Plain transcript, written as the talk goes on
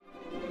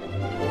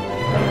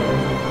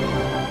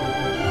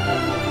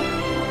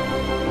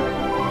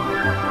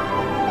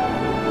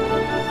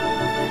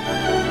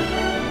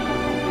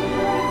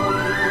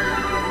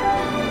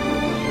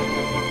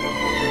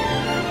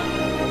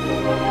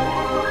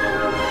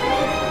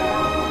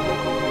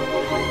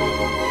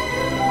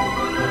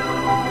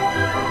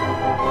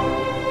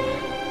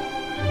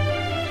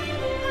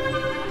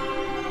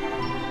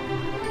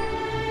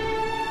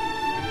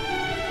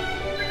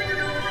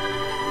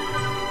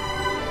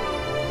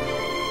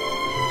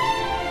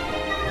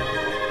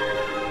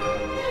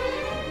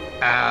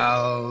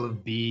I'll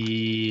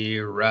be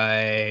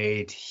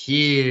right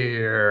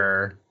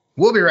here.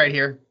 We'll be right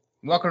here.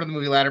 Welcome to the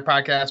Movie Ladder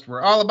Podcast.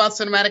 We're all about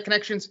cinematic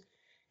connections.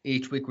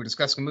 Each week we're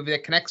discussing a movie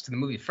that connects to the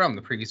movie from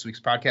the previous week's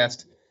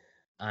podcast.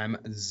 I'm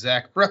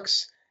Zach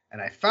Brooks,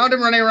 and I found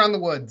him running around the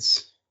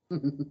woods.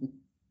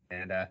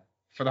 And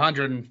for the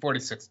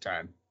 146th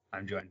time,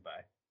 I'm joined by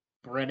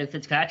Brendan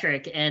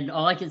Fitzpatrick. And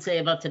all I can say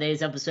about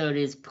today's episode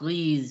is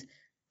please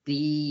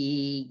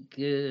be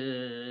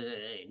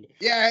good.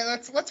 Yeah,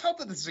 let's hope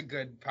that this is a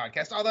good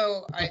podcast.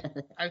 Although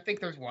I think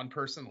there's one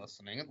person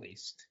listening at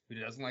least who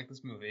doesn't like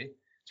this movie.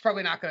 It's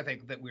probably not going to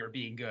think that we're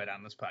being good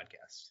on this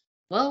podcast.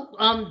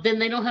 Well, then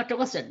they don't have to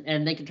listen,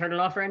 and they can turn it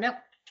off right now.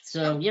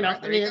 So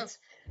it's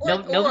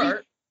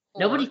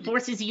nobody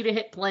forces you to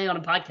hit play on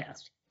a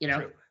podcast.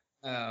 True.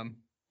 And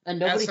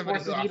nobody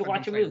forces you to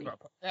watch a movie.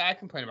 I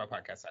complain about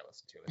podcasts I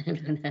listen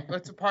to, but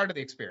it's a part of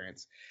the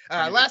experience.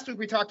 Last week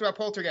we talked about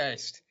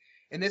Poltergeist.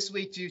 And this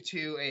week, due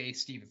to a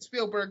Steven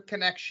Spielberg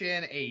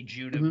connection, a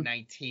June of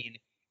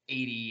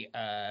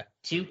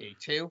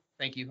 1982.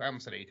 Thank you. I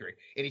almost said 83.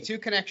 82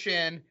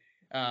 connection,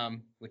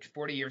 which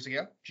 40 years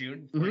ago,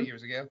 June, 40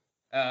 years ago.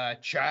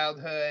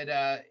 Childhood,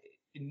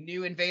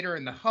 new invader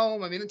in the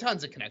home. I mean,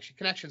 tons of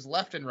connections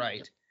left and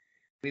right.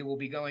 We will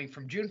be going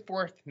from June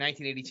 4th,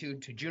 1982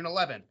 to June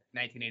 11th,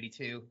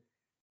 1982.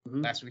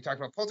 Last week we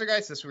talked about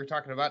Poltergeist. This week we're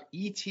talking about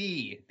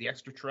E.T., the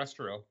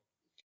Extra-Terrestrial.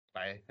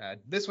 By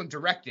this one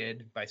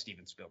directed by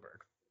Steven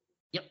Spielberg.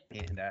 Yep.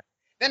 And then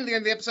at the end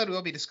of the episode,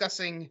 we'll be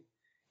discussing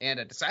and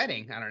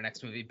deciding on our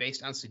next movie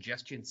based on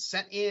suggestions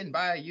sent in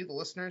by you, the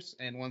listeners,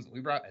 and ones that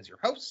we brought as your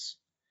hosts.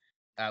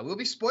 We'll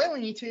be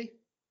spoiling E.T. If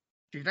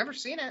you've never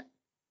seen it,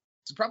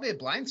 it's probably a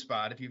blind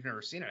spot if you've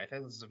never seen it. I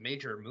think this is a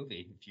major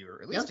movie. If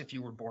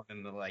you were born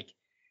in the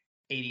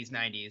 80s,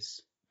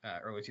 90s,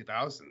 early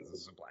 2000s, this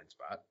is a blind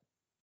spot.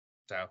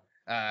 So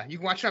you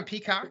can watch it on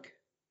Peacock.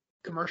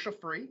 Commercial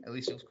free, at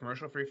least it was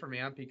commercial free for me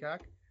on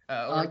Peacock.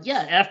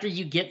 After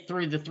you get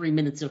through the 3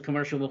 minutes of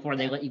commercial before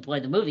they let you play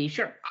the movie,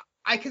 sure.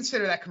 I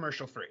consider that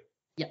commercial free.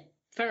 Yeah,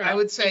 fair enough. I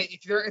would say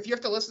if you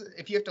have to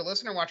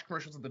listen and watch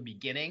commercials at the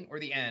beginning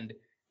or the end,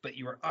 but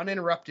you are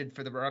uninterrupted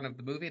for the run of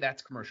the movie,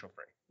 that's commercial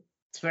free.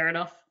 It's fair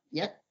enough.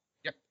 Yeah.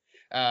 Yep.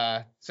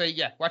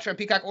 Watch it on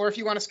Peacock, or if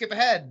you want to skip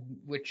ahead,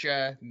 which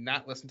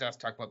not listen to us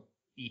talk about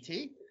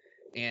E.T.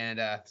 and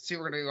see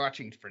what we're going to be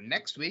watching for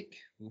next week.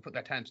 We'll put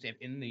that timestamp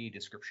in the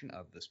description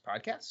of this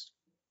podcast.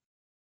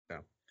 So,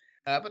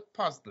 but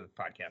pause the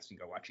podcast and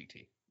go watch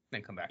E.T.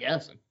 Then come back and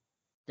listen.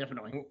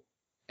 Definitely.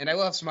 And I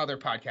will have some other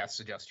podcast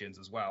suggestions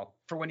as well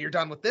for when you're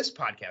done with this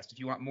podcast. If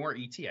you want more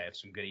E.T., I have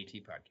some good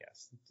E.T.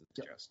 podcasts to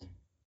suggest.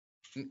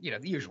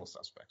 The usual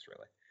suspects,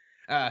 really.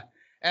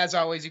 As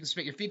always, you can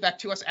submit your feedback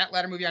to us at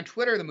Ladder Movie on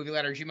Twitter, the Movie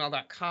Ladder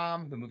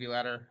 @gmail.com, the Movie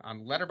Ladder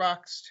on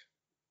Letterboxd.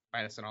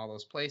 Find us in all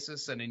those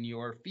places. Send in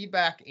your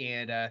feedback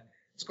and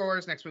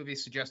scores, next movie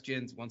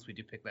suggestions once we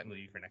do pick that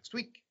movie for next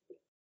week.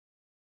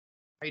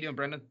 How you doing,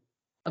 Brendan?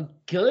 I'm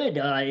good.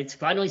 It's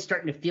finally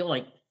starting to feel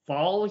like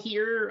fall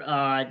here.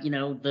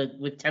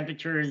 With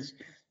temperatures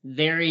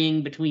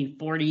varying between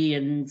 40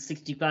 and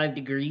 65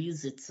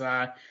 degrees. It's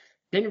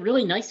been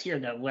really nice here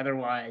though,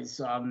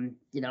 weather-wise.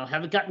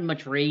 Haven't gotten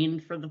much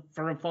rain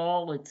for a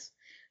fall. It's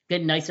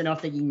been nice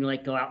enough that you can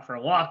go out for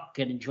a walk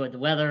and enjoy the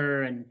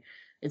weather, and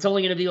it's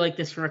only going to be like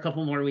this for a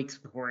couple more weeks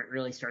before it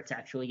really starts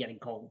actually getting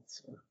cold.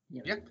 So,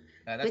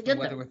 that's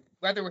the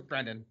weather with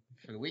Brendan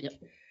for the week. Yep.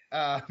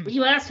 But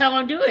you asked how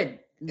I'm doing.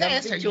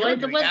 I'm enjoying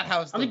the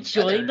weather. I'm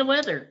enjoying the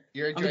weather.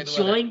 You're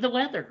enjoying the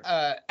weather.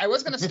 I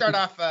was going to start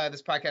off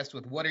this podcast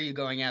with what are you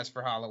going as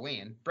for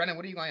Halloween? Brendan,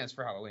 what are you going as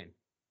for Halloween?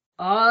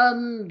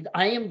 I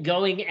am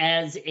going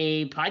as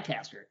a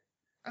podcaster.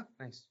 Oh,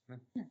 nice.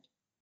 Yeah.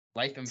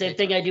 Life and same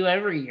thing I do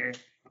every year.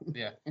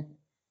 Yeah.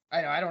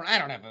 I don't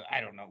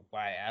know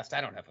why I asked. I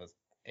don't have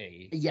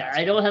I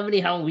don't have any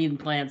Halloween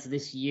plans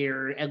this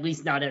year, at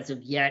least not as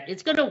of yet.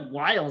 It's been a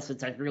while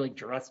since I've really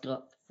dressed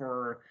up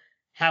for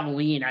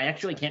Halloween. I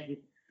actually can't,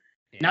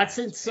 not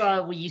since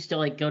we used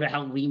to go to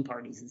Halloween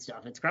parties and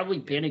stuff. It's probably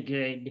been a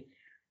good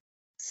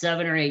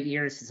 7 or 8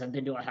 years since I've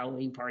been to a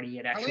Halloween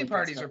party. Halloween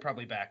parties are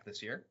probably back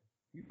this year.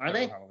 Are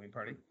they? Halloween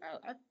party?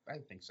 I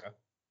think so.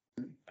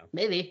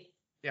 Maybe.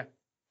 Yeah.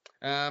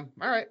 All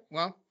right.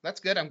 Well, that's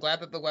good. I'm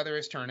glad that the weather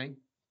is turning.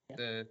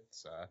 Yeah.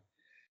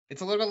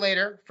 It's a little bit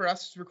later for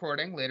us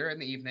recording, later in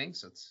the evening,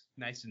 so it's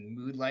nice and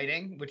mood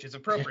lighting, which is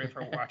appropriate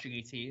for watching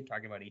E.T. and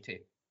talking about E.T.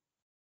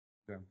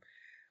 So,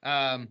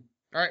 all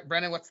right,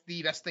 Brendan, what's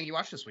the best thing you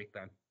watched this week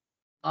then?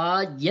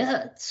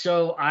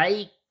 So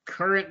I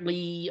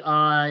currently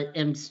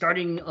am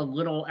starting a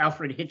little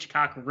Alfred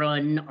Hitchcock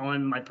run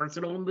on my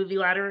personal movie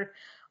ladder.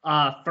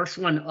 First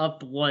one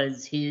up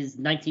was his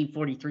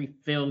 1943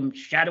 film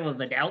Shadow of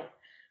a Doubt,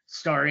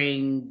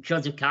 starring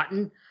Joseph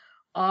Cotten.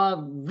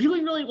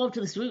 Really, really loved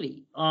this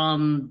movie.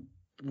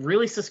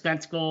 Really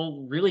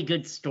suspenseful, really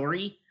good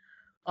story.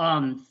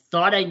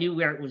 Thought I knew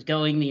where it was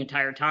going the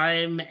entire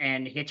time,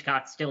 and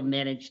Hitchcock still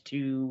managed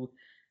to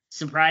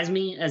surprise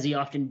me, as he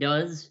often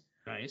does.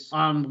 Nice.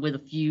 With a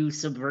few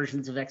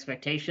subversions of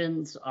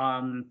expectations.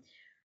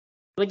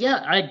 But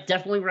yeah, I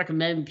definitely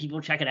recommend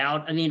people check it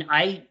out. I mean,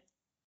 I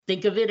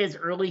think of it as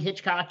early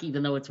Hitchcock,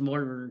 even though it's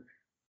more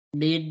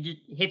mid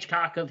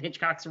Hitchcock of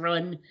Hitchcock's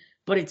run.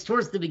 But it's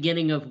towards the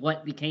beginning of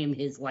what became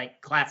his like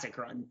classic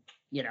run,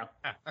 you know,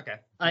 Okay.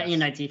 in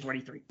Yes.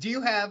 1943. Do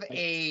you have Like,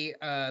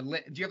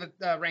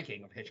 a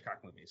ranking of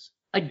Hitchcock movies?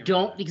 I Do you remember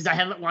don't that? because I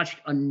haven't watched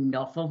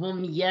enough of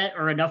them yet,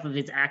 or enough of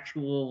his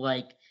actual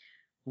like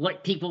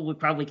what people would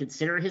probably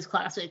consider his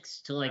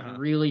classics to like Uh-huh.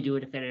 really do a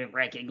definitive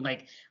ranking.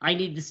 Like I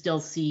need to still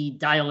see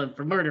Dial M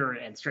for Murder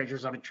and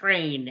Strangers on a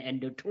Train and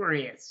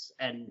Notorious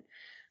and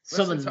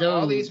some Listen of to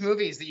all these those.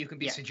 movies that you can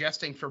be Yeah,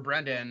 suggesting for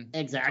Brendan to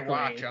watch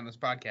exactly. on this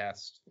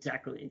podcast.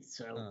 Exactly.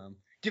 So Do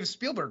you have a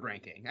Spielberg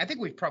ranking? I think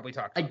we've probably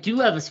talked I about do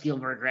this. have a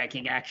Spielberg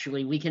ranking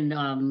actually. We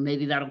can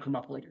maybe that'll come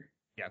up later.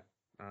 Yeah.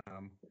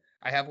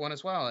 I have one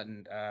as well,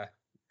 and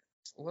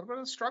it's a little bit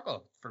of a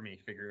struggle for me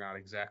figuring out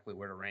exactly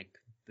where to rank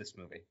this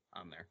movie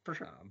on there. For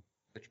sure.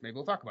 Which maybe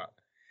we'll talk about.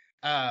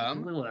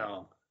 We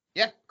will.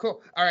 Yeah,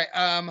 cool. All right.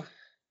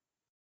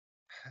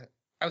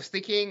 I was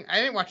thinking I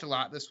didn't watch a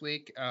lot this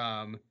week.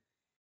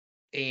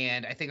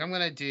 And I think I'm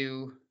gonna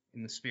do,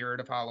 in the spirit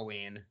of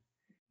Halloween,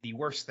 the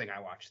worst thing I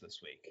watched this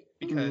week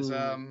because Ooh.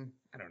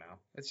 I don't know.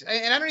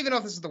 And I don't even know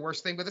if this is the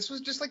worst thing, but this was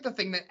just like the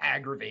thing that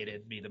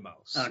aggravated me the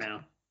most. Oh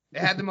no. It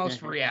had the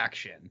most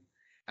reaction.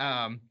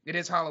 It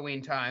is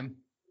Halloween time,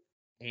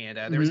 and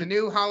there was a Mhm.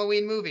 new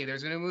Halloween movie.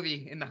 There's a new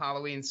movie in the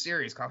Halloween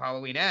series called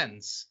Halloween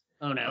Ends.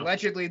 Oh no.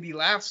 Allegedly the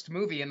last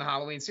movie in the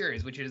Halloween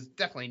series, which is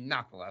definitely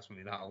not the last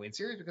movie in the Halloween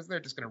series because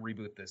they're just going to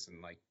reboot this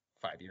in like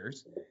 5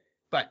 years.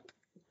 But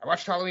I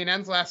watched Halloween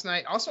Ends last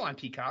night, also on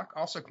Peacock,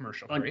 also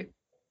commercial free.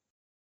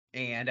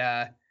 And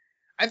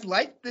I've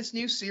liked this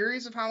new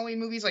series of Halloween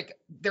movies. Like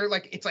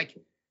it's like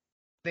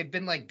they've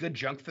been like good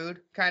junk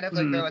food, kind of.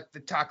 Like they're like the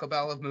Taco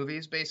Bell of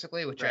movies,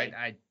 basically, which Right.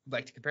 I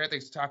like to compare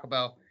things to Taco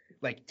Bell.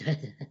 Like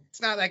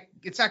it's not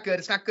good.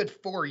 It's not good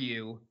for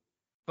you,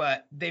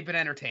 but they've been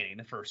entertaining,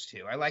 the first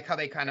two. I like how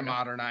they kind of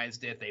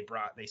modernized it.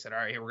 They said, all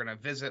right, here we're gonna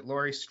visit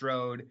Laurie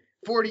Strode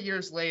 40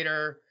 years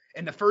later.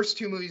 And the first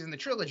two movies in the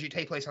trilogy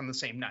take place on the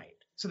same night.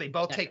 So they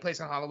both take place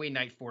on Halloween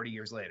night 40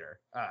 years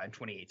later, in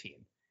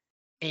 2018.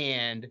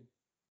 And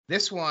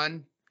this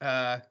one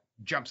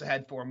jumps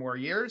ahead 4 more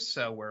years.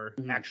 So we're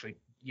actually,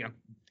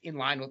 in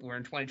line with, we're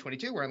in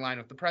 2022. We're in line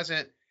with the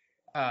present.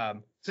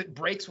 So it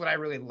breaks what I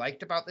really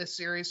liked about this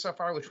series so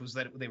far, which was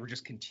that they were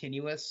just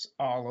continuous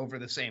all over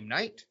the same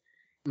night.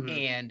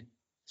 And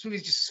this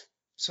movie's just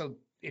so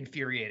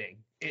infuriating.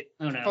 It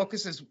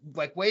focuses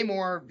like way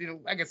more,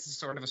 I guess this is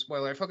sort of a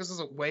spoiler. It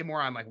focuses way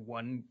more on like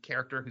one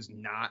character who's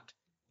not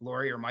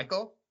Laurie or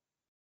Michael.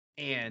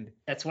 And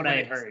that's what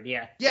I heard.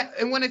 Yeah. Yeah.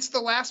 And when it's the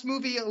last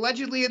movie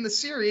allegedly in the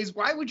series,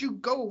 why would you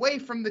go away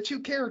from the two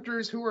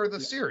characters who are the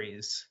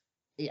series?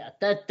 Yeah,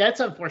 that's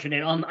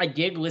unfortunate. I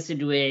did listen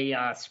to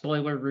a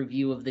spoiler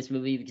review of this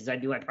movie because I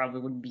knew I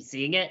probably wouldn't be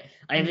seeing it.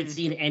 I haven't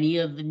seen any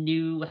of the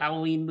new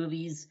Halloween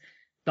movies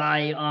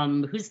by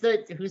who's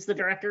the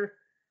director?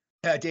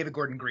 David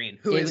Gordon Green,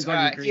 who is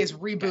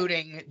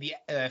rebooting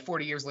the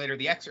 40 years later,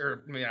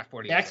 maybe not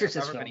 40 the years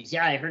Exorcist later, films.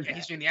 Yeah, I heard that.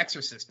 He's doing The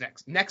Exorcist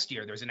next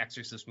year. There's an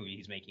Exorcist movie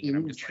he's making.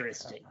 And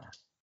Interesting.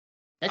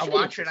 I'll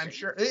watch it, I'm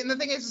sure. And the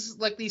thing is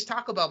like these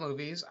Taco Bell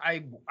movies,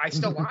 I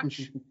still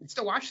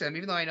watch them,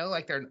 even though I know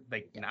like they're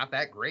like not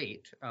that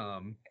great.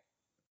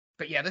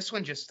 But yeah, this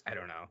one just, I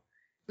don't know.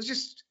 It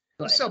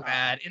was so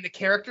bad. And the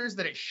characters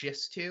that it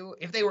shifts to,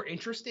 if they were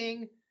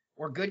interesting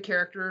or good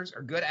characters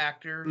or good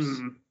actors,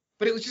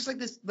 but it was just like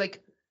this,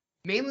 like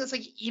mainly this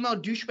like emo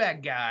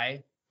douchebag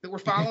guy that we're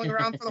following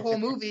around for the whole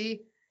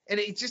movie. And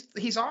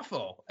he's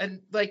awful.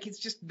 And like, it's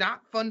just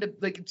not fun to,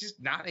 like, it's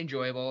just not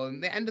enjoyable.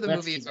 And the end of the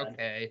movie is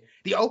okay.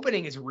 The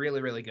opening is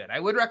really, really good. I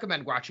would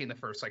recommend watching the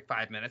first like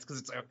 5 minutes because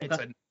it's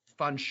a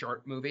fun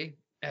short movie.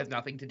 It has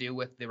nothing to do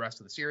with the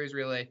rest of the series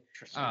really.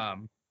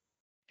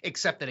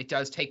 Except that it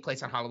does take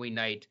place on Halloween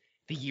night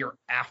the year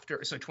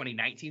after, so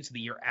 2019, so the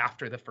year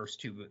after the first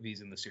two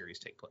movies in the series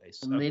take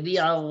place. Maybe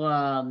I'll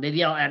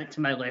add it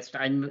to my list.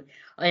 And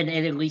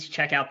at least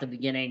check out the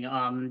beginning.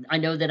 I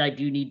know that I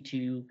do need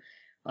to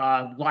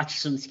watch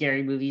some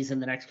scary movies in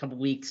the next couple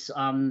weeks.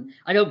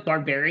 I know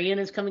Barbarian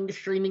is coming to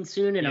streaming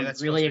soon, and I'm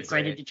really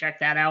excited to check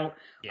that out.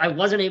 Yeah. I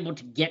wasn't able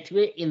to get to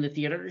it in the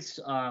theaters,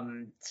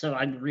 so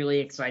I'm really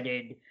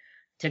excited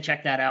to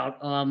check that out.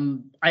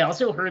 I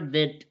also heard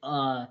that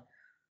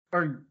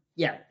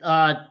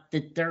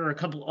that there are a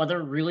couple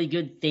other really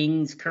good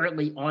things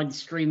currently on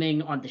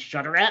streaming on the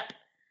Shudder app.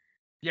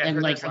 Yeah,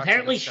 and like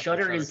apparently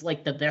Shudder is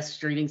like the best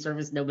streaming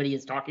service nobody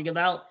is talking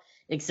about,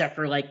 except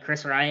for like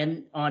Chris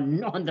Ryan on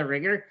The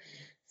Ringer.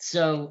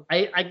 So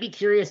I'd be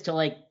curious to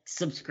like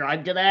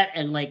subscribe to that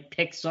and like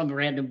pick some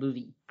random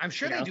movie. I'm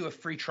sure they do a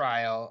free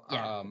trial.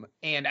 Yeah.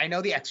 And I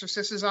know The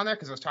Exorcist is on there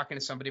because I was talking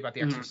to somebody about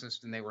The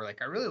Exorcist and they were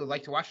like, I really would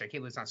like to watch it. I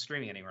can't believe it's not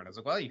streaming anywhere. And I was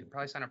like, well, you can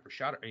probably sign up for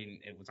Shudder. I mean,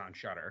 it was on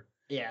Shudder.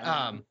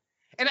 Yeah.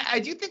 And I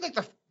do think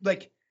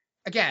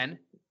again,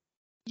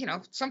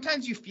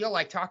 sometimes you feel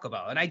like Taco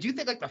Bell. And I do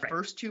think like the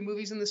first two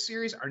movies in the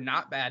series are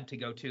not bad to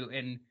go to.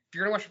 And if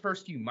you're going to watch the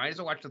first two, you might as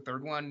well watch the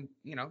third one,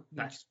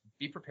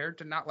 be prepared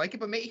to not like it,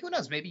 but maybe, who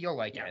knows, maybe you'll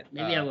like it.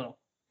 Maybe I will.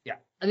 Yeah.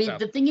 I mean,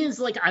 the thing is,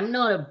 like, I'm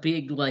not a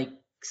big, like,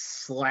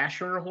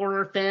 slasher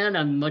horror fan.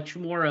 I'm much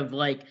more of,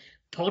 like,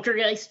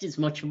 Poltergeist is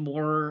much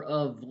more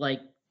of,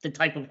 like, the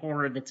type of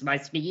horror that's my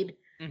speed,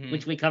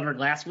 which we covered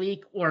last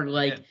week, or,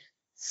 like,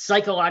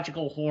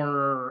 psychological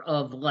horror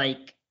of,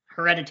 like,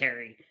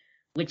 Hereditary,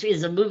 which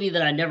is a movie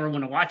that I never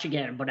want to watch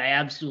again, but I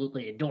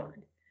absolutely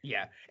adored.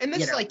 Yeah. And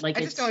this, like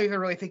I just don't even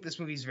really think this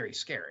movie is very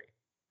scary.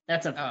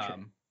 That's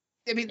unfortunate.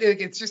 I mean,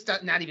 it's just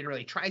not even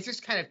really trying. It's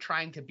just kind of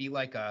trying to be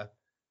like a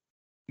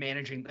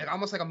managing, like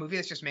almost like a movie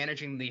that's just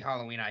managing the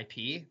Halloween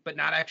IP, but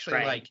not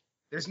actually like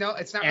it's not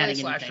really a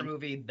slasher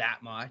movie that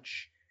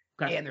much.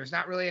 Okay. And there's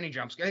not really any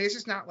jump scares. It's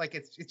just not like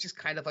it's just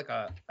kind of like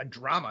a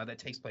drama that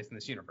takes place in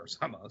this universe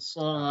almost.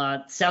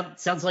 Well,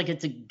 sounds like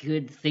it's a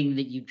good thing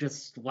that you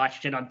just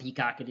watched it on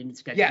Peacock and didn't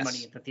spend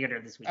money at the theater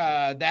this week.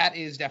 That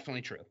is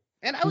definitely true.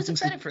 And I was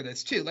excited for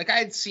this too. Like I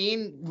had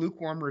seen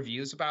lukewarm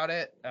reviews about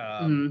it.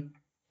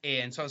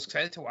 And so I was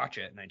excited to watch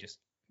it, and I don't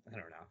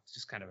know. It's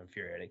just kind of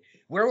infuriating.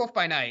 Werewolf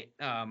by Night,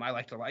 I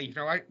liked a lot. You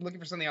know, I'm looking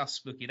for something else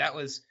spooky. I don't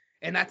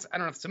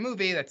know if it's a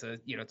movie. That's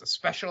it's a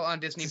special on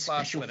Disney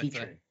Plus, but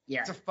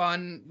it's a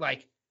fun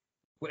like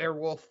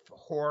werewolf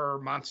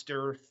horror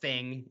monster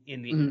thing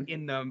in the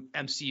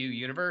MCU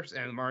universe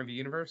and the Marvel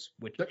universe,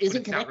 which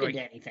isn't connected to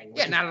anything.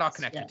 Yeah, not at all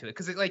connected to it,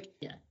 because it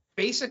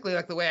basically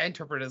like the way I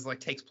interpret it is like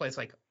takes place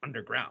like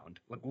underground,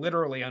 like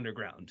literally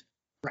underground.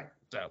 Right.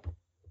 So.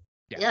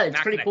 Yeah,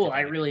 it's pretty cool.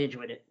 I really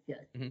enjoyed it. Yeah.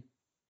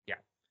 Yeah.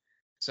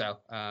 So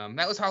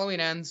that was Halloween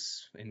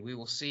Ends, and we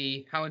will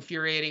see how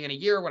infuriating in a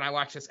year when I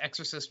watch this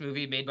Exorcist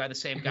movie made by the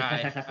same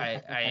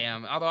guy. I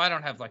am, although I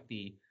don't have like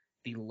the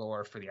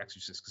lore for the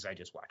Exorcist because I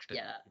just watched it.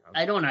 Yeah,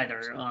 I don't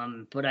either.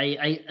 But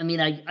I mean,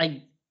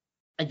 I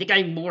think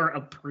I more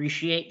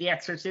appreciate the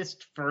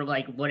Exorcist for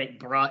like what it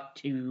brought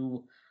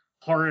to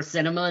horror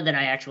cinema than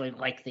I actually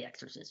like the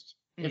Exorcist.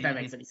 If that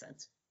makes any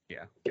sense.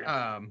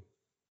 Yeah.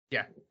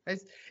 Yeah,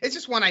 it's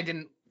just one I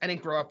didn't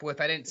grow up with.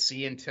 I didn't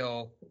see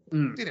until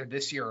either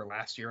this year or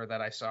last year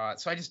that I saw it.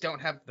 So I just don't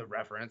have the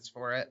reverence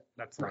for it.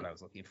 That's what I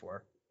was looking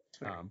for.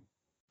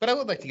 But I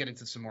would like to get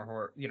into some more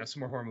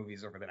horror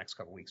movies over the next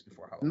couple weeks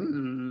before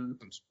Halloween.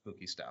 Some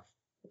spooky stuff.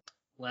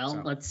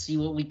 Well, let's see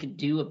what we could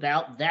do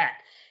about that.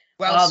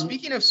 Well,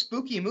 speaking of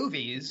spooky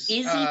movies,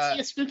 is E.T.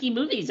 a spooky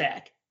movie,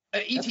 Zach?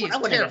 E.T. is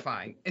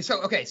terrifying. And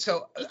so E.T.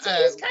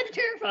 is kind of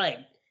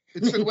terrifying.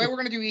 So the way we're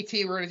going to do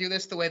E.T., we're going to do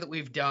this the way that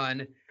we've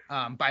done.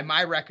 By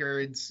my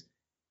records,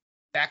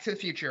 Back to the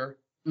Future,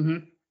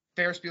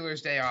 Ferris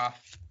Bueller's Day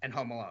Off, and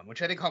Home Alone,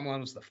 which I think Home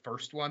Alone was the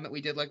first one that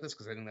we did like this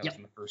because I think that was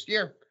in the first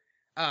year.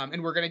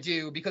 And we're going to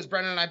do, because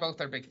Brennan and I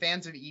both are big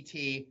fans of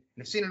E.T.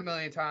 and have seen it a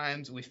million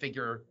times, we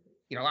figure,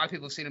 a lot of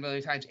people have seen it a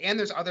million times, and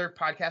there's other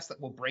podcasts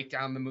that will break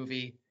down the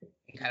movie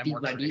in kind of more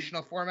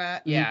traditional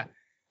format. Yeah.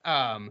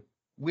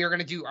 We're going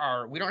to do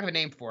we don't have a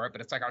name for it, but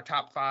it's like our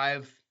top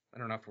 5. I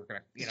don't know if we're going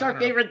to, it's our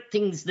favorite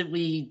things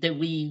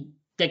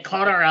that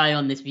caught our eye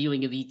on this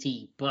viewing of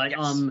E.T. But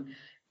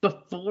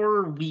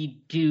before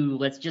we do,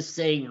 let's just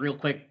say real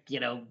quick,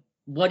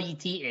 what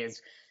E.T.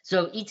 is.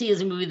 So E.T.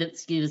 is a movie that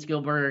Steven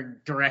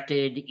Spielberg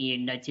directed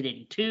in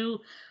 1982.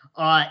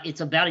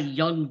 It's about a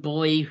young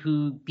boy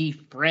who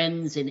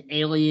befriends an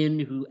alien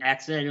who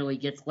accidentally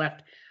gets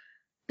left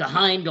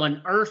behind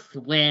on Earth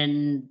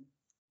when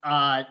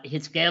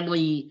his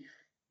family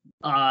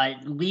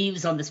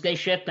leaves on the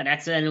spaceship and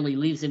accidentally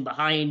leaves him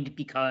behind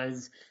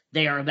because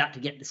they are about to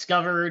get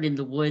discovered in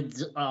the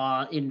woods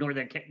in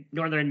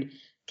northern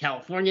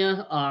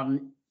California.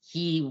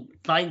 He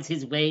finds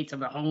his way to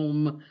the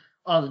home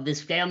of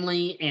this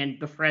family and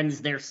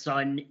befriends their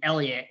son,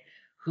 Elliot,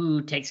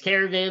 who takes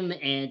care of him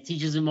and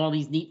teaches him all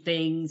these neat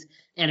things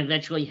and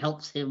eventually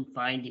helps him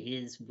find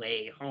his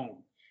way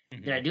home.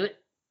 Did I do it?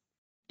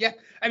 Yeah.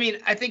 I mean,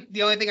 I think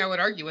the only thing I would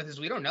argue with is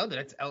we don't know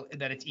that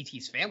it's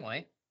E.T.'s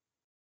family.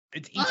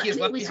 It's E.T. is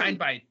left behind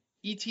by...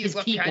 E.T. is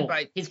left behind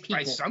by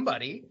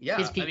somebody. Yeah,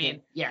 his people. I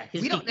mean,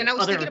 we don't. And I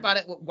was thinking about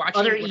it when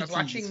I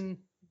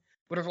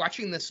was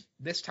watching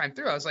this time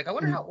through. I was like, I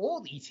wonder how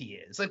old E.T.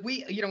 is. Like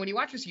when you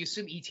watch this, you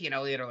assume E.T. and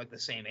Elliot are like the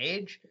same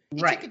age.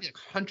 Right. E.T. could be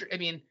 100. I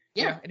mean,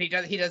 and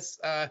he does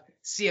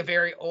see a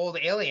very old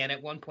alien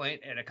at one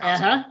point in a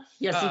costume.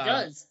 Yes, he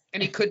does.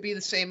 And he could be the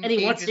same. And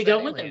he wants to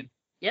go with him.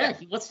 Yeah,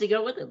 he wants to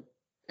go with him.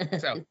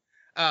 So,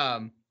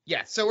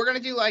 yeah, so we're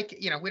gonna do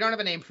we don't have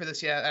a name for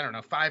this yet. I don't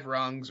know, 5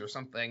 rungs or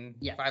something.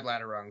 Yeah. 5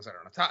 ladder rungs. I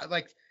don't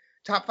know.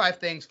 Top 5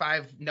 things,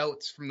 5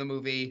 notes from the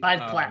movie.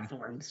 5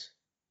 platforms.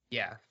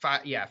 Yeah,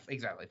 5. Yeah,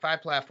 exactly.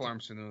 5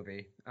 platforms from the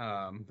movie.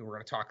 That we're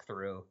gonna talk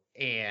through.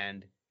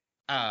 And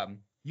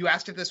you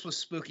asked if this was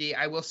spooky.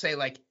 I will say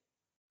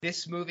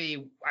this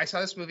movie. I saw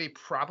this movie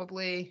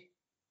probably.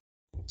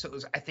 So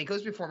I think it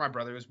was before my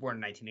brother was born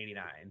in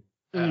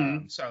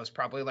 1989. So I was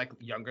probably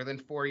younger than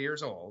 4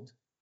 years old.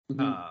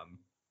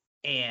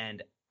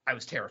 And I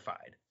was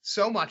terrified.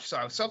 So much so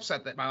I was so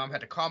upset that my mom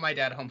had to call my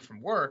dad home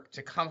from work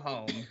to come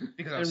home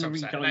because I was so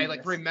upset. And I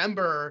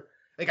remember,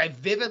 I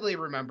vividly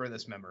remember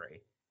this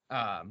memory.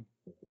 And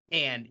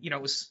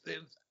it was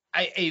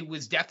it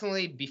was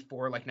definitely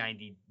before like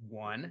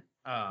 91.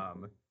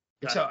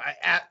 Got So it.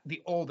 at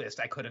the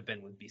oldest I could have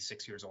been would be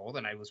 6 years old,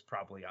 and I was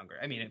probably younger.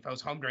 I mean, if I was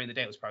home during the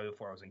day, it was probably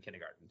before I was in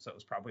kindergarten. So it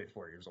was probably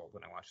 4 years old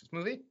when I watched this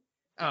movie.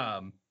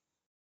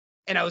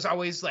 And I was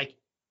always kind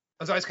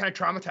of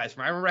traumatized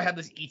from it. I remember I had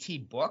this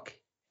ET book,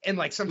 and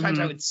like sometimes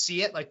I would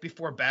see it like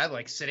before bed,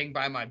 like sitting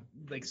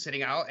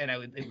out, and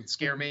it would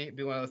scare me. It'd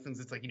be one of those things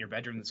that's like in your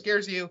bedroom that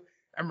scares you.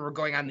 I remember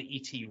going on the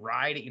ET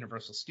ride at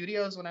Universal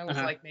Studios when I was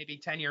like maybe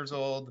 10 years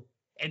old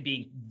and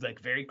being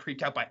like very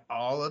creeped out by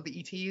all of the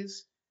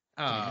ETs.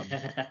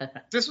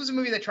 This was a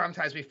movie that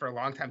traumatized me for a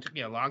long time. Took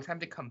me a long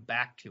time to come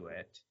back to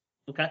it.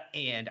 Okay.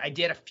 And I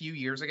did a few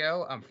years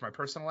ago for my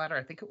personal ladder.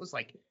 I think it was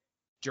like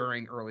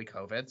during early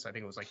COVID. So I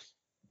think it was like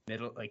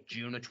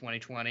June of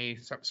 2020,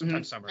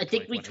 sometime summer. I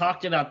think we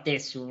talked about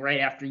this right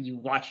after you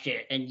watched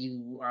it, and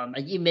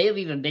you may have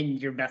even been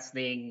your best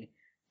thing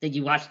that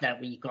you watched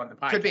that week on the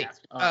podcast. Could be.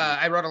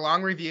 I wrote a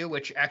long review,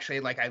 which actually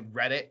like I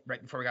read it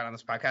right before we got on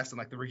this podcast, and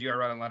like the review I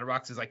wrote on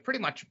Letterboxd is like pretty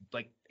much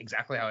like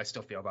exactly how I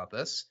still feel about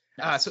this.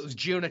 Nice. So it was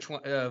June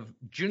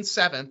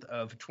 7th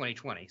of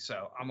 2020,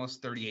 so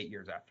almost 38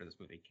 years after this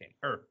movie came,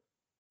 or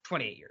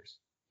 28 years.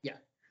 Yeah.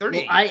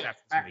 38 well, years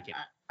after this movie came.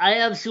 I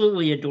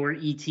absolutely adore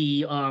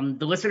E.T.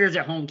 The listeners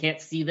at home can't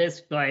see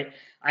this, but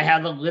I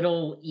have a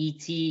little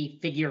E.T.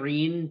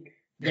 figurine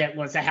that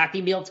was a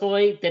Happy Meal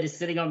toy that is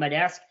sitting on my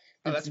desk.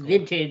 It's cool.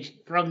 vintage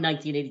from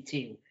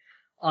 1982.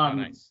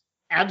 Nice.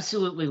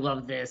 Absolutely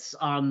love this.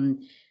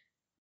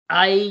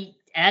 I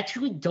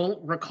actually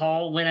don't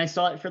recall when I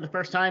saw it for the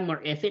first time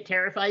or if it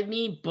terrified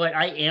me, but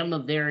I am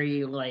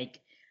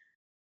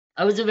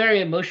I was a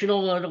very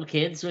emotional little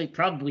kid, so it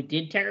probably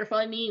did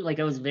terrify me. Like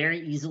I was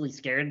very easily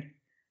scared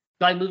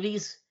by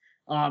movies,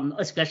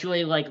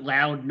 especially like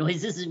loud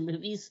noises in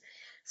movies.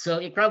 So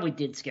it probably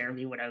did scare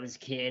me when I was a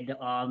kid.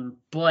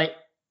 But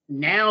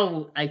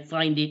now I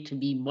find it to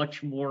be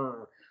much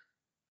more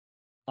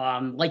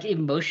like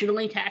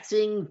emotionally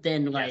taxing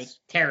than like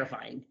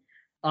terrifying.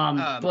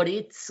 But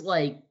it's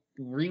like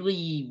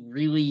really,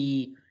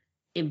 really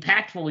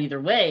impactful either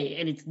way,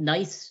 and it's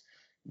nice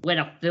when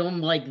a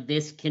film like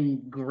this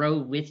can grow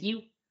with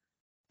you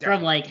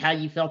from like how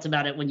you felt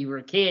about it when you were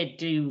a kid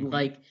to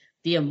like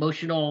the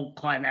emotional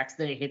climax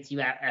that it hits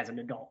you at as an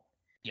adult.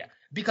 Yeah,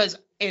 because,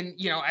 and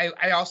you know,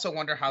 I also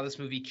wonder how this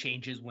movie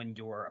changes when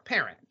you're a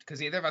parent,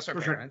 because neither of us are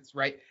parents,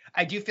 right?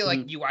 I do feel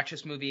like you watch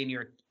this movie and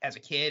you're, as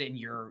a kid, and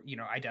you're, you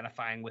know,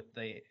 identifying with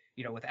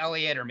with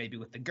Elliot or maybe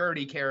with the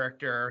Gertie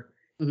character.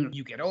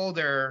 You get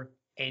older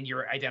and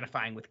you're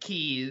identifying with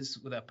Keys,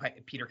 with a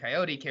Peter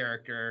Coyote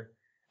character.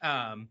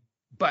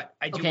 But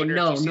I do wonder.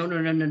 No.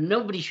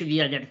 Nobody should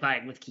be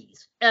identifying with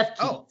Keys. F Keys.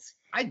 Oh,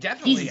 I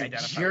definitely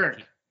identify with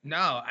Keys.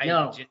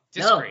 No,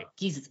 disagree.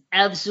 Keys is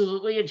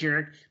absolutely a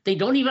jerk. They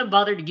don't even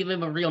bother to give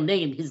him a real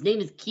name. His name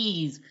is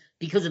Keys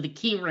because of the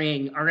key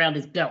ring around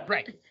his belt.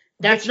 Right.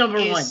 That's number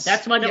one.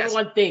 That's my number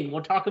one thing.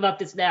 We'll talk about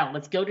this now.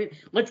 Let's go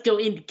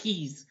into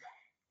Keys.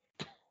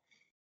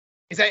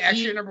 Is that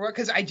actually your number one?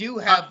 Because I do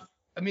have.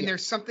 I mean,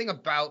 there's something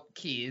about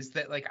Keys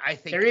that, like, I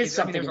think there's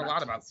a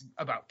lot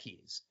about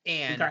Keys,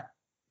 and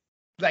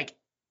like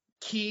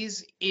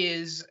Keys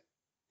is.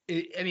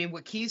 I mean,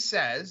 what Keys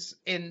says,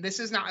 and this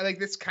is not like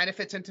this kind of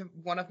fits into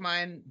one of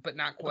mine, but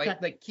not quite. Okay.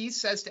 Like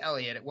Keys says to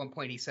Elliot at one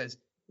point, he says,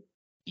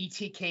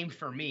 "E.T. came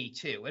for me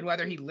too," and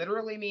whether he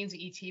literally means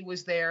E.T.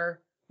 was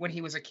there when he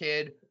was a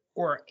kid,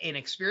 or an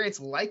experience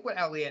like what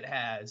Elliot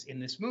has in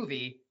this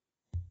movie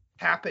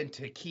happened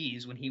to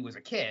Keys when he was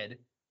a kid.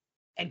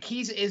 And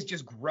Keys is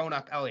just grown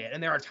up Elliot.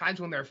 And there are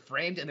times when they're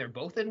framed and they're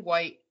both in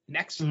white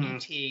next to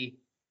E.T.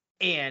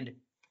 And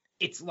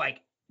it's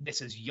like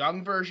this is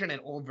young version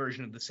and old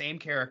version of the same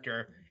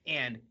character.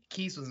 And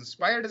Keys was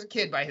inspired as a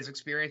kid by his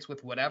experience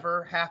with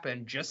whatever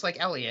happened, just like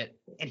Elliot.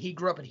 And he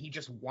grew up and he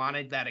just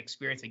wanted that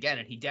experience again.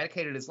 And he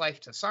dedicated his life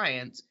to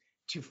science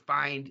to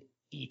find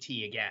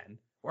E.T. again,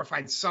 or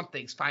find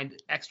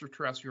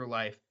extraterrestrial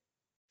life,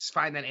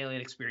 find that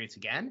alien experience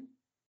again.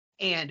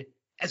 And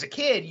as a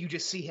kid, you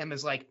just see him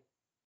as like,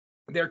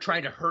 they're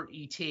trying to hurt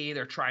E.T.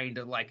 They're trying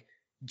to like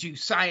do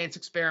science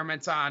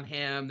experiments on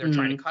him. They're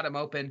trying to cut him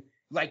open,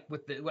 like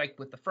with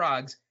the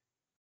frogs.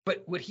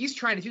 But what he's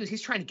trying to do is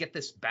he's trying to get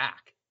this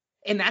back.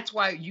 And that's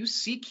why you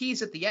see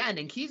Keys at the end,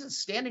 and Keys is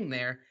standing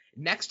there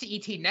next to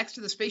E.T., next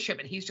to the spaceship,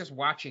 and he's just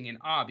watching in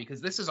awe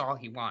because this is all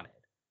he wanted.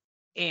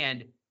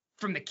 And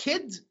from the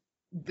kids'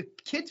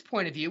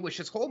 point of view, which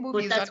this whole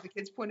movie is not the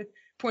kids' point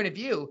of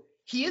view,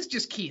 he is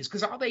just Keys,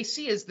 because all they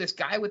see is this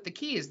guy with the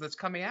keys that's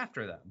coming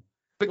after them.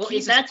 But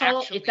if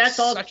that's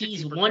all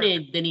Keys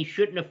wanted, then he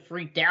shouldn't have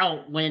freaked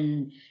out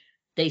when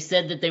they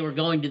said that they were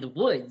going to the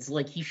woods.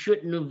 Like, he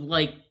shouldn't have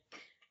like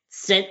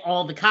sent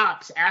all the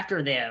cops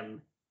after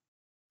them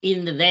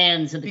in the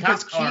vans and the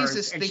cop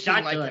cars and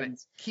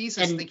shotguns. Keys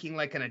is thinking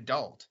like an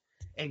adult,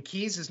 and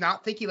Keys is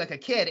not thinking like a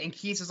kid. And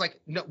Keys is like,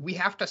 no, we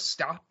have to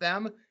stop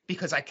them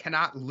because I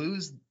cannot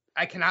lose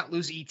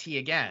E.T.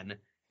 again.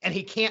 And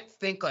he can't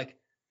think like,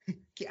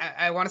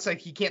 I want to say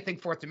he can't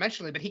think fourth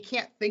dimensionally, but he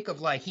can't think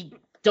of like he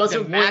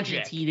doesn't want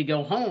E.T. to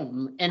go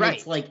home, and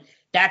it's like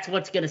that's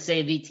what's going to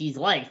save ET's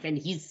life. And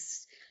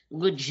he's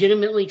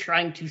legitimately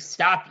trying to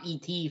stop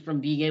ET from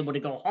being able to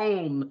go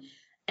home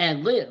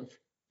and live.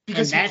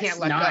 Because and he can't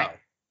let go.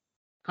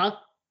 Huh?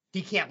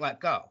 He can't let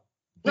go.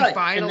 He Right.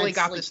 finally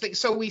got this thing.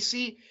 So we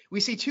see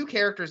two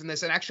characters in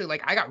this, and actually,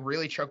 like, I got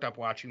really choked up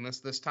watching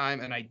this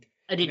time, and I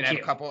have a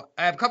couple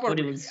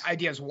of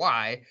ideas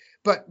why.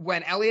 But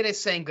when Elliot is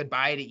saying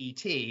goodbye to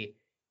ET,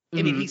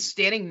 I mean, he's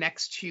standing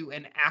next to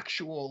an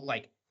actual,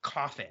 like,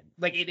 coffin.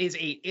 Like, it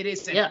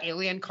is an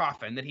alien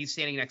coffin that he's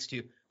standing next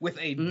to with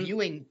a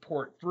viewing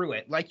port through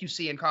it, like you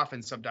see in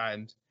coffins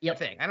sometimes. I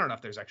think. I don't know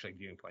if there's actually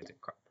viewing ports in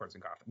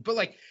coffins, but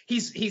like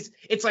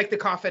it's like the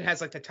coffin has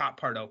like the top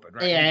part open,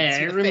 right? Yeah,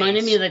 it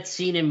reminded me of that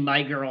scene in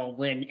My Girl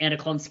when Anna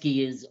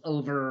Klumsky is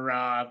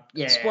over.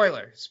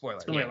 Spoilers.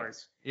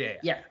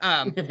 Yeah.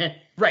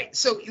 Right.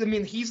 So I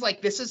mean, he's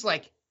like, this is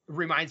like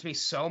reminds me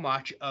so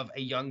much of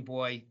a young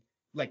boy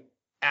like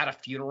at a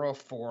funeral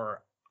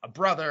for a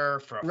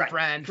brother, for a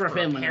friend, for a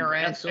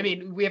parent. Absolutely. I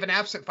mean, we have an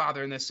absent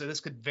father in this, so this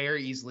could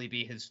very easily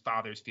be his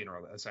father's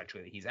funeral,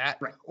 essentially, that he's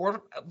at. Right.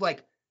 Or,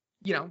 like,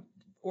 you know,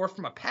 or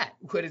from a pet,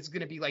 but it's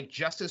going to be, like,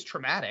 just as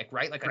traumatic,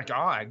 right? Like a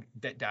dog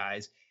that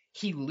dies.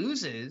 He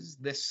loses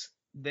this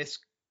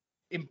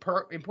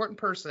important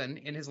person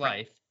in his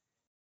life,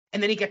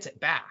 and then he gets it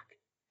back.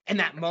 And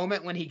that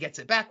moment when he gets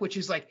it back, which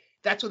is, like,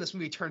 that's when this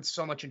movie turns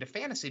so much into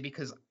fantasy,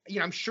 because, you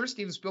know, I'm sure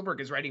Steven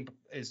Spielberg is writing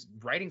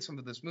some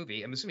of this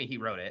movie. I'm assuming he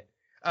wrote it.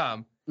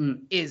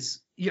 Is,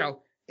 you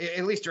know,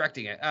 at least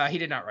directing it. He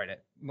did not write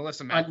it.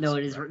 Melissa Matheson. No,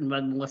 it is written by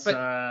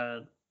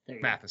Melissa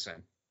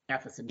Matheson.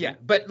 Yeah,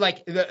 but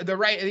like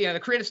the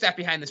creative staff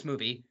behind this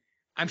movie,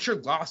 I'm sure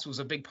loss was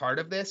a big part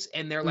of this,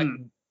 and they're like,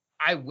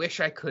 I wish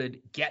I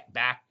could get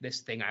back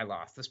this thing I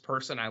lost, this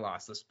person I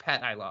lost, this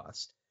pet I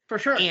lost. For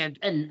sure. And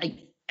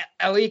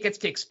Elliot gets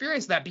to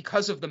experience that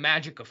because of the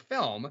magic of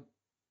film.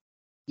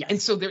 Yes.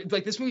 And so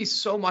like this movie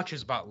so much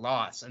is about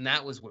loss, and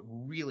that was what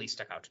really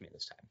stuck out to me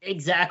this time.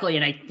 Exactly,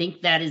 and I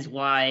think that is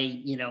why,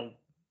 you know,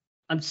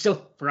 I'm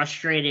so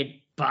frustrated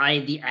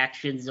by the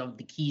actions of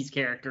the Keyes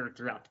character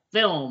throughout the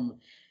film,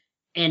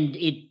 and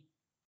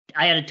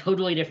I had a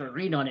totally different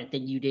read on it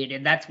than you did,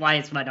 and that's why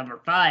it's my number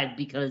 5,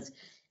 because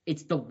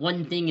it's the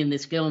one thing in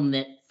this film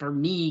that for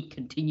me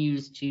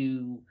continues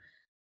to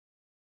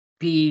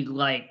be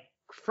like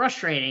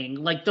frustrating.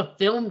 Like, the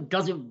film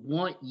doesn't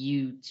want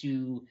you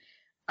to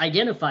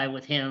identify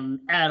with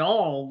him at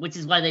all, which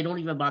is why they don't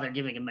even bother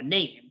giving him a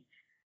name.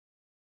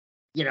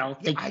 You know,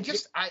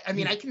 I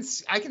mean, I can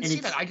see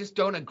that. I just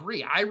don't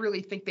agree. I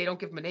really think they don't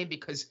give him a name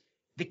because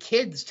to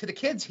the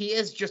kids, he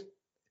is just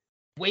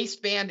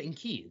waistband and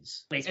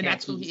keys, and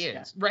that's who he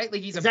is, right?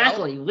 Like, he's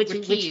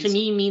which to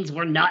me means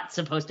we're not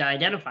supposed to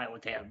identify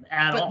with him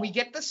at all. But we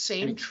get the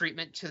same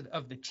treatment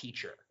of the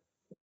teacher.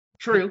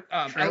 True.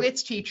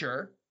 Elliot's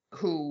teacher,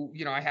 who,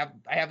 you know, I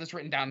have this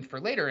written down for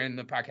later in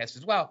the podcast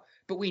as well,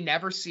 but we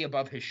never see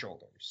above his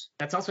shoulders.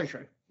 That's also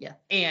true. Yeah.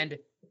 And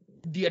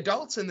the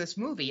adults in this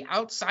movie,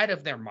 outside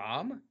of their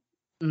mom,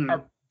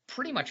 are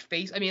pretty much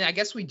I mean, I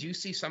guess we do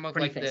see some of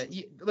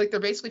they're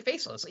basically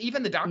faceless.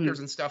 Even the doctors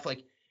and stuff,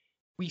 like,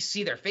 we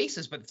see their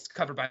faces, but it's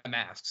covered by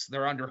masks.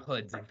 They're under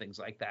hoods and things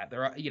like that.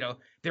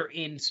 They're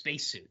in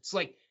spacesuits.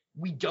 Like,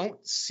 we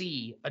don't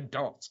see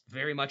adults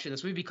very much in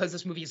this movie because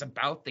this movie is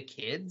about the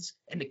kids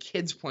and the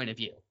kids' point of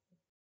view.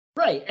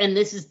 Right. And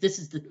this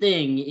is the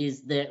thing,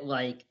 is that,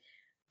 like,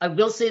 I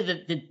will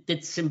say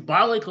that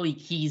symbolically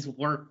Keyes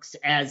works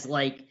as,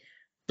 like,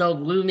 the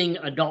looming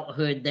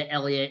adulthood that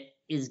Elliot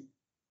is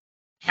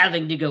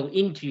having to go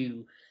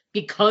into,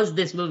 because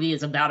this movie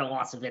is about a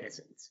loss of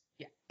innocence.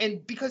 Yeah.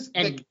 And because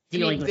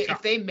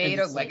if they made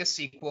a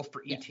legacy sequel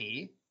for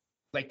E.T.,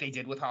 like they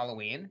did with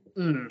Halloween,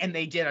 and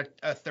they did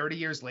a 30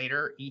 years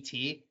later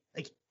E.T.,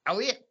 like,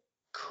 Elliot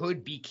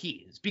could be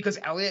Keyes, because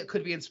Elliot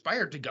could be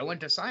inspired to go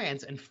into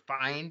science and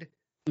find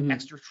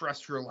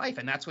extraterrestrial life,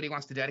 and that's what he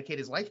wants to dedicate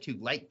his life to,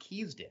 like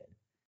Keyes did.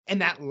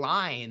 And that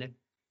line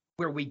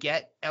where we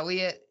get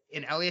Elliot's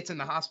in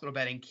the hospital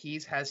bed, and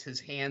Keyes has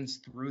his hands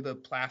through the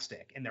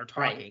plastic, and they're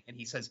talking, and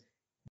he says,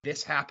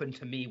 "This happened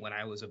to me when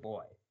I was a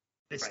boy."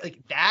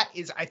 Like, that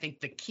is, I think,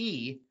 the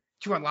key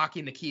to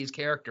unlocking the Keyes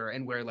character,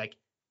 and where, like,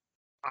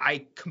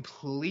 I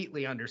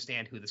completely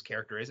understand who this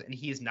character is, and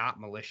he is not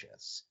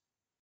malicious.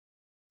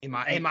 In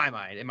my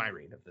mind, in my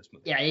read of this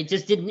movie. Yeah, it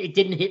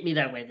didn't hit me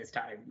that way this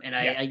time. And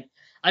I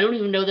don't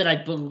even know that I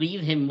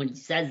believe him when he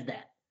says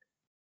that.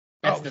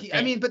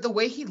 I mean, but the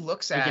way he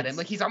looks at him,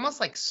 like, he's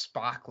almost like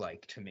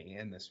Spock-like to me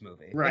in this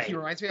movie. Right. Like, he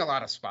reminds me a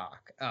lot of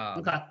Spock.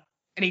 Okay.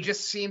 And he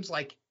just seems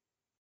like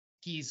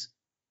he's,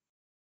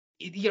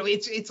 you know,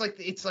 it's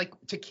like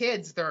to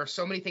kids, there are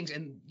so many things.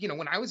 And, you know,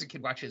 when I was a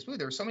kid watching this movie,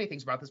 there were so many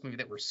things about this movie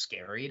that were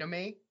scary to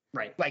me.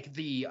 Right. Like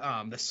the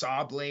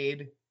saw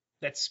blade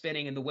that's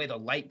spinning, and the way the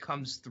light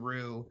comes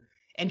through,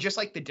 and just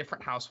like the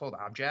different household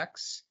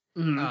objects.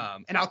 And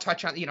I'll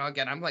touch on, you know,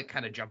 again, I'm like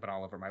kind of jumping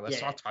all over my list,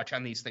 so I'll touch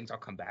on these things. I'll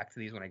come back to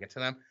these when I get to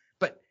them.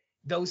 But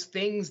those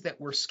things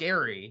that were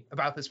scary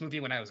about this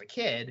movie when I was a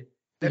kid,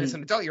 that as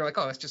an adult, you're like,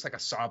 oh, that's just like a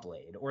saw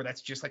blade, or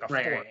that's just like a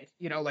fork,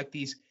 you know, like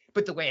these.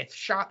 But the way it's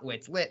shot, the way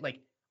it's lit, like,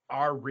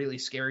 are really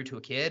scary to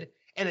a kid.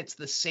 And it's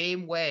the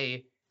same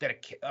way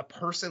that a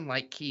person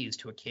like Keyes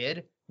to a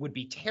kid would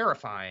be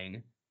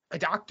terrifying. A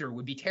doctor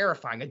would be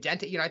terrifying. A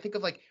dentist, I think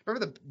of like,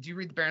 do you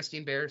read the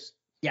Berenstain Bears?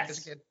 Yes. As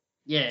a kid?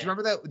 Yeah. Do you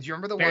remember that? Do you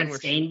remember the one where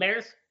Berenstain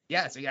Bears?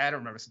 Yeah, so I don't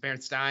remember. It's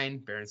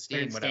Berenstain,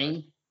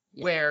 whatever.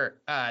 Yeah. Where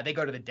they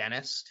go to the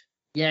dentist.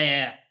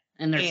 Yeah.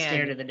 And they're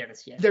scared of the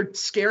dentist. Yeah. They're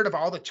scared of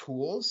all the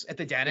tools at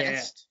the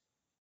dentist.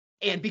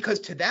 Yeah. And because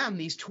to them,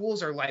 these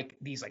tools are like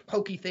these like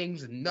pokey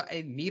things and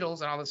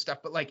needles and all this stuff,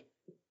 but like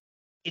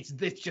it's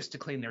just to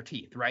clean their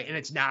teeth, right? And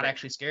it's not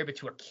actually scary, but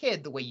to a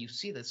kid, the way you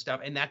see this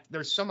stuff, and that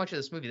there's so much of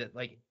this movie that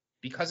like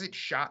because it's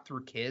shot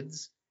through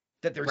kids,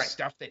 that there's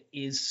stuff that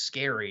is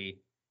scary.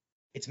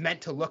 It's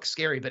meant to look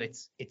scary, but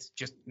it's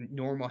just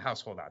normal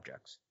household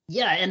objects.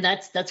 Yeah, and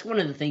that's one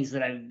of the things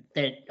that I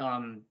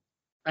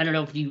don't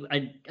know if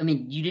I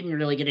mean you didn't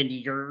really get into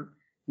your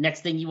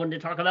next thing you wanted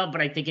to talk about,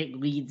 but I think it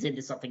leads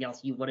into something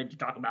else you wanted to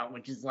talk about,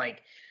 which is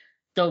like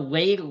the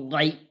way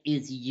light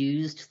is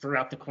used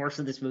throughout the course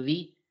of this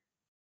movie,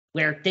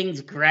 where things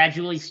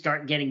gradually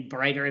start getting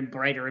brighter and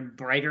brighter and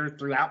brighter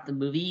throughout the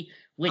movie,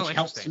 which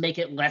helps to make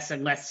it less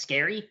and less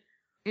scary,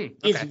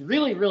 is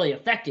really, really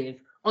effective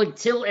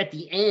until at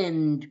the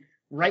end,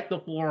 right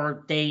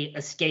before they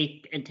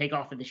escape and take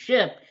off in the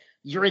ship,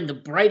 you're in the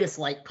brightest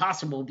light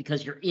possible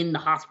because you're in the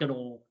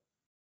hospital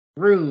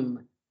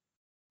room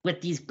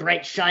with these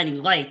bright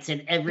shining lights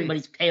and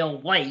everybody's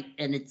pale white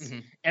and it's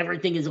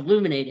everything is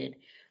illuminated.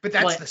 But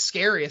that's the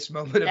scariest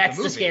moment of the movie. That's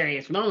the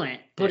scariest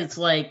moment. But it's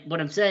like, what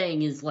I'm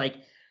saying is like,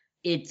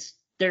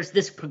 there's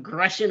this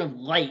progression of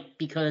light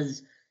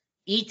because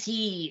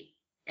E.T.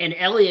 and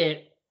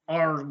Elliot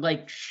are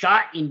like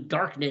shot in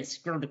darkness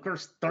for the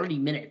first 30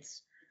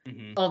 minutes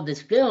of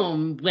this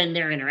film when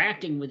they're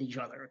interacting with each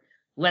other,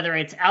 whether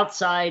it's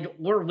outside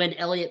or when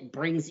Elliot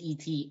brings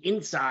E.T.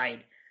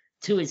 inside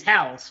to his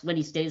house when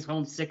he stays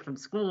home sick from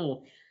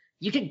school.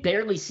 You can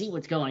barely see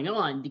what's going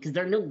on because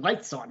there are no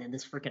lights on in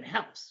this freaking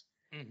house.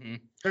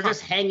 They're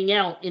just hanging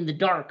out in the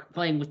dark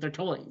playing with their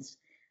toys.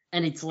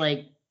 And it's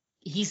like,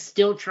 he's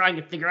still trying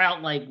to figure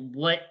out like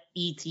what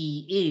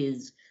E.T.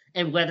 is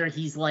and whether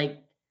he's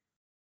like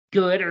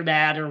good or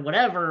bad or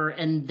whatever.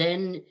 And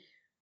then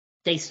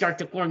they start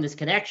to form this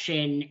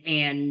connection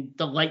and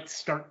the lights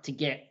start to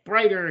get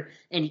brighter.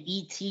 And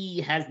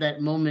E.T. has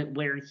that moment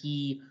where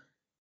he's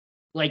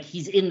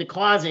in the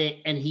closet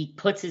and he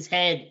puts his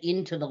head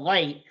into the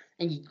light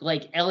and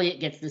like Elliot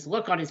gets this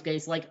look on his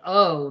face like,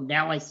 oh,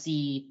 now I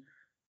see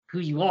who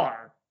you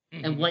are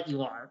and what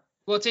you are.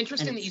 Well, it's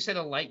interesting that you said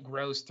a light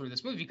grows through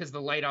this movie because the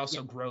light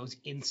also grows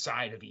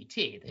inside of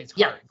E.T. His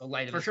heart, the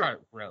light of his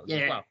heart grows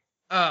as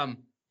well.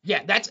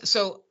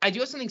 So I do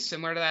have something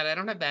similar to that. I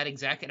don't have that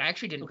exact, and I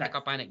actually didn't pick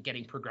up on it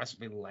getting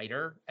progressively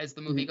lighter as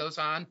the movie goes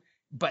on.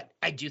 But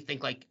I do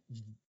think like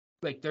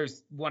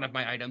there's one of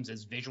my items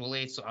is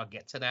visually, so I'll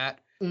get to that.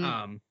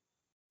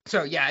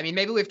 So yeah, I mean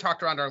maybe we've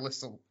talked around our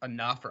list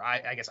enough, or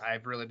I guess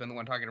I've really been the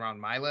one talking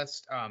around my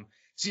list.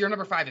 So your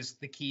number 5 is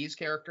the Keyes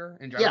character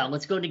in general? Yeah,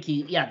 let's go to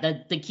Keyes. Yeah,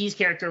 the Keyes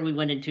character we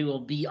went into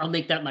I'll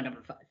make that my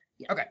number 5.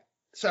 Yeah. Okay.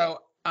 So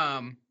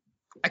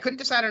I couldn't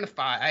decide on a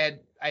 5. I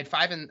had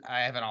 5 and I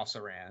have an also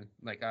ran.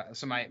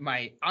 So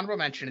my honorable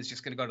mention is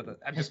just gonna go to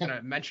I'm just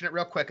gonna mention it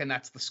real quick, and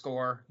that's the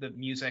score, the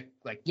music,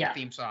 the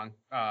theme song.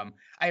 I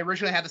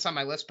originally had this on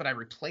my list, but I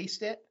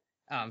replaced it.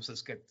 So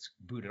this gets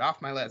booted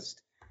off my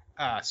list.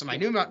 So my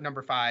new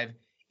number 5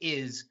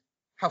 is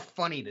how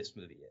funny this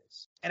movie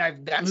is.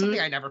 And that's something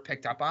I never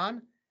picked up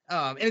on.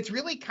 And it's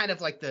really kind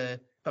of like the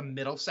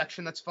middle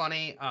section that's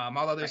funny.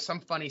 Although there's some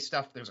funny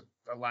stuff. There's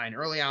a line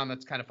early on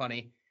that's kind of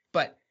funny.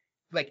 But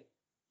like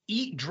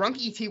drunk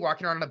E.T.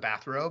 walking around in a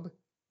bathrobe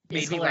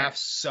made me laugh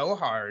so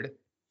hard.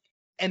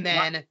 And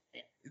then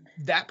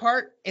that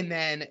part, and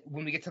then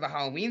when we get to the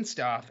Halloween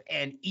stuff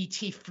and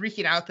E.T.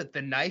 freaking out that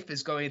the knife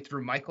is going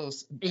through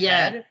Michael's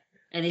head.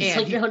 And he's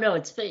like, no,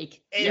 it's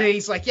fake. And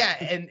he's like,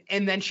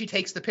 and then she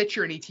takes the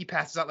picture and E.T.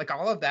 passes out. Like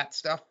all of that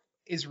stuff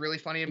is really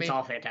funny to me. It's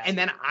all fantastic. And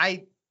then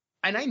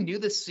I knew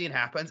this scene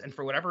happens, and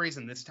for whatever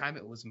reason this time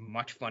it was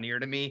much funnier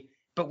to me.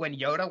 But when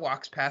Yoda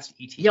walks past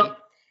E.T.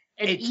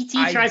 and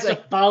E.T. tries to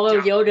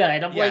follow Yoda,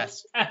 and I'm like,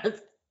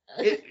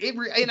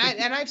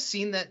 and I've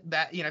seen that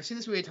I've seen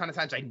this movie a ton of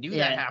times. I knew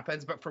that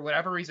happens, but for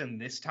whatever reason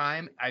this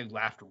time I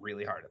laughed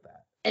really hard at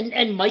that.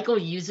 And Michael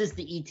uses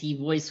the E.T.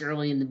 voice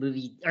early in the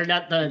movie, or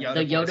not the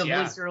Yoda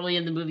voice early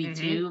in the movie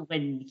too,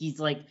 when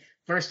he's like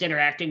first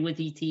interacting with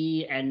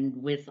E.T.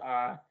 and with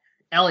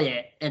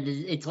Elliot, and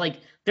it's like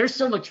there's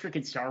so much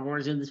freaking Star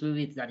Wars in this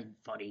movie, it's not even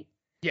funny.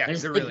 Yeah,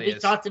 there really is. We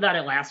talked about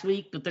it last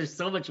week, but there's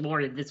so much more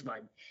in this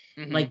one.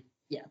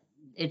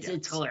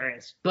 It's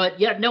hilarious. But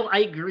yeah, no, I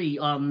agree.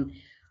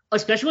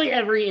 Especially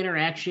every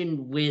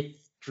interaction with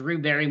Drew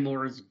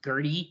Barrymore's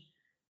Gertie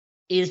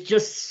is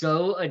just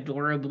so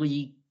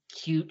adorably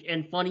cute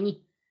and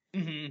funny,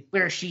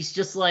 where she's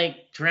just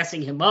like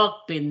dressing him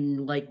up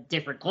in like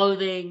different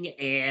clothing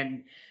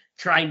and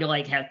trying to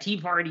like have tea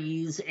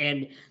parties,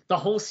 and the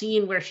whole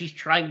scene where she's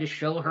trying to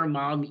show her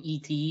mom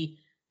E.T.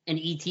 and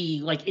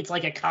E.T. like it's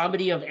like a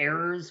comedy of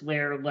errors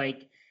where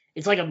like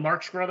it's like a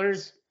Marx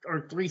Brothers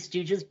or Three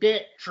Stooges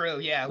bit. True,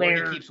 yeah,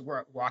 where he keeps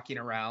walking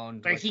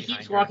around. Where like, he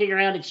keeps her. walking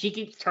around and she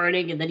keeps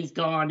turning and then he's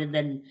gone, and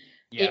then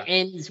it Yeah.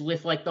 ends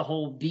with like the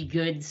whole "Be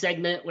Good"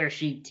 segment where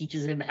she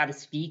teaches him how to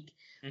speak,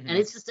 and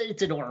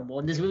it's adorable.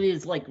 And this movie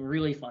is like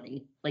really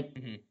funny. Like,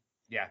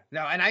 yeah,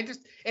 no, and I guess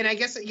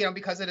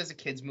because it is a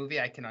kids movie,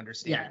 I can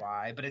understand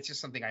why, but it's just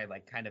something I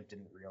like kind of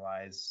didn't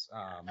realize.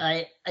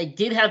 I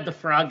did have the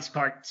frogs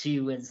part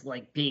too as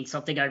like being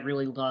something I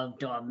really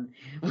loved.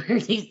 Where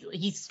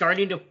he's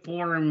starting to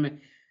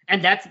form,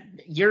 and that's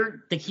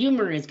the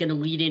humor is going to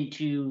lead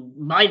into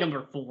my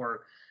number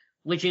 4,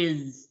 which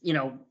is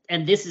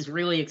and this is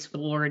really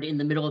explored in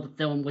the middle of the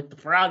film with the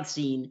frog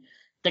scene,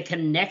 the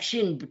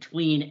connection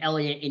between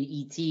Elliot and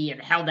E.T.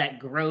 and how that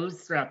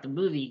grows throughout the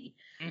movie.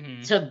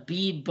 To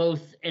be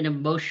both an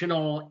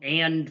emotional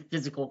and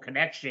physical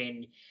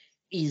connection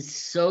is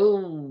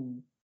so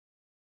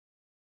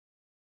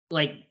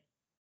like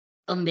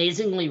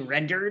amazingly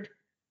rendered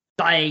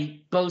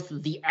by both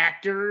the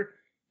actor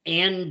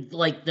and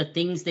like the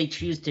things they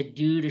choose to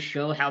do to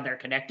show how they're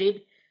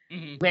connected,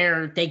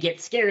 where they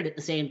get scared at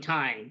the same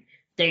time,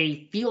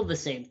 they feel the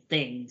same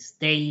things,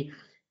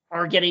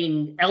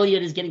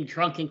 Elliot is getting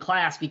drunk in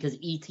class because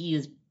E.T.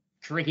 is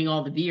drinking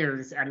all the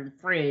beers out of the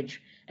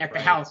fridge at the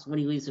house when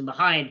he leaves him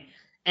behind.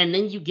 And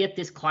then you get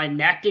this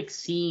climactic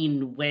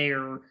scene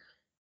where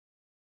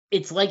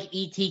it's like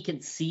E.T.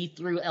 can see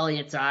through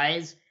Elliot's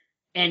eyes,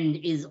 and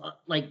is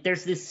like,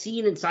 there's this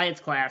scene in science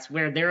class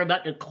where they're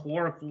about to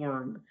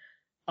chloroform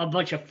a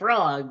bunch of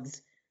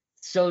frogs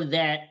so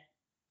that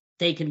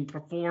they can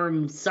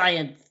perform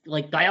science,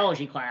 like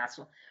biology class,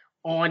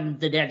 on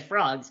the dead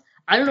frogs.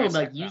 I don't know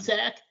about you,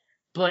 Zach,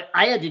 but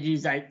I had to do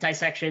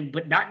dissection,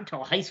 but not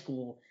until high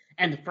school,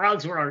 and the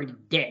frogs were already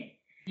dead.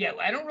 Yeah,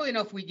 I don't really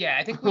know if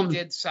I think we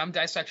did some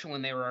dissection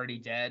when they were already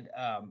dead.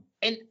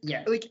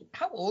 Like,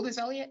 how old is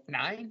Elliot?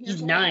 9 years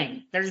He's old?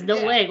 9. There's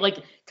no way. Like,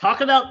 we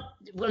talked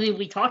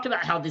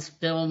about how this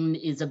film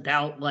is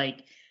about,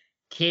 like,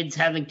 kids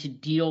having to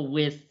deal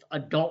with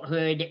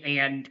adulthood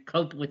and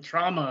cope with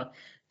trauma.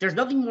 There's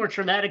nothing more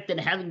traumatic than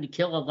having to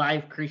kill a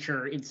live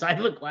creature inside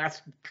of a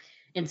glass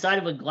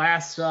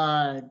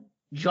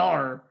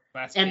jar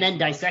and then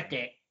dissect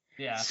it.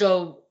 Yeah.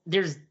 So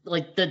there's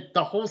like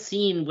the whole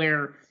scene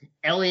where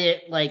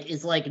Elliot like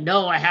is like,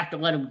 no, I have to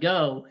let him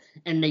go,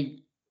 and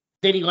then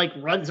he like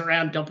runs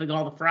around dumping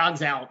all the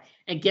frogs out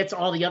and gets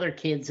all the other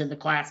kids in the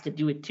class to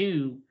do it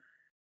too,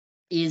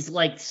 is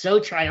like so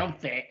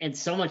triumphant and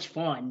so much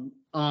fun.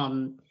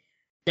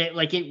 That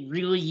like it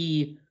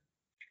really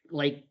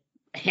like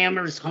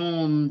hammers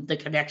home the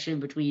connection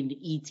between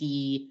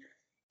E.T.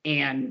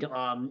 and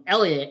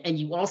Elliot, and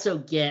you also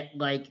get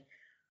like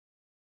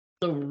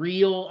the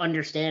real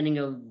understanding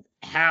of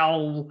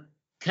how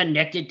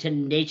connected to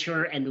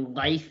nature and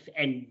life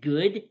and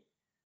good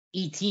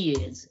E.T.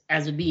 is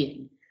as a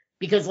being.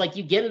 Because like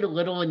you get it a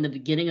little in the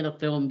beginning of the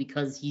film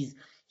because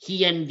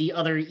he and the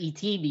other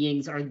E.T.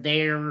 beings are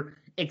there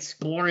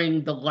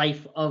exploring the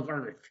life of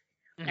Earth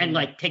and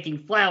like picking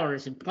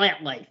flowers and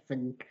plant life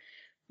and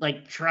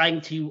like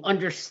trying to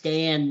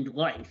understand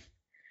life.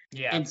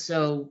 Yeah. And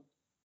so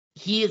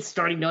he is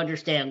starting to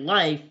understand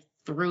life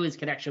through his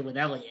connection with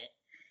Elliot.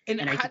 And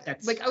I think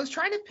that's like, I was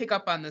trying to pick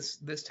up on this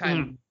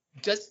time.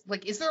 Just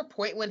like, is there a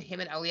point when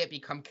him and Elliot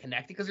become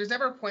connected? Because there's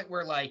never a point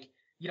where like,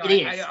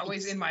 I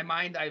always in my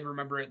mind I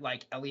remember it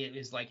like Elliot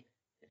is like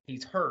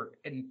he's hurt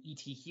and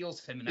E.T.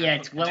 heals him and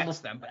it's well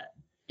before them. But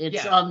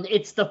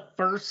it's the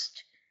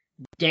first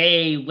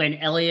day when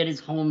Elliot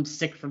is home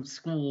sick from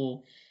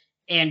school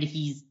and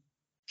he's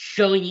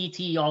showing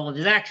E.T. all of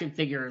his action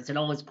figures and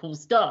all his cool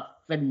stuff,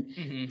 and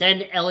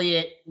then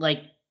Elliot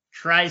like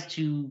tries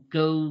to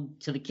go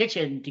to the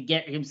kitchen to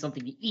get him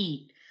something to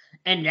eat,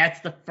 and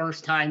that's the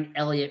first time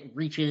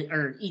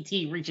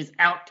E.T. reaches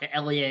out to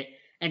Elliot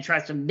and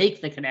tries to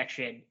make the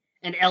connection,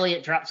 and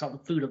Elliot drops all the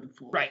food on the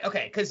floor. Right.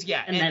 Okay. Because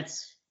and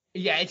that's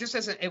it just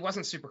it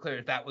wasn't super clear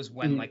if that was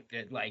when like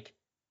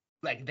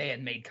they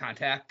had made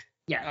contact.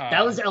 Yeah,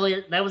 that was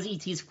Elliot. That was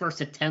E.T.'s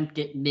first attempt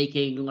at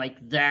making like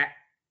that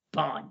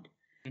bond.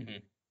 So,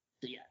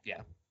 yeah.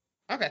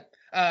 Okay.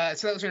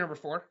 So that was your number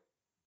 4.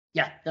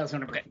 Yeah, that was my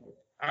number 4.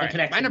 All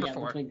right. My number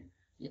 4.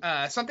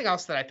 Something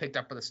else that I picked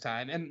up this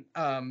time, and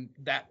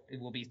that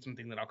will be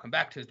something that I'll come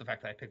back to, is the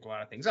fact that I picked a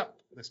lot of things up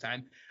this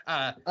time.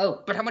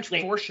 But how much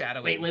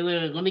foreshadowing?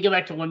 Wait. Let me go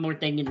back to one more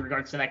thing in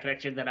regards to that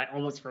connection that I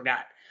almost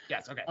forgot.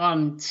 Yes. Okay.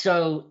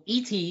 So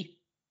E.T.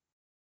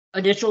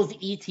 initials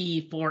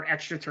E.T. for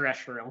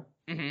Extra-Terrestrial.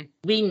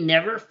 We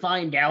never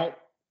find out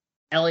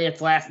Elliot's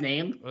last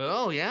name.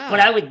 Oh yeah. But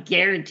I would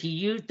guarantee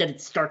you that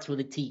it starts with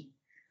a T.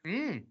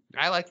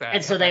 I like that.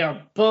 And so they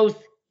are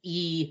both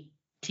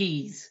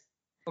E.T.s.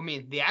 I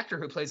mean, the actor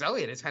who plays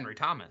Elliot is Henry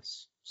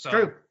Thomas. So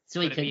true. So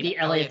he could be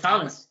Elliot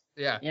Thomas.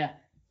 Yeah. Yeah.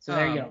 So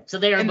there you go. So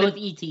they are both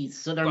ETs.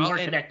 So they're more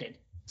connected.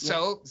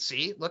 So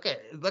see, look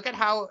at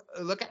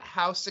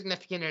how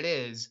significant it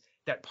is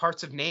that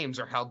parts of names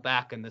are held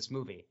back in this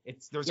movie.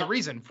 There's a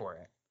reason for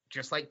it.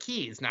 Just like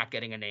Keys not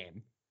getting a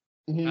name.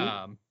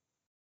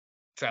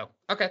 So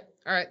okay,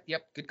 all right,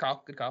 yep, good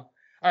call.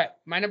 All right,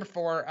 my number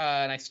 4,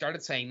 and I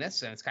started saying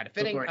this, and it's kind of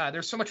fitting.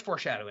 There's so much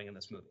foreshadowing in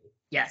this movie.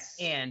 Yes.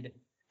 And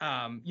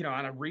on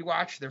a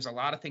rewatch, there's a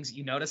lot of things that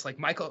you notice. Like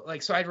Michael,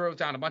 so I wrote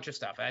down a bunch of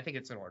stuff, and I think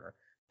it's in order.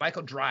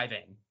 Michael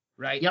driving,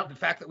 right? Yep. The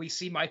fact that we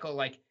see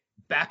Michael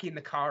backing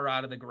the car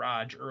out of the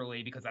garage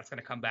early because that's going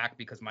to come back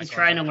because Michael's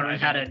trying to learn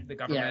how to the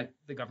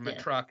government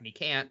truck, and he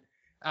can't.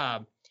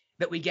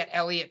 That we get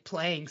Elliot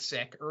playing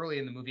sick early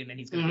in the movie, and then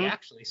he's going to be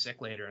actually sick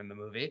later in the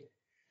movie.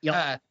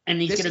 Yep.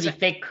 And he's going to be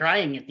fake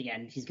crying at the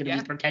end. He's going to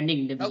be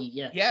pretending to be,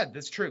 Yeah,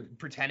 that's true.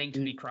 Pretending to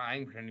be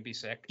crying, pretending to be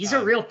sick. He's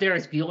a real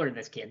Ferris Bueller,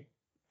 this kid.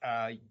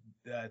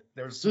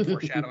 There's some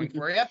foreshadowing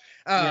for you.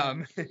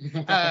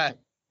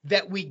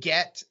 That we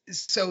get,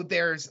 so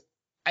there's,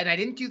 and I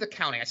didn't do the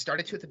counting. I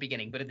started to at the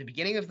beginning, but at the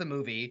beginning of the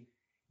movie,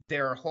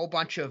 there are a whole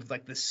bunch of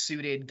the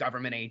suited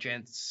government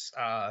agents,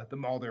 the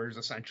Mulders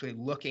essentially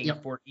looking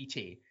for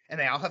E.T. And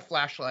they all have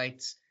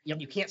flashlights.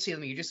 You can't see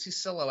them. You just see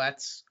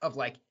silhouettes of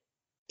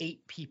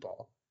 8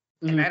 people.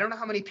 And I don't know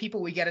how many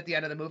people we get at the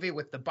end of the movie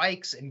with the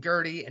bikes and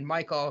Gertie and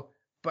Michael,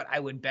 but I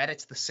would bet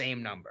it's the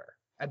same number.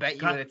 I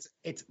bet you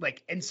it's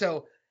and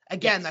so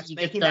again, that's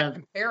making that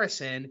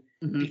comparison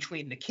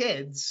between the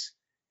kids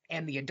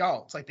and the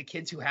adults, the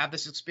kids who have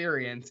this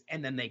experience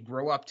and then they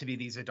grow up to be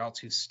these adults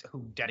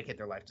who dedicate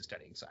their life to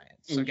studying science.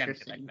 So again,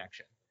 get that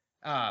connection.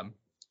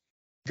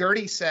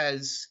 Gertie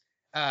says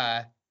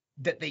that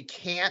they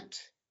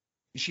can't.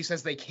 She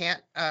says they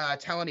can't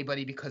tell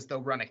anybody because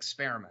they'll run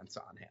experiments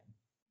on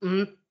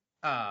him.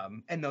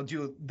 And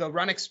they'll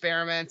run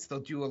experiments. They'll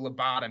do a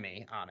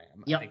lobotomy on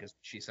him. I think is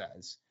what she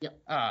says.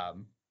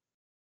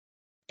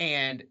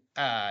 And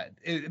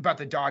about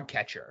the dog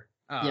catcher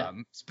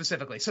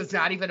specifically. So it's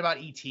not even about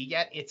ET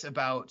yet. It's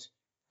about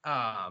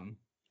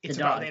they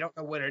don't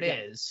know what it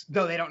is.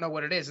 Though they don't know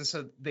what it is, and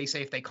so they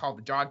say if they call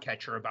the dog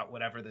catcher about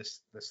whatever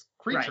this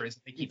creature is,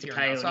 they keep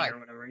hearing outside. Or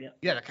whatever,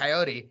 the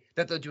coyote,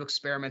 that they'll do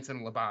experiments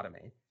and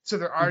lobotomy. So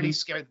they're already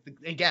scared.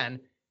 Again,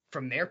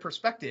 from their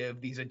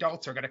perspective, these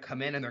adults are going to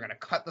come in and they're going to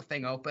cut the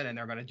thing open and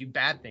they're going to do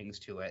bad things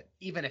to it,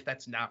 even if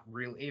that's not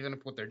real. Even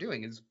if what they're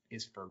doing is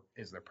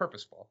they're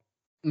purposeful.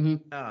 We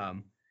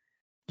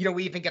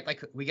even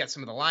get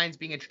some of the lines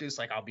being introduced,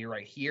 "I'll be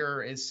right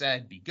here" is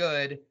said, "Be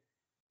good,"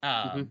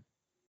 and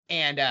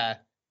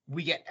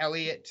we get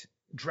Elliot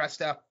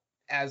dressed up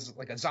as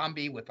a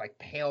zombie with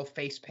pale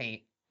face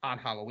paint on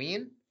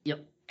Halloween.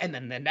 And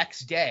then the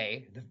next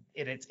day,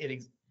 it's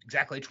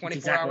exactly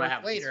 24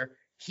 hours later,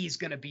 he's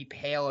going to be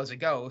pale as a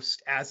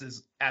ghost, as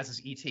is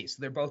E.T. So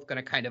they're both going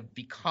to kind of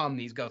become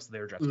these ghosts that they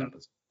were dressed up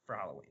as for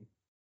Halloween.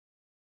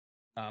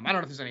 I don't know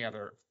if there's any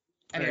other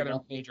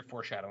major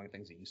foreshadowing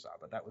things that you saw,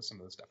 but that was some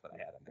of the stuff that I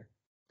had in there.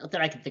 Not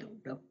that I can think of,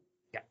 no.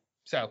 Yeah.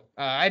 So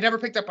I never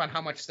picked up on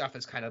how much stuff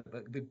is kind of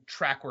the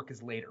track work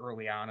is laid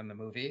early on in the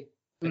movie,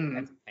 but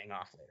that's paying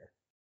off later.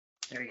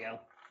 There you go.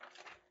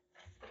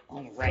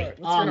 All right.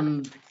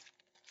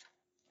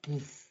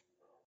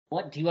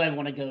 What do I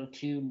want to go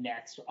to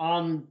next?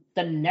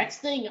 The next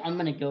thing I'm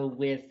going to go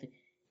with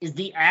is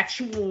the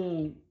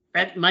actual.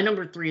 My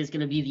number 3 is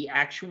going to be the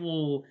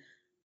actual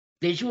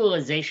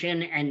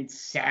visualization and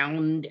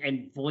sound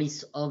and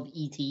voice of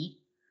E.T.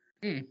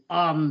 It's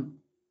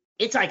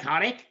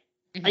iconic.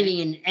 I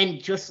mean,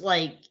 and just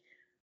the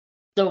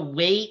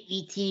way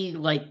E.T.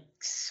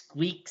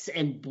 squeaks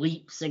and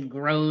bleeps and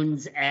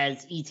groans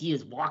as E.T.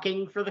 is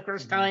walking for the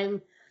first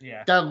time.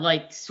 Yeah.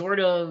 The sort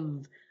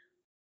of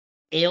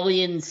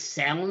alien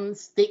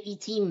sounds that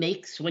E.T.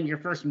 makes when you're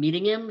first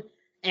meeting him,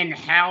 and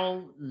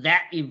how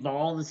that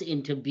evolves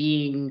into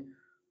being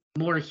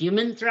more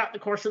human throughout the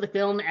course of the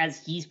film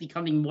as he's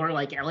becoming more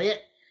like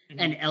Elliot,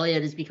 and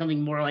Elliot is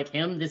becoming more like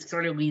him. This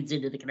sort of leads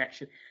into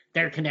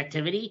their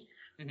connectivity,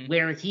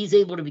 where he's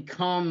able to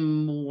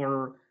become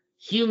more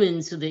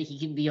human so that he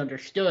can be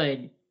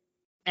understood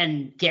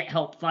and get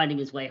help finding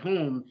his way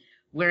home.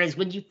 Whereas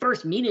when you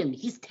first meet him,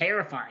 he's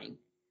terrifying.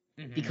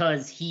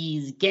 Because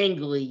he's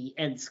gangly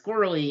and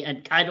squirrely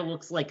and kind of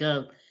looks like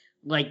a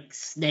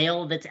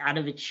snail that's out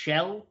of its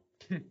shell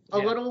a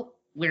little,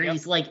 where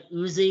he's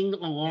oozing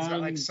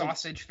along. He's got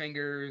sausage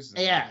fingers.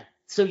 Yeah.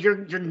 So you're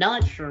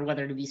not sure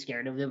whether to be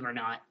scared of him or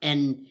not.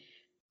 And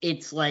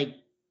it's then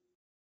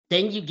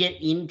you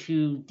get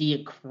into the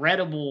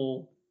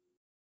incredible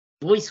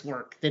voice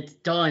work that's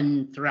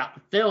done throughout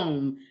the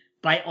film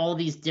by all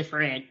these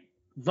different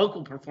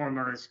vocal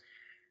performers.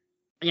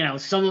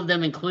 Some of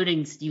them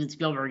including Steven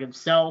Spielberg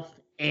himself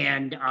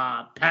and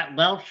Pat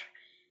Welsh.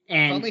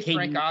 And only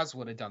Frank Oz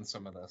would have done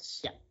some of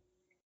this. Yeah.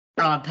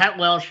 Pat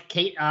Welsh,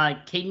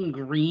 Caden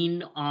Green.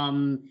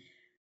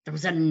 There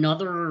was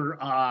another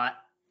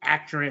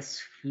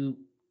actress who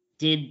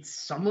did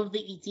some of the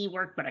E.T.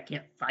 work, but I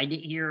can't find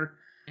it here.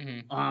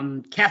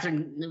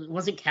 Catherine, it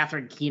wasn't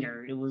Catherine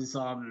Keener. It was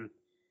I'll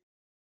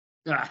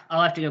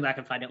have to go back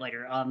and find it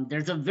later.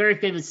 There's a very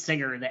famous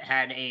singer that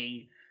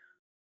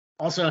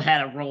also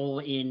had a role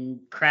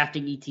in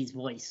crafting E.T.'s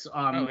voice.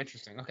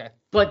 Interesting. Okay.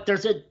 But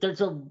there's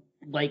a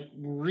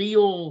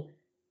real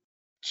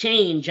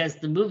change as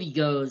the movie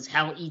goes,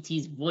 how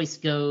E.T.'s voice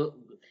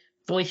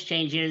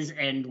changes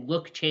and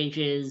look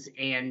changes,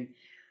 and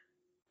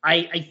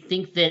I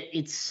think that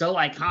it's so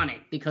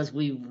iconic because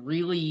we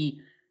really,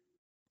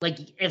 like,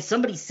 if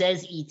somebody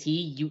says E.T.,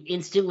 you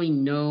instantly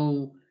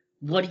know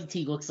what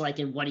E.T. looks like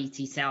and what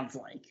E.T. sounds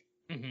like.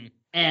 Mm-hmm.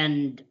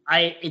 And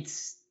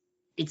it's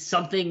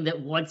something that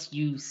once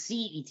you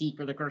see E.T.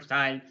 for the first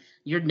time,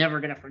 you're never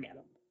gonna forget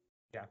him.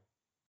 Yeah.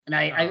 And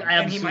I And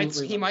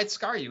absolutely he might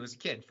scar you as a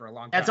kid for a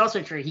long time. That's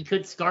also true. He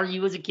could scar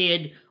you as a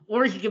kid,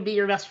 or he could be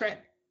your best friend.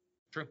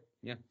 True.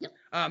 Yeah. Yep.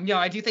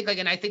 I do think, like,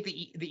 and I think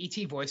the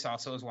ET voice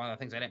also is one of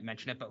the things. I didn't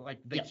mention it, but like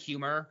the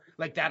humor,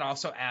 like that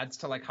also adds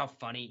to like how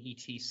funny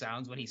ET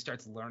sounds when he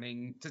starts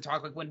learning to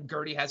talk. Like when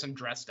Gertie has him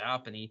dressed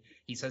up and he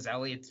says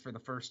Elliot for the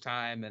first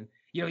time, and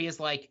he is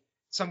like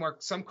some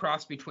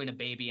cross between a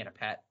baby and a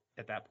pet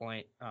at that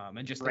point.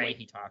 And just the way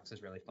he talks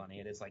is really funny.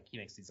 It is like he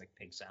makes these like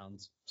pig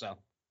sounds. So,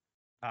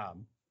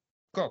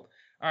 cool.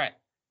 All right.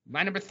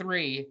 My number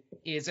 3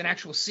 is an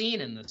actual scene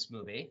in this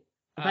movie.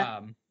 Okay.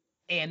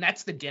 And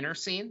that's the dinner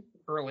scene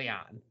early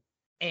on.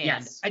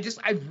 And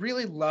I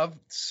really love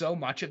so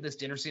much of this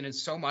dinner scene and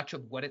so much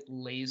of what it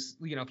lays,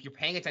 if you're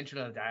paying attention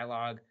to the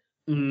dialogue,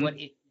 but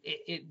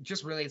it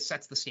just really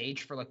sets the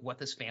stage for like what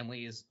this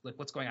family is, like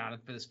what's going on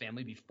for this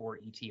family before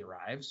ET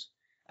arrives.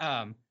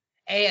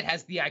 It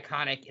has the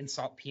iconic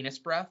insult penis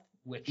breath,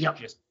 which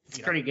just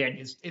pretty good.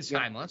 Is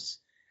timeless.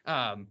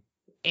 And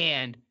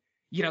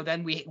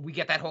then we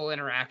get that whole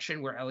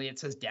interaction where Elliot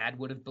says, "Dad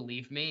would have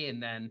believed me,"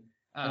 and then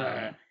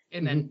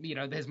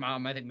his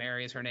mom, I think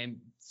Mary is her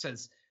name,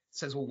 says,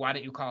 "Well, why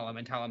don't you call him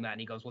and tell him that?" And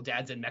he goes, "Well,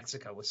 Dad's in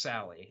Mexico with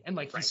Sally," and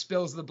like he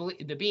spills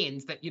the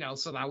beans that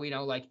so now we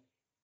know like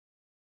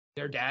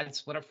their dad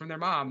split up from their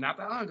mom not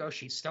that long ago.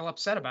 She's still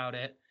upset about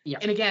it. Yeah.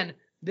 And again,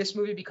 this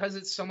movie, because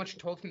it's so much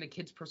told from the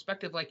kid's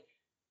perspective, like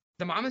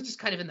the mom is just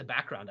kind of in the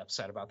background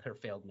upset about her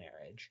failed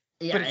marriage.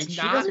 Yeah, but she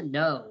doesn't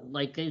know,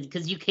 like,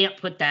 because you can't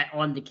put that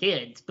on the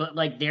kids, but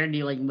like they're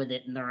dealing with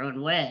it in their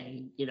own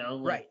way,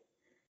 right.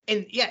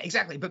 And yeah,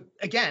 exactly. But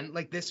again,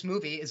 like this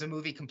movie is a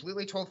movie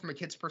completely told from a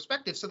kid's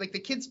perspective. So like the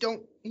kids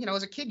don't,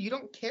 as a kid, you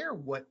don't care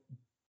what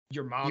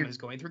your mom is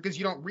going through because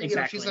you don't really,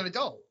 she's an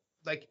adult.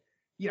 Like,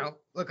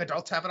 look,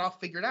 adults have it all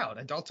figured out.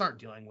 Adults aren't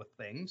dealing with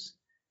things.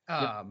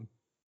 And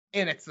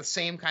it's the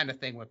same kind of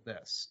thing with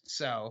this.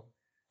 So,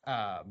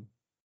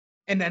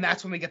 and then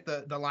that's when we get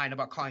the line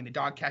about calling the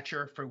dog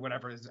catcher for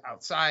whatever is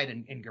outside.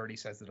 And Gertie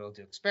says that it'll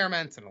do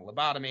experiments and a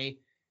lobotomy.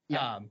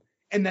 Yeah.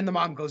 And then the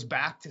mom goes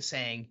back to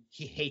saying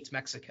he hates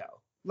Mexico.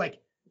 Like,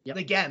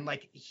 again,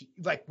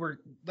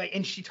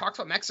 and she talks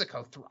about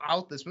Mexico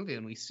throughout this movie.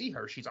 And we see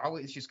her, she's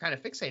kind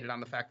of fixated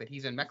on the fact that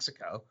he's in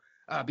Mexico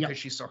because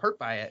she's so hurt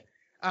by it.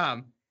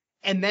 And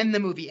then the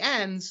movie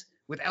ends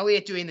with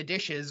Elliot doing the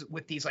dishes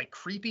with these like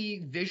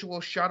creepy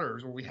visual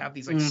shutters where we have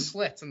these like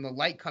slits and the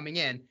light coming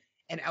in.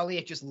 And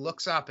Elliot just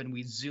looks up and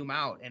we zoom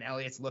out and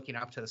Elliot's looking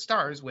up to the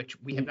stars, which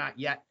we have not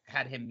yet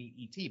had him meet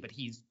E.T., but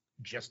he's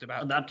just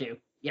about to.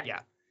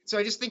 Yeah. So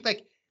I just think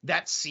like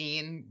that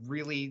scene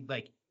really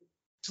like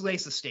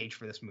lays the stage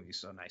for this movie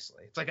so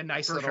nicely. It's like a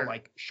nice little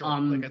like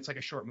short, like it's like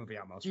a short movie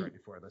almost right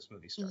before this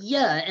movie starts.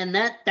 Yeah, and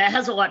that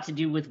has a lot to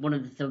do with one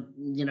of the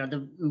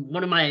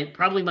one of my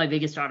probably my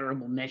biggest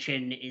honorable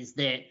mention is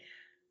that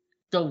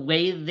the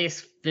way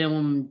this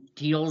film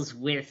deals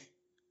with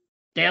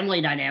family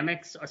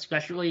dynamics,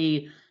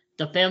 especially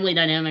the family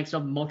dynamics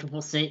of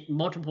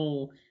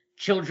multiple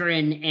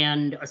children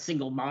and a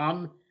single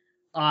mom.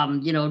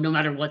 No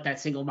matter what that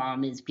single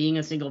mom is being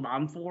a single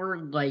mom for,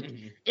 like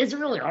it's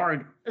really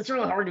hard. It's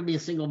really hard to be a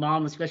single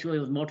mom, especially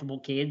with multiple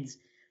kids,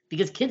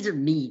 because kids are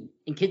mean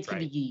and kids can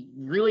be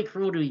really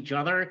cruel to each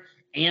other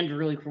and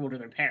really cruel to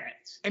their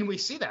parents. And we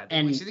see that.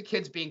 And we see the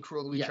kids being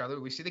cruel to each other.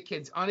 We see the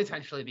kids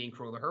unintentionally being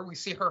cruel to her. We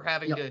see her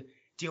having to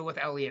deal with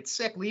Elliot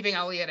sick, leaving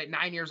Elliot at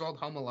 9 years old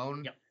home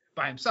alone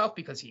by himself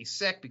because he's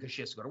sick, because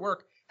she has to go to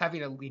work.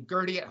 Having to leave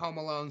Gertie at home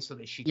alone so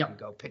that she can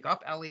go pick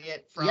up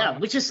Elliot from... Yeah,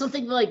 which is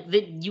something like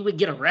that you would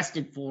get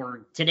arrested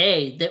for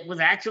today that was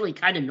actually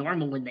kind of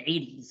normal in the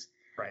 80s.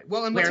 Right.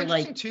 Well, and what's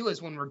interesting, too,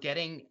 is when we're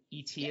getting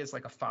E.T. as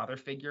like a father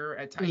figure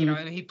at times,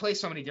 and he plays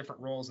so many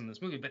different roles in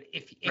this movie, but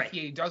if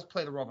he does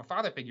play the role of a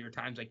father figure at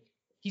times, like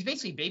he's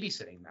basically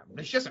babysitting them,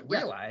 which she doesn't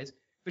realize,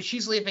 but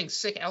she's leaving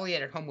sick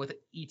Elliot at home with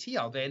E.T.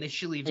 all day, and then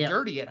she leaves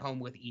Gertie at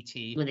home with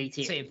E.T.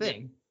 Same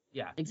thing.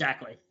 Yeah.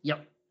 Exactly.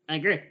 Yep. I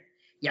agree.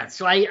 Yeah,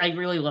 so I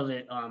really love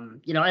it.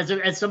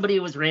 As somebody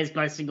who was raised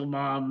by a single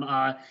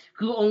mom,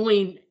 who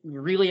only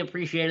really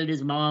appreciated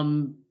his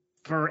mom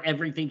for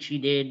everything she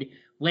did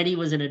when he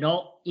was an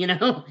adult,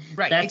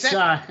 Right. That's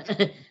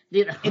exactly.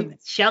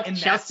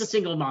 Shouts to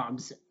single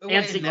moms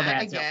and single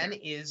dads. Again,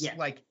 is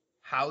like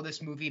how this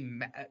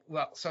movie.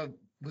 So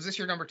was this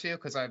your number 2?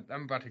 Because I'm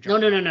about to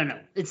jump. No.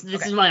 This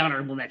is my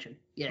honorable mention.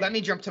 Yeah. Let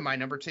me jump to my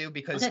number 2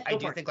 because I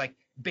do think like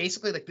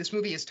basically like this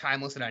movie is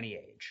timeless at any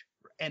age.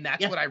 And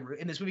that's what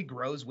and this movie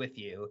grows with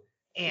you.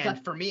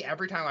 And for me,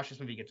 every time I watch this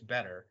movie, it gets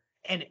better.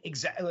 And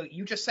exactly what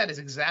you just said is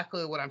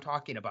exactly what I'm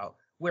talking about.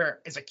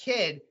 Where as a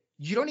kid,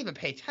 you don't even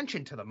pay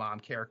attention to the mom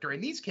character.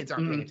 And these kids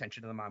aren't paying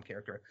attention to the mom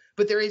character.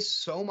 But there is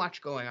so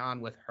much going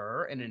on with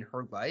her and in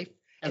her life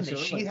and that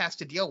she has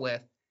to deal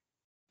with.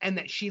 And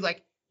that she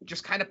like,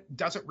 just kind of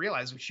doesn't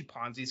realize when she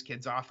pawns these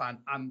kids off on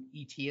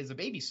E.T. as a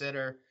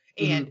babysitter.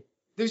 Mm-hmm. And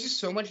there's just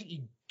so much that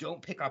you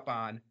don't pick up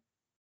on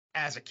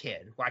as a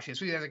kid watching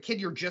this movie. As a kid,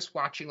 you're just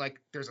watching, like,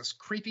 there's this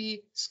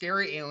creepy,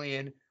 scary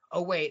alien.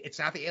 Oh, wait, it's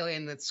not the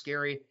alien that's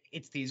scary.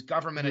 It's these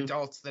government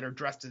adults that are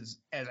dressed as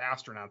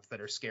astronauts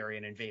that are scary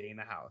and invading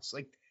the house.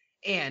 Like,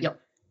 and,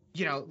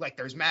 you know, like,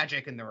 there's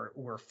magic, and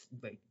we're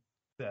like,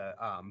 the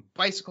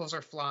bicycles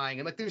are flying.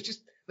 And, like, there's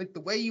just, like,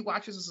 the way you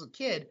watch this as a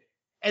kid.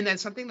 And then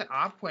something that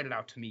Av pointed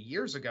out to me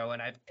years ago,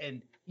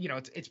 and you know,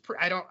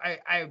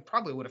 I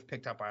probably would have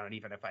picked up on it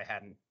even if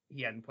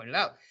he hadn't pointed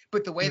out.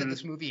 But the way that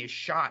this movie is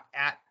shot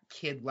at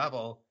kid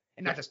level,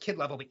 and not just kid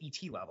level, but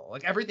ET level,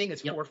 like, everything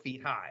is 4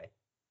 feet high.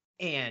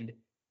 And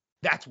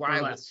that's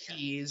why with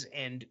keys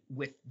and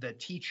with the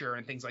teacher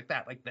and things like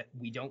that, like, that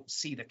we don't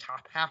see the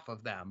top half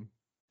of them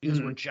because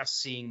we're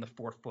just seeing the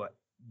 4-foot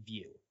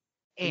view.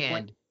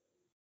 And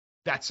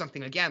that's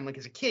something, again, like,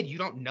 as a kid, you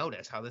don't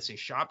notice how this is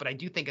shot, but I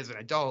do think as an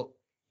adult,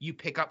 you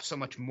pick up so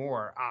much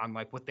more on,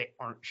 like, what they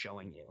aren't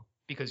showing you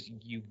because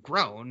you've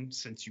grown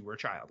since you were a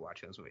child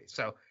watching those movies.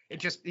 So it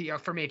just, you know,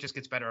 for me, it just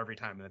gets better every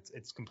time, and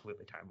it's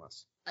completely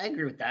timeless. I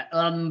agree with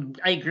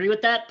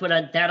that.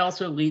 But that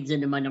also leads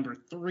into my number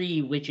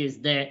 3, which is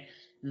that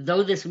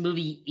though this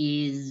movie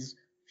is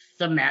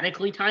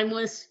thematically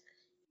timeless,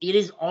 it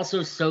is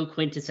also so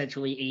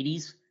quintessentially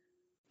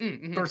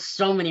 80s for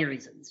so many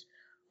reasons.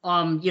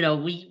 You know,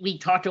 we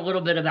talked a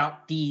little bit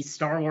about the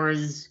Star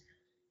Wars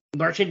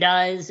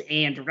merchandise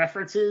and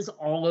references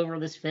all over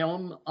this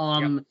film.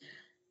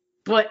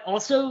 But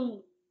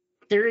also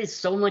there is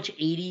so much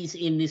 80s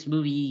in this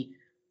movie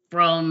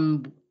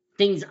from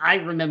things I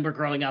remember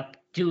growing up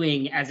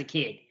doing as a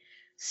kid.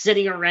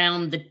 Sitting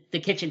around the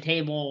kitchen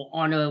table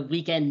on a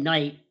weekend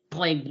night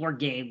playing board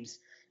games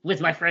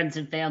with my friends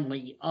and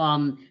family,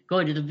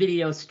 going to the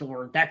video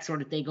store, that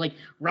sort of thing. Like,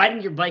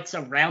 riding your bikes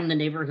around the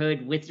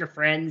neighborhood with your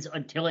friends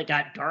until it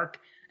got dark,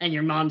 and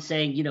your mom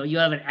saying, you know, you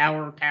have an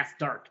hour past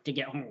dark to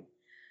get home.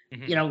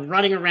 You know,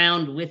 running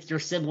around with your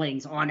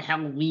siblings on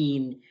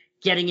Halloween,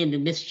 getting into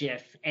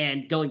mischief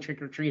and going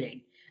trick-or-treating.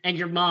 And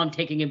your mom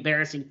taking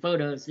embarrassing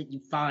photos that you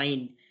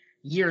find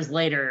years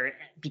later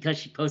because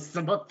she posts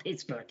them on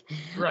Facebook.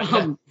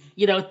 Right.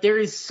 You know, there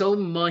is so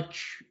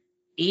much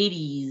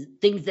 80s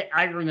things that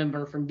I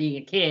remember from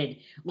being a kid,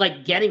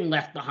 like getting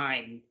left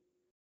behind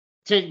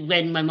to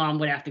when my mom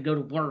would have to go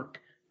to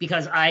work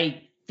because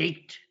I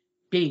faked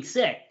being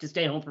sick to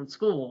stay home from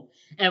school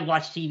and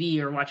watch TV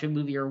or watch a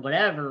movie or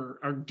whatever,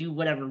 or do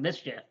whatever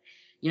mischief,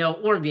 you know,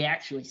 or be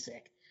actually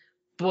sick.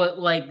 But,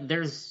 like,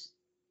 this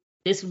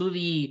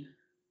movie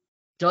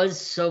does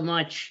so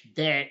much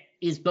that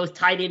is both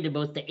tied into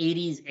both the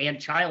 80s and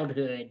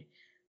childhood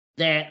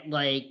that,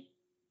 like,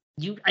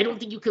 I don't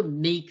think you could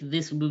make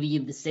this movie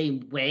in the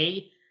same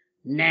way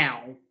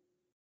now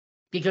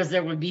because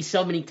there would be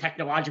so many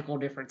technological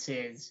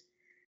differences.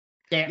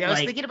 That, I was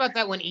thinking about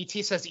that when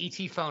E.T. says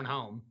E.T. phone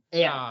home.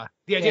 Yeah.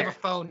 The idea of a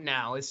phone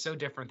now is so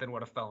different than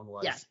what a phone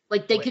was. Yeah,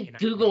 like, they could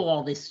Google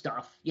all this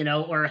stuff, you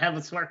know, or have a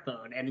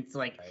smartphone, and it's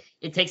like,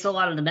 it takes a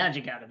lot of the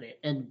magic out of it.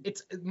 And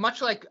it's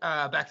much like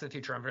Back to the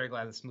Future. I'm very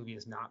glad this movie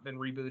has not been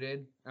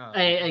rebooted.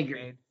 I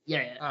agree.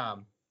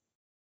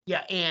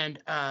 And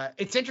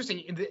it's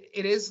interesting.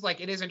 It is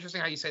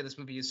interesting how you say this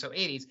movie is so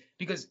 80s,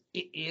 because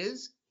it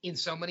is in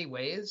so many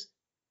ways,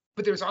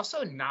 but there's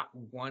also not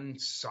one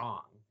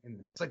song.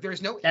 It's like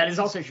there's no. That is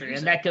also true,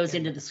 and that goes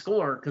into the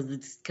score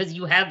because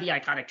you have the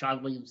iconic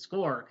John Williams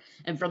score,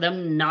 and for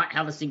them not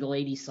have a single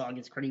 80s song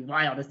is pretty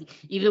wild.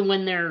 Even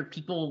when there are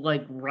people,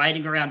 like,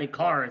 riding around in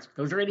cars,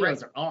 those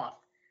radios are off,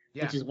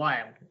 which is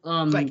wild.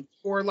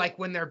 Like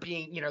when they're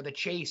being, you know, the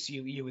chase,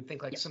 you would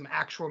think, like, some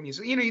actual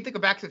music. You know, you think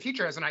of Back to the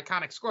Future as an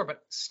iconic score,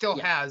 but still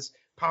has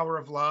Power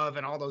of Love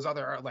and all those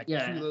other, like,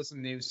 Clueless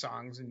and News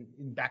songs and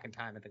Back in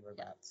Time and things like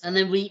that. So. And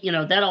then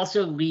that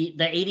also the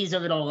 80s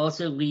of it all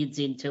also leads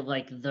into,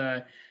 like,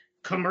 the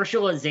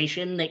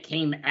commercialization that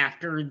came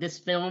after this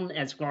film,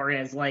 as far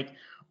as, like,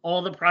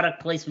 all the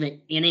product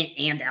placement in it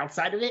and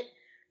outside of it,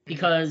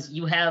 because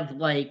you have,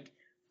 like,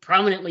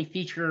 prominently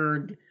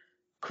featured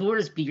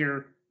Coors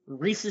beer,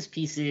 Reese's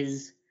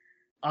Pieces,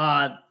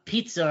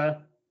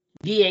 pizza,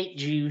 V8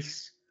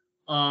 juice,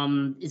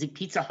 is it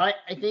Pizza Hut,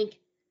 I think?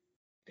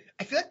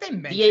 I feel like they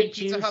mentioned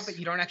Pizza Hut, but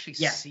you don't actually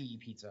see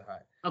Pizza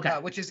Hut. Okay.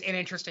 Which is an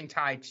interesting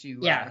tie to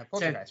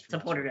Poltergeist. To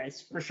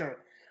Poltergeist, for sure.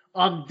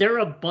 There are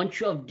a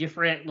bunch of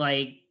different,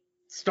 like,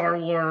 Star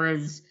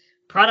Wars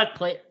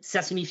product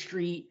Sesame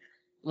Street,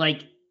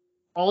 like,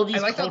 all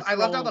these. I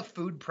loved all the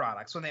food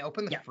products. When they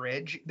open the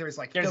fridge, there's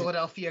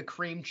Philadelphia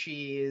cream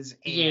cheese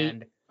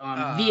and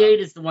V8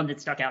 is the one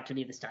that stuck out to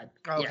me this time.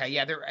 Okay,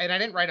 and I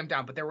didn't write them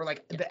down, but there were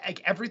like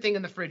everything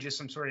in the fridge is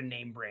some sort of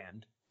name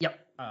brand. Yep.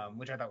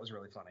 Which I thought was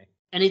really funny.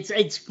 And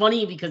it's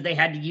funny because they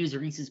had to use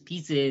Reese's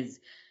Pieces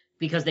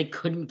because they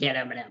couldn't get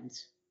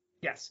M&Ms.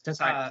 Yes.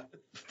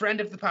 Friend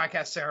of the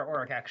podcast, Sarah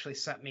Orrick, actually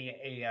sent me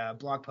a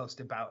blog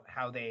post about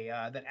how they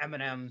that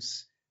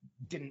M&Ms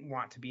didn't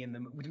want to be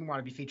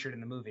featured in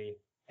the movie,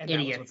 and that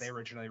was what they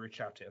originally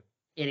reached out to.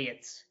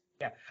 Idiots.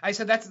 Yeah, I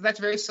said that's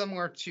very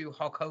similar to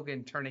Hulk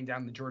Hogan turning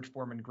down the George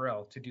Foreman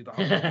grill to do the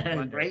Hulk Hogan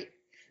blender. Right?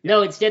 Yeah.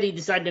 No, instead he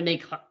decided to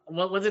make,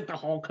 what was it, the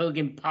Hulk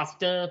Hogan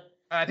pasta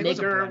I think it was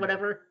a maker or blender.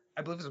 whatever?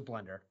 I believe it was a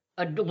blender.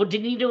 Well,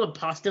 didn't he do a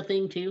pasta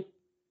thing too?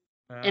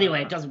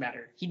 Anyway, it doesn't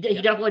matter. He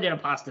definitely did a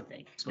pasta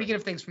thing. Speaking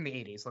of things from the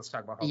 80s, let's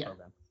talk about Hulk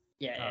Hogan.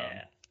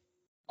 Yeah.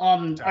 All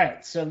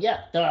right. So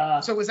yeah.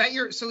 So was that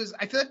your?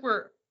 I feel like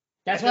we're.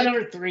 That's my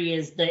number 3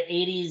 is the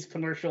 80s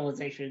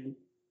commercialization.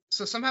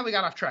 So somehow we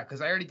got off track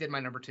because I already did my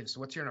number 2. So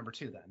what's your number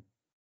 2 then?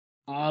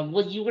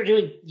 Well,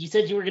 you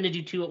said you were going to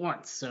do 2 at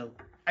once. So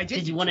I did.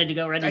 Because you wanted to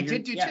go right. I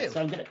did do 2.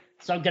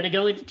 So I'm gonna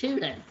go into 2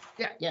 then.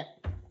 Yeah. Yeah.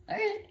 All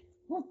right.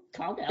 Well,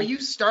 calm down. But you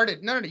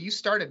started. No, you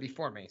started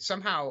before me.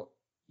 Somehow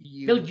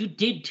you. No, you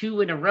did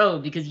 2 in a row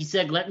because you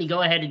said let me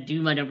go ahead and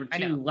do my number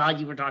 2 while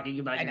you were talking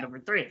about your number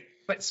 3.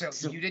 But so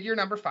you did your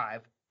number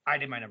 5. I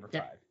did my number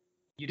 5.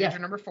 You did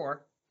your number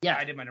 4. Yeah.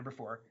 I did my number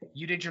 4.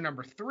 You did your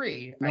number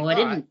 3. No, I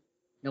didn't.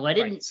 No, I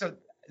didn't. Right, so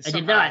I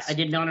did not. I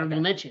did an honorable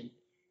mention.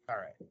 All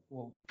right.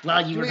 Well,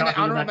 while you were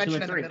talking about 2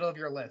 and 3. In the middle of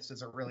your list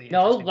is a really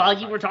no. While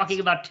you were talking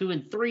about 2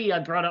 and 3, I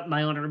brought up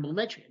my honorable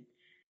mention.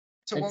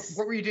 So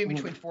what were you doing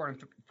between 4 and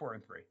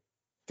 3?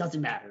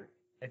 Doesn't matter.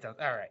 It does.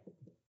 All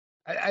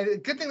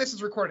right. Good thing this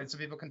is recorded so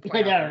people can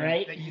point out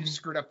right? that you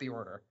screwed up the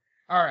order.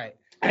 All right.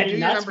 I did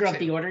not screw up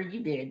the order. You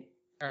did.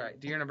 All right.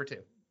 Do your number 2.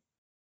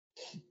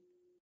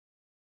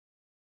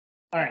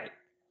 All right.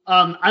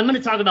 I'm going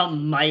to talk about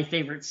my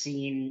favorite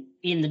scene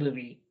in the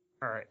movie.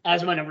 All right.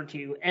 As my number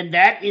 2, and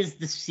that is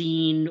the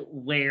scene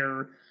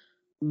where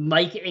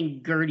Mike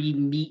and Gertie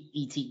meet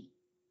E.T.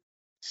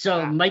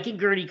 So Mike and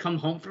Gertie come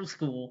home from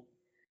school,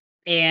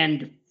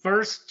 and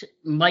first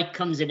Mike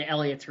comes into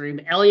Elliot's room.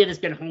 Elliot has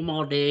been home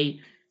all day,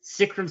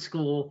 sick from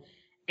school,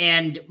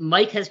 and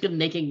Mike has been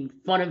making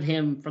fun of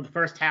him for the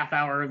first half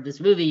hour of this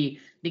movie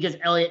because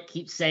Elliot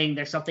keeps saying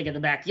there's something in the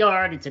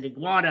backyard, it's an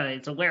iguana,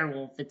 it's a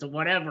werewolf, it's a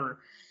whatever.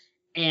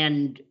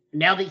 And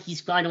now that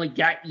he's finally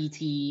got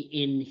E.T.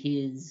 in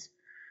his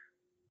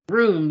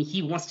room,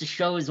 he wants to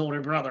show his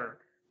older brother.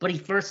 But he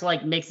first,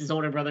 makes his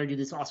older brother do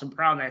this awesome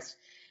promise.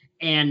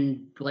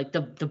 And,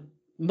 the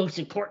most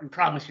important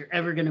promise you're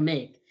ever going to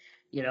make.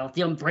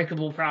 The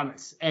unbreakable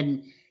promise.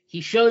 And he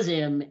shows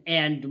him,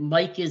 and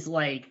Mike is,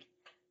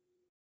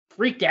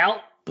 freaked out,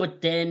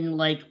 but then,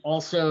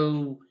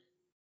 also,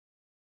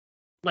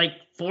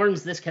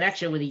 forms this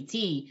connection with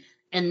E.T.,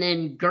 and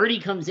then Gertie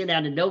comes in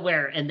out of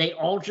nowhere, and they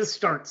all just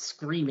start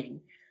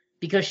screaming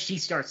because she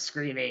starts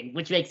screaming,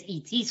 which makes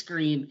E.T.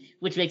 scream,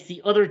 which makes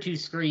the other 2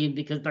 scream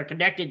because they're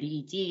connected to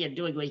E.T. and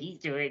doing what he's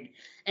doing.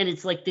 And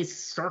it's this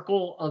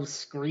circle of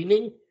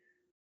screaming.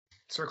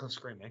 Circle of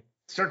screaming.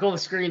 Circle of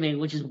screaming,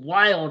 which is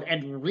wild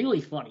and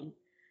really funny.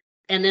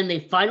 And then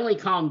they finally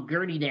calm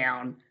Gertie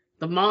down.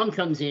 The mom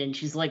comes in.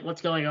 She's like,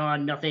 what's going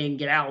on? Nothing.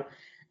 Get out.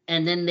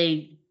 And then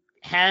they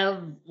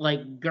have,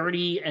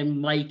 Gertie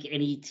and Mike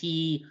and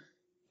E.T.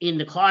 in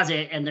the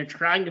closet, and they're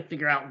trying to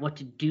figure out what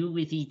to do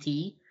with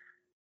E.T.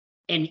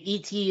 And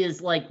E.T.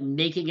 is,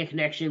 making a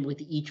connection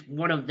with each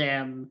one of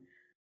them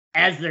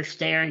as they're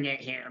staring at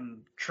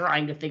him,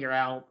 trying to figure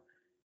out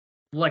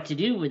what to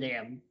do with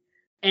him.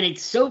 And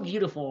it's so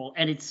beautiful,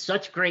 and it's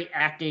such great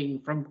acting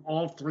from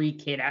all 3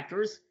 kid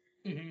actors.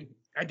 Mm-hmm.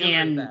 I do agree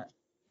with that.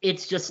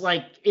 It's just,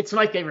 it's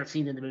my favorite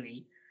scene in the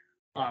movie.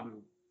 I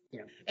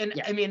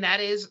mean, that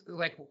is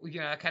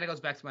that kind of goes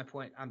back to my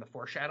point on the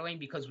foreshadowing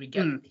because we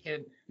get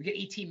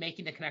E.T.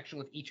 making the connection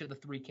with each of the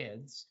 3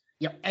 kids.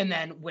 Yep. And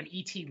then when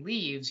E.T.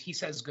 leaves, he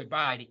says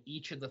goodbye to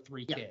each of the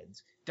 3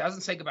 kids.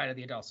 Doesn't say goodbye to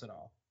the adults at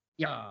all.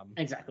 Yeah.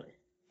 Exactly.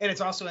 And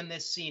it's also in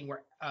this scene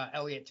where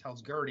Elliot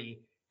tells Gertie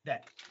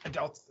that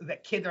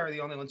kids are the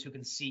only ones who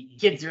can see E.T.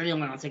 Kids are the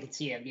only ones who can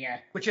see him. Yeah.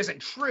 Which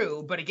isn't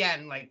true, but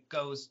again,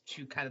 goes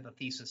to kind of the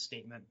thesis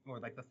statement or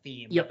the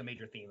theme, the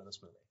major theme of this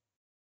movie.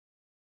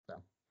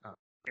 So.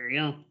 There you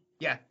go.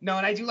 Yeah, no,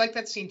 and I do like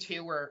that scene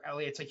too, where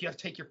Elliot's you have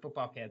to take your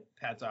football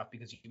pads off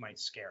because you might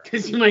scare him.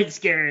 Because you might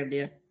scare him,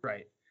 yeah.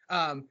 Right.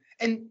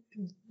 And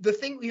the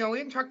thing, we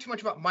didn't talk too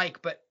much about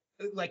Mike, but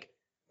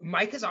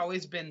Mike has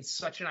always been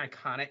such an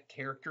iconic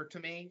character to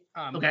me.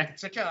 Okay.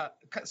 Such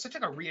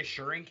a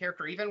reassuring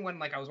character. Even when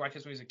I was watching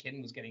this when I was a kid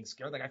and was getting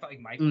scared, I felt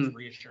like Mike was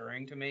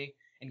reassuring to me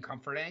and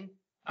comforting.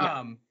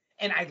 Yeah.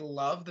 And I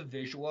love the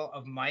visual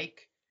of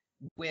Mike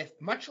with,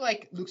 much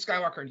like Luke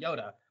Skywalker and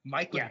Yoda,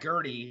 Mike with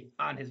Gertie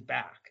on his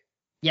back.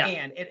 Yeah.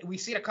 And we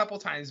see it a couple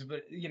times,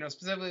 but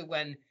specifically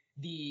when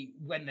the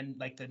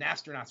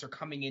astronauts are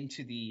coming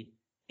into the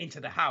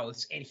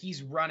house and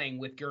he's running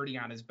with Gertie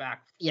on his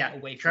back. Yeah.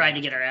 Away from trying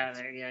to get her out of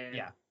there.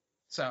 Yeah.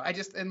 So I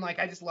just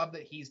love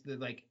that he's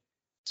the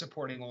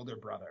supporting older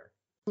brother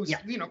who's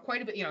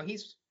quite a bit.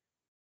 He's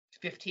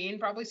 15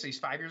 probably, so he's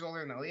 5 years older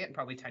than Elliot and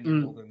probably 10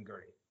 years older than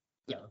Gertie.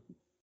 Yeah.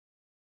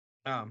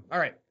 All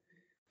right.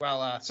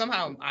 Well,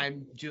 somehow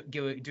I'm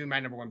doing my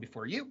number 1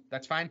 before you.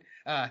 That's fine.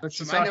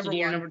 So my number 1.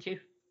 Your number 2?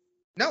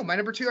 No, my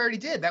number 2 I already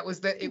did. That was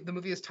the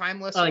movie is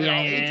timeless. Oh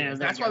yeah.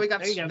 That's why we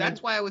got.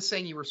 That's why I was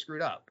saying you were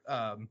screwed up.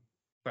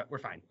 But we're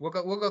fine. We'll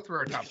go through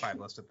our top 5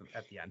 list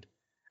at the end.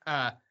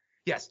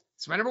 Yes.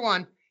 So my number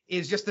 1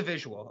 is just the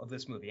visual of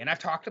this movie. And I've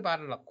talked about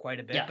it quite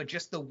a bit, but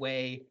just the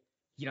way,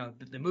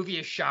 the movie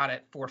is shot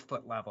at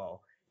 4-foot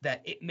level,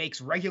 that it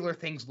makes regular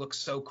things look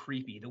so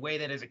creepy. The way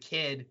that as a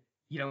kid,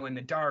 in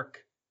the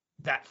dark,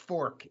 that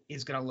fork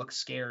is going to look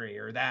scary,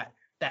 or that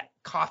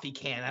coffee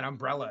can, that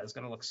umbrella is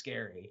going to look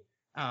scary.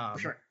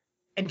 Sure.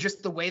 And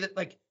just the way that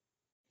like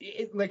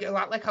a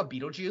lot like how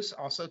Beetlejuice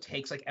also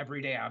takes like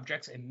everyday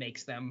objects and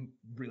makes them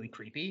really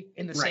creepy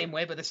in the same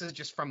way, but this is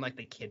just from like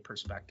the kid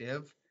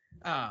perspective.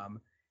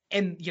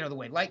 And the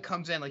way light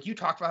comes in, like you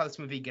talked about how this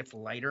movie gets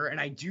lighter, and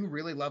I do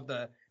really love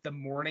the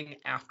morning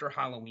after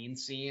Halloween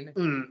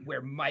scene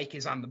where Mike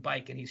is on the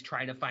bike and he's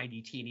trying to find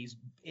ET, and he's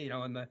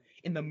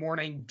in the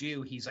morning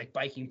dew, he's like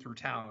biking through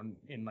town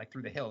and like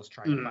through the hills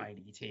trying to find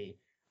ET.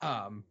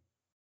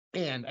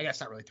 And I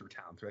guess not really through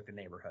town, through like the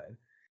neighborhood.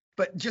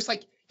 But just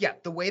like,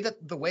 the way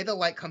the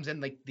light comes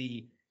in, like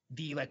the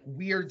like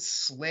weird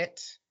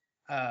slit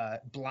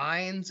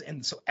blinds,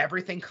 and so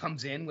everything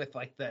comes in with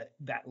like that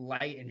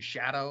light and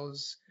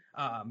shadows,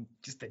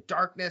 just the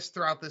darkness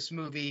throughout this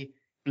movie,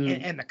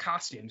 and the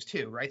costumes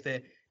too, right?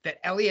 That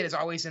Elliot is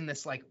always in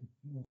this like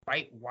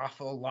white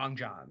waffle long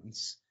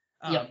johns.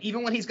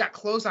 Even when he's got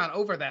clothes on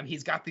over them,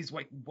 he's got these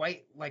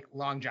white like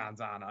long johns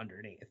on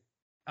underneath.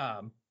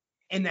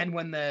 And then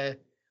when the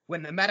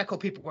medical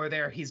people are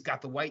there, he's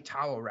got the white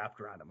towel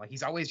wrapped around him. Like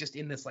he's always just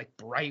in this like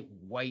bright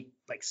white,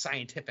 like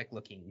scientific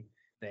looking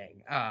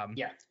thing.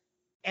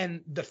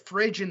 And the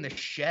fridge and the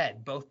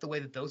shed, both the way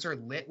that those are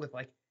lit with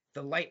like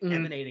the light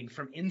emanating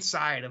from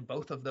inside of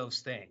both of those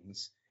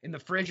things. And the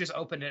fridge is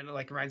open, and it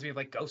like reminds me of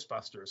like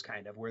Ghostbusters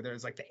kind of, where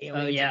there's like the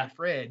aliens in the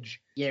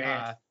fridge.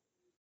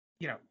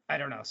 I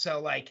don't know.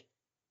 So like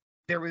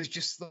there was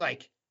just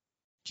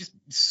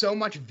so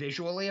much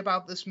visually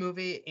about this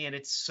movie, and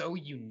it's so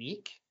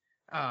unique.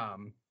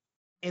 And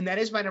that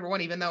is my number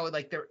one, even though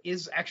like there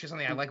is actually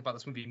something I like about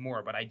this movie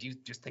more, but I do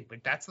just think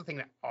like that's the thing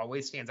that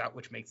always stands out,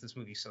 which makes this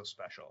movie so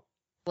special.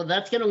 Well,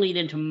 that's going to lead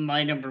into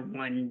my number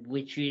one,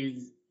 which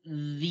is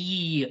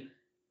the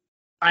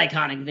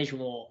iconic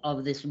visual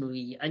of this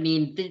movie. I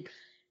mean,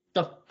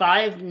 the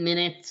 5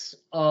 minutes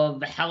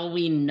of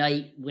Halloween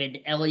night when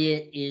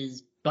Elliot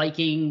is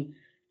biking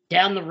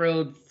down the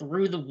road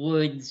through the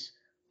woods,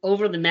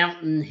 over the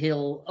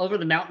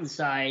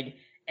mountainside,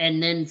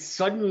 and then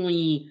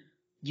suddenly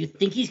you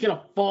think he's going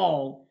to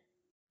fall,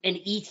 and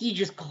E.T.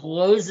 just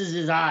closes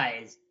his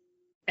eyes,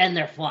 and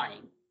they're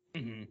flying.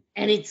 Mm-hmm.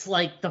 And it's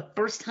like the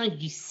first time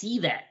you see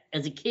that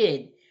as a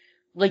kid,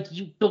 like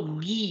you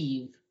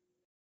believe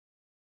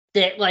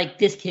that like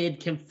this kid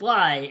can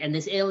fly and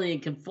this alien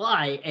can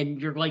fly, and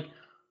you're like,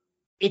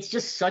 it's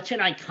just such an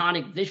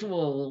iconic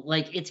visual.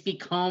 Like it's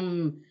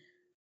become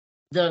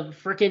the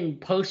freaking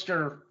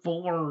poster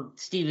for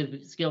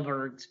Steven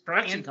Spielberg's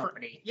production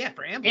company.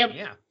 For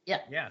Amblin,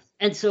 yeah.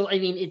 And so, I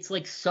mean, it's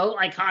like so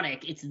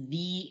iconic. It's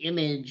the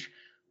image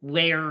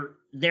where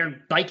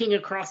they're biking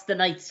across the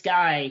night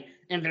sky,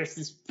 and there's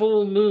this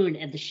full moon,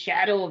 and the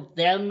shadow of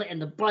them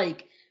and the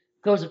bike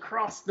goes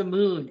across the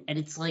moon. And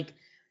it's like,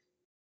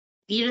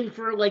 even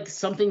for like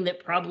something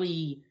that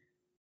probably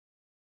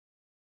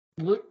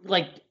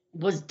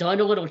was done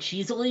a little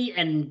cheesily,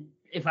 and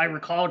if I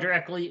recall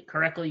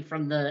correctly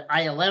from the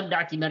ILM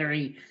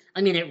documentary,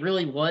 I mean, it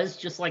really was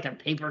just like a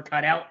paper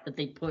cutout that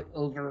they put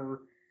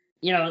over,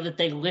 that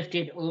they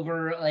lifted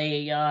over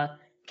a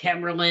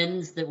camera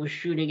lens that was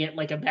shooting it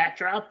like a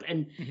backdrop,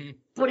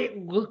 but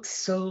it looks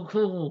so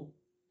cool.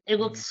 It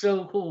looks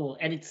so cool,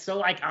 and it's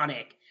so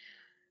iconic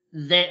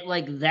that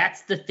like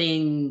that's the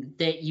thing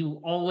that you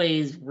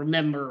always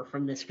remember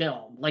from this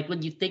film. Like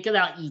when you think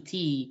about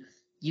E.T.,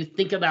 you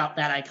think about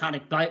that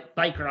iconic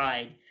bike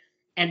ride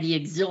and the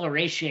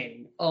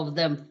exhilaration of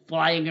them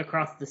flying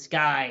across the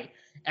sky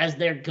as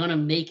they're gonna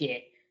make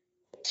it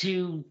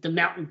to the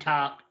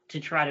mountaintop to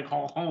try to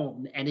call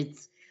home. And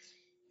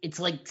it's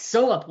like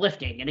so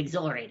uplifting and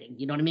exhilarating.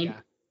 You know what I mean? Yeah.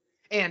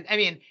 And I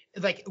mean,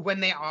 like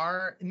when they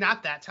are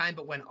not that time,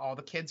 but when all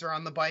the kids are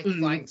on the bike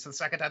flying, so the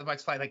second time the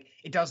bikes fly, like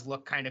it does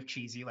look kind of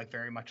cheesy, like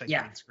very much like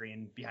green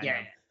screen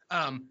behind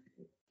them.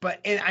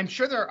 And I'm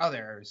sure there are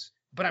others,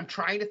 but I'm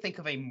trying to think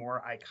of a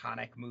more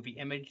iconic movie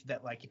image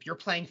that, like, if you're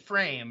playing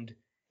Framed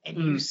and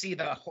you see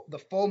the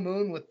full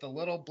moon with the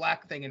little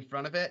black thing in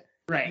front of it,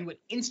 you would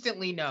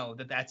instantly know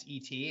that that's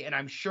E.T. And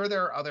I'm sure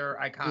there are other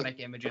iconic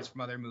images from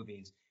other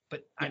movies,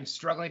 but I'm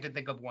struggling to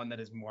think of one that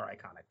is more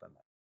iconic than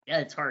that. Yeah,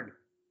 it's hard.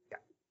 Yeah.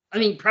 I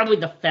mean, probably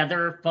the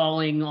feather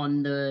falling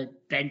on the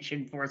bench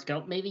in Forrest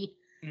Gump, maybe,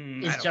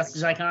 is just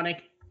as iconic.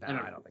 No,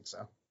 I don't think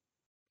so.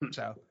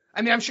 So,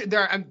 I mean, I'm sure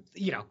there are,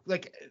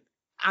 like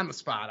on the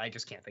spot, I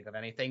just can't think of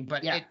anything,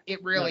 but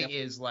it really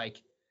is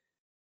like,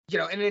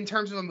 and in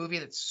terms of a movie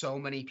that so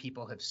many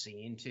people have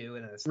seen too,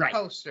 and it's the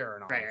poster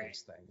and all of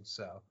these things.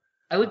 So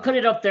I would put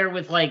it up there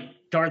with like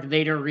Darth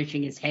Vader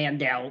reaching his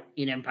hand out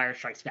in Empire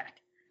Strikes Back.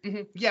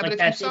 Mm-hmm. Yeah, like, but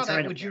if you saw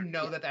that, would you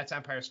know that that's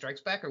Empire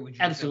Strikes Back, or would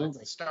you say that's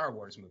a Star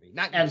Wars movie?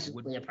 Not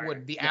absolutely.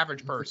 Would the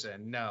average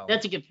person know?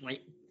 That's a good point.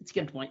 It's a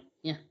good point.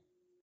 Yeah,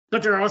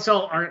 but there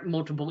also aren't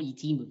multiple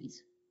ET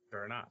movies.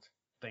 There are not.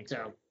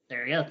 Thankfully. So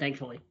there you go.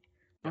 Thankfully.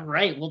 All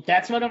right. Well,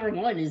 that's my number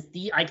one is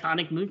the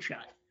iconic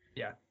moonshot.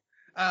 Yeah.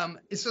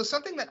 So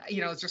something that,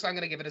 it's just, I'm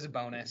going to give it as a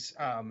bonus.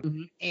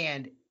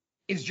 And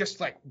is just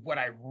like what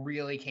I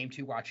really came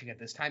to watching at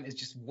this time is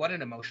just what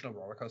an emotional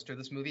roller coaster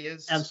this movie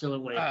is.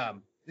 Absolutely.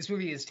 This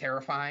movie is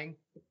terrifying.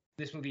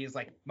 This movie is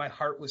like, my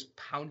heart was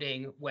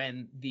pounding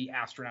when the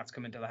astronauts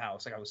come into the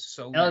house. Like, I was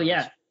so nervous,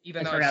 yeah.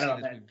 even though I've seen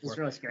this movie before. It's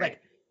really scary.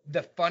 Like,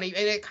 the funny,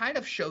 and it kind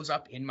of shows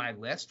up in my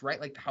list,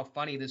 right? Like how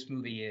funny this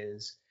movie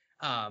is.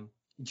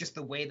 Just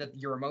the way that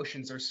your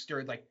emotions are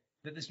stirred, like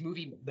that this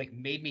movie like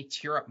made me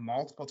tear up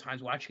multiple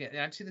times watching it.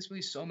 And I've seen this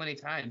movie so many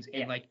times,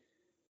 and like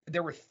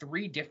there were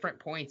 3 different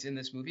points in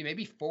this movie,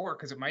 maybe 4,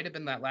 because it might have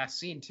been that last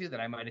scene too that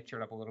I might have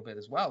teared up a little bit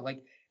as well.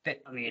 Like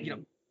that,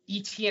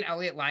 E.T. and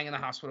Elliot lying in the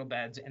hospital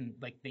beds, and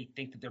like they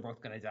think that they're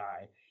both gonna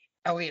die.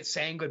 Elliot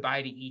saying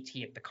goodbye to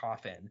E.T. at the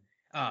coffin.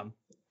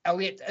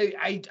 Elliot,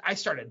 I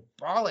started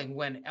bawling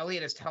when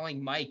Elliot is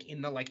telling Mike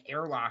in the like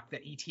airlock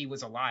that E.T.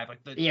 was alive,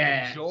 like the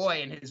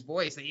joy in his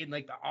voice, that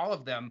like all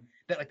of them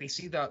that like they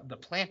see the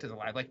plant is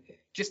alive, like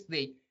just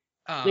the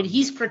when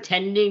he's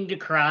pretending to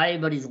cry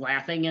but he's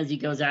laughing as he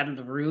goes out of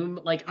the room,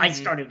 like I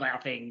started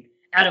laughing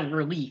out of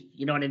relief,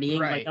 you know what I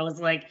mean? Right. Like I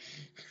was like,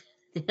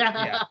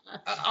 yeah.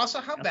 Also,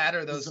 how bad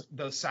are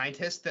those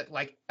scientists that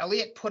like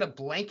Elliot put a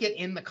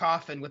blanket in the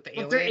coffin with the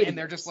alien, and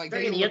they're just like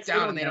they look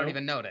down and they don't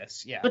even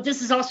notice. Yeah. But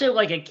this is also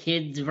like a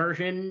kid's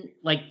version.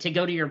 Like to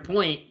go to your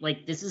point,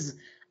 like this is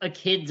a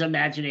kid's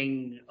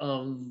imagining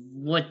of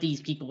what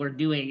these people are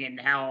doing and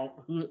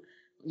how,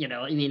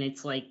 I mean,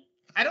 it's like.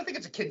 I don't think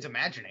it's a kid's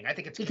imagining. I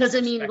think it's because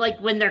I mean, like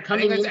when they're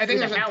coming in through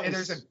the house,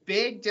 there's a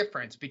big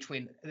difference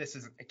between this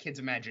is a kid's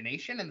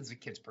imagination and this is a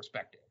kid's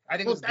perspective. I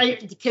think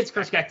the kid's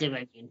perspective.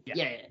 I mean,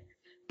 yeah.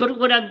 But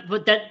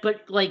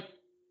like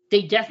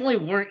they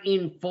definitely weren't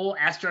in full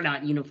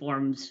astronaut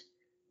uniforms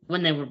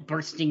when they were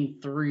bursting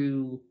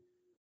through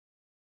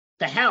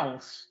the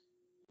house.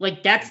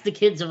 Like that's the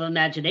kids' of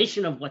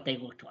imagination of what they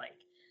looked like.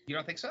 You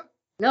don't think so?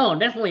 No,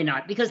 definitely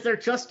not, because they're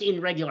just in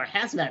regular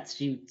hazmat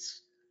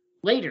suits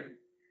later.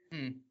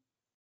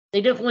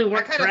 They definitely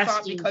weren't. I kind of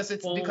thought because they're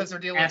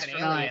dealing with an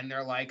alien,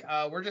 they're like,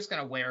 we're just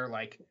gonna wear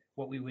like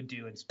what we would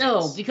do in space.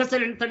 No, because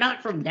they're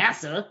not from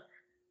NASA.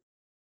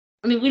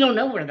 I mean, we don't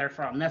know where they're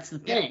from. That's the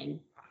thing.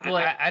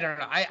 Yeah. I don't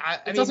know.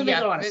 It doesn't make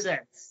a lot of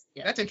sense.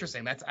 Yeah. That's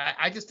interesting.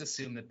 I just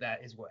assume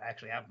that is what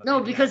actually happened. No,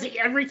 because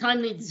every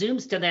time it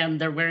zooms to them,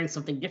 they're wearing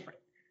something different.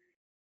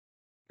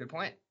 Good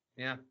point.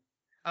 Yeah.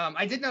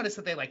 I did notice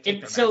that they like take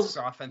their masks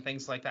off and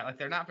things like that. Like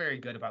they're not very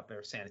good about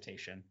their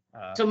sanitation.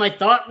 So my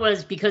thought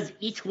was because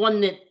each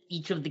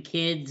of the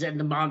kids and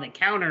the mom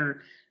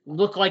encounter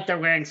look like they're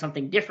wearing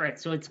something different,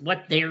 so it's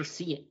what they're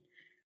seeing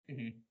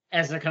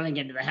as they're coming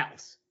into the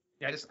house.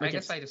 Yeah, I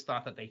guess I just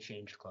thought that they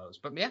changed clothes,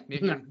 but yeah,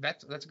 maybe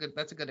that's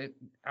a good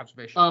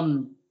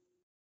observation.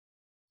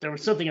 There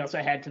was something else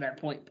I had to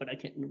that point, but I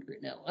can't remember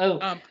it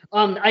now.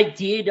 I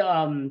did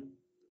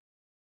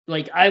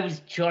like I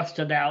was just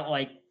about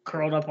like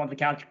curled up on the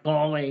couch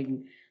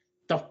bawling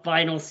the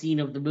final scene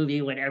of the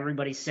movie when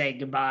everybody's saying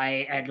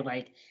goodbye, and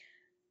like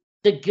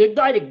the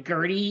goodbye to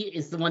Gertie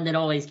is the one that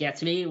always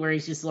gets me, where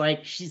she's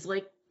like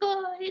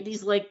bye, and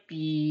he's like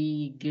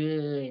be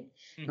good.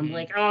 I'm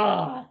like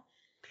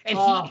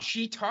and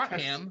she taught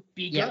him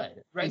be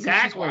good, right?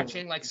 Exactly. She's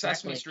watching like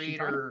Sesame Street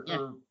or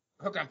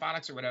Hook on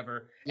Phonics or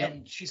whatever,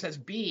 and she says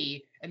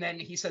be, and then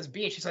he says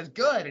be, and she says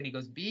good, and he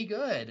goes be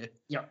good.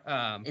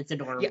 It's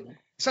adorable. Yeah.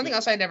 Something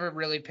else I never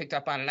really picked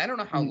up on, and I don't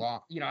know how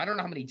long, I don't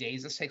know how many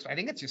days this takes. I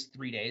think it's just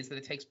 3 days that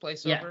it takes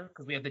place over,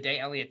 because we have the day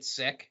Elliot's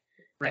sick,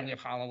 then we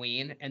have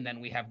Halloween, and then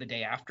we have the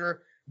day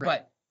after.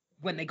 But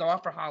when they go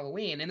out for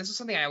Halloween, and this is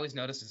something I always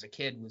noticed as a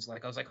kid, I was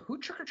like, who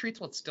trick or treats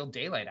while it's still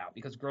daylight out?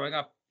 Because growing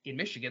up in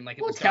Michigan, like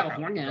it's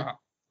California,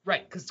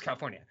 right? Because it's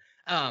California.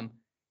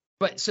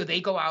 But so they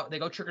go out, they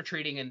go trick or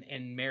treating,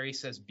 and Mary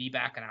says, "Be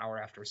back an hour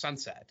after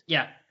sunset."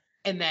 Yeah.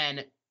 And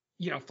then,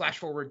 flash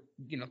forward,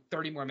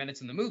 30 more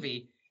minutes in the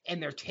movie, and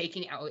they're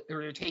taking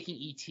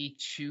E.T.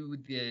 to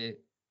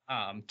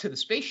the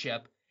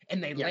spaceship,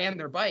 and they land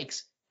their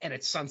bikes, and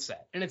it's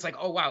sunset, and it's like,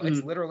 oh wow,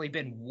 it's literally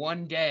been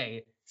 1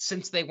 day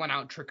since they went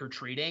out trick or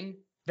treating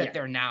that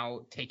they're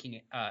now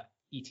taking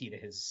E.T. to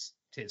his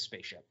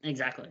spaceship.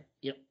 Exactly.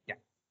 Yep. Yeah.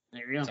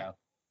 There you go. So,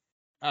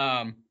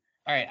 all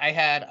right, I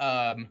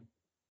had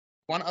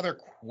one other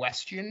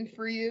question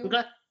for you.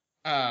 Okay.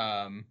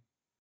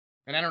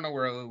 And I don't know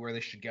where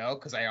this should go,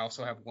 because I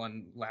also have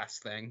one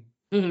last thing.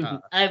 I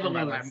have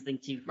one last thing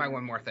too. My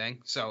one more thing,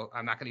 so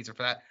I'm not going to use it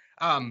for that.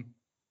 I'm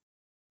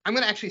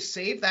going to actually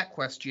save that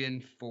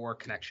question for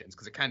connections,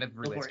 because it kind of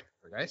relates to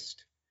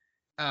Poltergeist.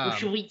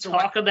 Should we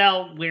talk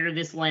about where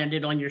this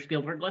landed on your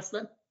Spielberg list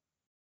then?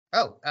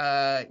 Oh,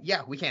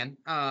 yeah, we can.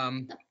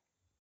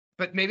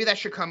 But maybe that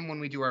should come when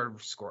we do our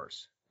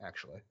scores,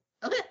 actually.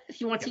 Okay,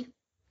 if you want to.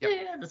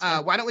 Yeah, that's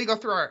fine. Why don't we go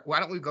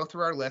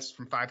through our list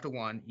from 5 to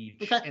 1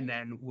 each, and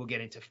then we'll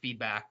get into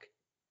feedback,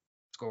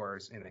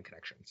 scores, and then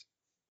connections.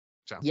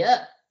 So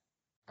yeah.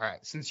 All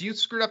right. Since you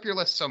screwed up your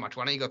list so much,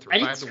 why don't you go through I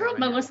 5 didn't to screw 1 up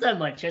my on your list that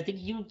much. I think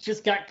you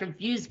just got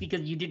confused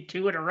because you did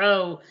 2 in a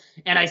row,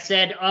 and I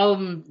said,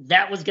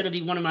 that was going to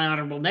be one of my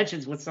honorable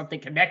mentions with something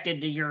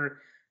connected to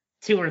your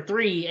 2 or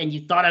 3, and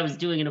you thought I was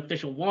doing an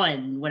official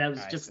 1 when I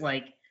was just see.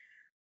 like,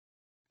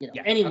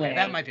 Yeah. Anyway. Okay,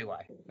 that might be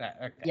why.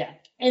 Okay. Yeah.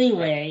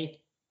 Anyway,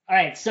 all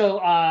right. So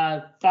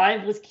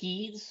 5 was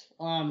Keys.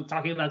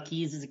 Talking about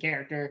Keys as a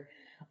character.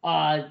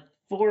 4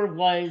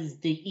 was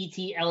the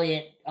E.T.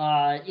 Elliott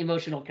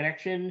emotional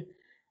connection.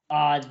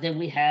 Then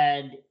we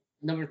had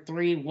number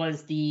 3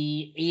 was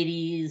the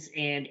 80s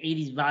and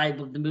 80s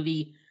vibe of the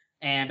movie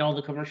and all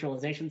the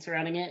commercialization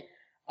surrounding it.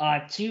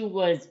 2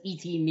 was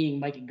E.T. meeting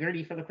Mike and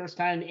Gertie for the first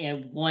time,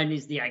 and 1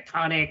 is the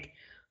iconic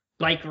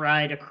bike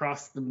ride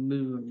across the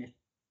moon.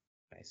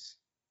 Nice.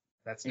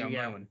 That's No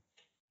Moon.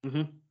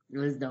 Mm-hmm.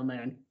 It is No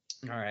Moon.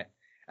 All right.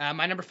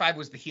 My number 5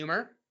 was the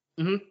humor.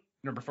 Mm-hmm.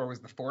 Number 4 was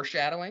the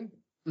foreshadowing.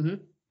 Mm-hmm.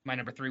 My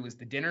number 3 was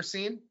the dinner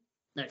scene.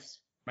 Nice.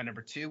 My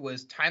number 2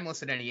 was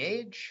timeless at any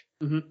age.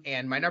 Mm-hmm.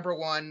 And my number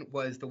 1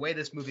 was the way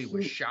this movie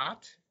was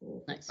shot.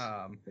 Nice.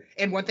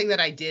 And one thing that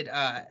I did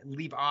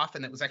leave off,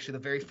 and that was actually the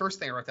very first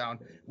thing I wrote down,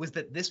 was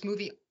that this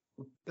movie,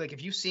 like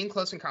if you've seen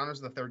Close Encounters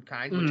of the Third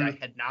Kind, which I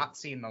had not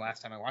seen the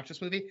last time I watched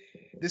this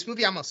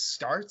movie almost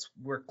starts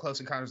where Close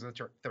Encounters of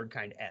the Third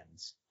Kind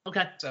ends.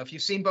 Okay. So if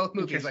you've seen both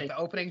movies, like the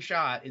opening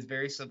shot is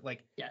very it's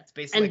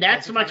basically. And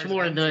that's much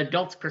more the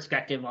adult's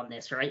perspective on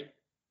this, right?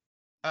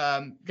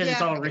 Because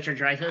it's all Richard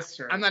Dreyfuss.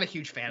 Or... I'm not a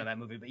huge fan of that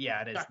movie, but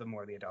yeah, it is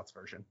more the adults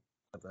version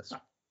of this.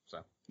 So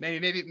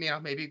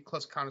maybe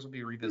Close Encounters will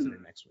be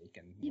revisited next week,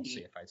 and we'll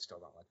see if I still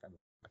don't like them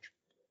much.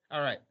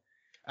 All right.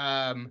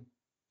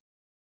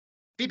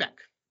 Feedback.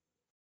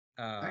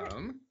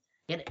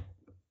 Get it.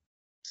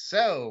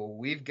 So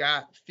we've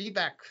got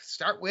feedback.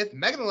 Start with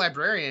Megan the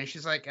Librarian.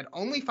 She's like, I'd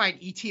only find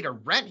E.T. to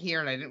rent here,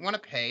 and I didn't want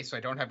to pay, so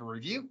I don't have a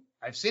review.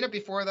 I've seen it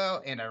before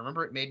though, and I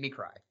remember it made me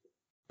cry.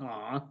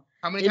 Aw.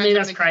 How many times did it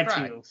make you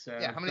cry? Too, so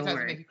yeah, how many times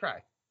did it make you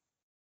cry?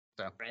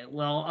 So. Right.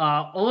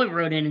 Well, Owen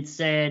wrote in and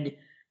said,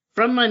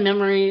 from my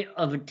memory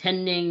of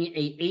attending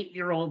a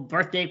 8-year-old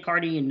birthday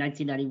party in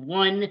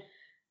 1991,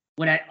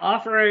 when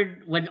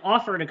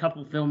offered a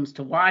couple films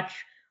to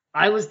watch,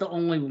 I was the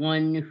only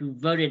one who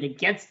voted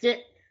against it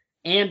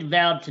and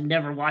vowed to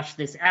never watch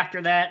this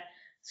after that.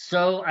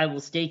 So I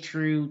will stay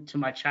true to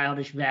my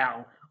childish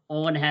vow.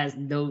 Owen has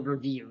no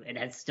review and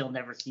has still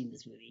never seen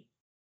this movie.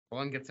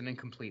 Owen gets an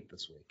incomplete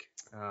this week.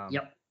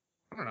 Yep.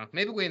 I don't know.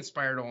 Maybe we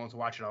inspired Owen to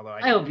watch it, although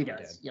I hope he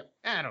does. Yep.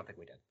 I don't think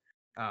we did.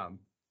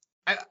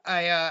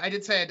 I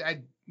did say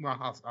I'll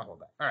hold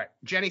that. All right.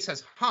 Jenny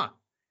says,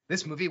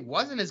 this movie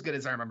wasn't as good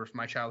as I remember from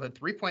my childhood.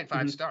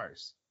 3.5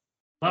 stars.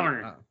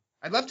 Bummer.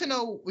 I'd love to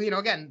know,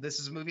 again, this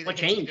is a movie that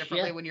changed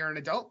differently when you're an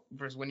adult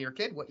versus when you're a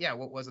kid. What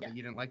was it that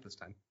you didn't like this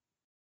time?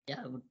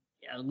 Yeah,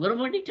 a little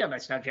more detail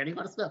next time, Jenny.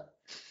 Let us know.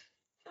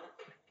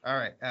 All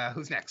right.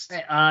 Who's next?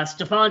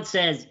 Stefan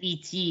says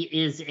E.T.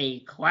 is a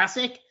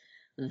classic.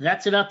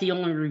 That's about the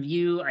only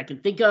review I can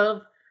think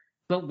of.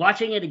 But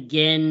watching it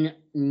again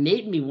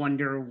made me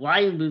wonder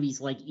why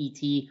movies like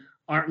E.T.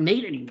 aren't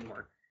made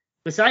anymore.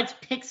 Besides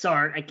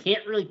Pixar, I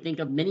can't really think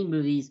of many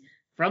movies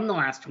from the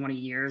last 20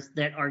 years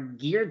that are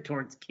geared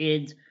towards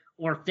kids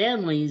or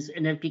families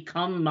and have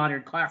become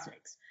modern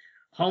classics.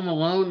 Home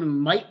Alone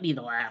might be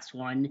the last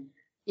one.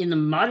 In the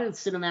modern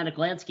cinematic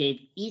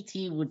landscape,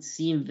 E.T. would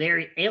seem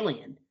very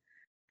alien.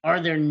 Are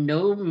there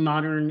no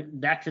modern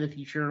Back to the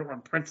Future or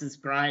Princess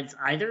Brides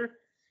either?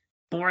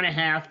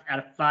 4.5 out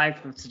of 5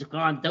 from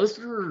Stefan. Those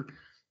are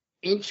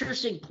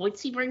interesting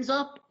points he brings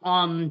up.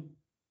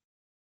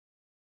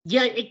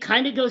 Yeah, it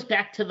kind of goes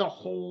back to the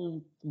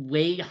whole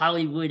way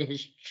Hollywood has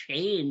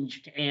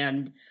changed,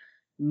 and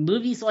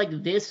movies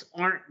like this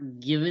aren't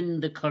given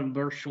the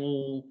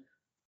commercial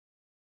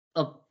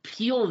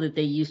appeal that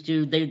they used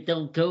to.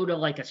 They'll go to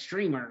like a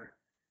streamer,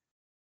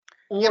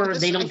 or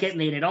they don't get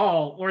made at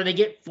all, or they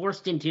get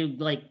forced into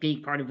like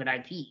being part of an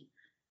IP.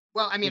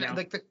 Well, I mean,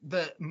 like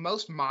the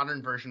most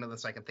modern version of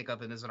this I can think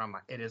of, and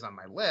it is on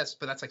my list,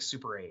 but that's like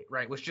Super 8,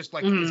 right? Which just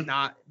like is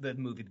not the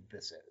movie that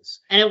this is.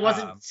 And it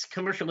wasn't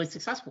commercially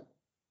successful.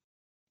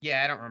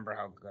 Yeah, I don't remember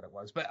how good it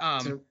was, but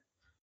and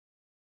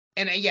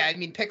yeah, I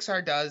mean,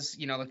 Pixar does,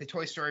 like the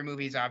Toy Story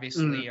movies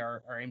obviously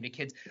are aimed at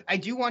kids. I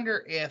do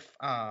wonder if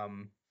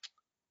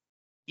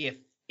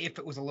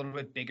it was a little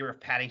bit bigger,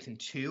 if Paddington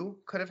 2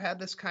 could have had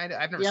this kind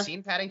of. I've never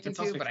seen Paddington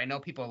 2, but I know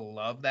people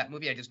love that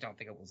movie. I just don't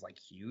think it was like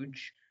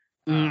huge.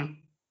 And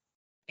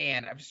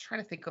I'm just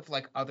trying to think of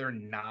like other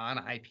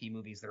non-IP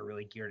movies that are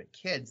really geared at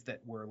kids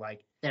that were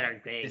like that are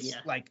great,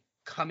 like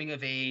coming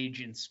of age,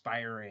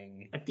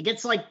 inspiring. I think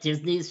it's like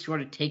Disney's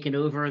sort of taken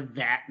over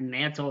that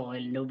mantle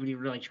and nobody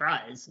really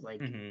tries.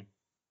 Like,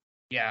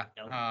 yeah.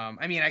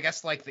 I mean, I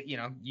guess like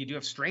you do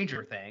have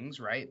Stranger Things,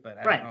 right?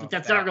 But but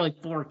that's not really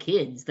for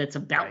kids. That's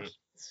about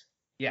kids.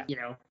 Yeah.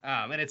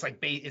 And it's like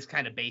it's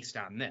kind of based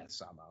on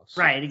this almost.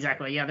 Right.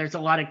 Exactly. Yeah. There's a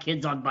lot of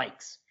kids on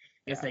bikes,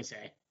 as they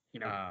say.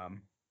 Yeah,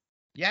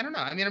 I don't know.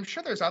 I mean, I'm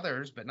sure there's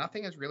others, but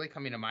nothing is really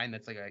coming to mind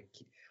that's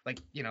like,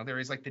 there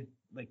is like the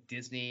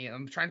Disney.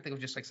 I'm trying to think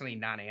of just like something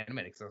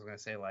non-animated, because I was gonna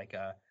say like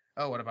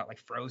oh, what about like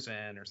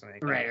Frozen or something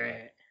like Right, that.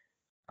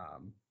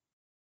 right.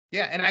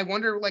 Yeah, and I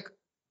wonder like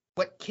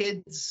what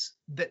kids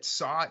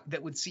that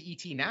would see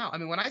E.T. now. I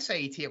mean, when I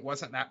say E.T., it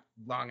wasn't that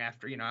long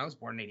after, I was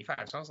born in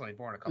 85, so I was only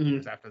born a couple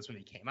years after this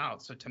movie came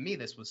out. So to me,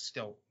 this was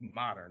still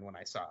modern when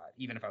I saw it,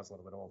 even if I was a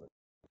little bit older.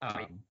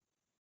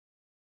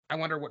 I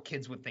wonder what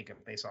kids would think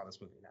if they saw this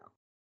movie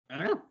now. I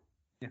don't know.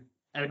 Yeah.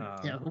 I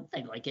hope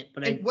they like it,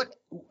 but I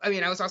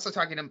was also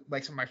talking to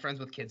like some of my friends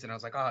with kids, and I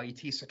was like, oh,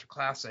 E.T. is such a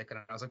classic, and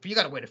I was like, but you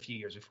got to wait a few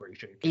years before you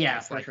show your kids. Yeah,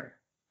 for sure.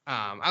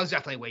 I was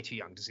definitely way too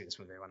young to see this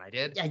movie when I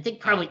did. Yeah, I think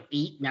probably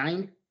 8,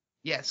 9.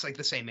 Yeah, it's like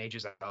the same age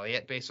as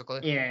Elliot, basically.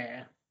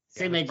 Yeah,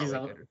 same age as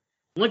Elliot.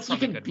 Once you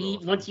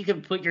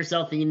can put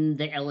yourself in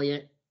the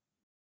Elliot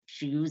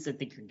shoes, I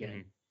think you're good.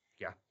 Mm-hmm.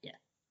 Yeah. Yeah.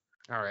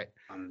 All right.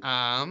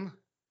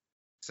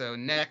 So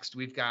next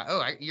we've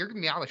got you're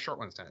giving me all the short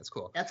ones tonight. That's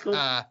cool. That's cool.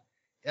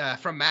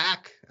 From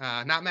Mac,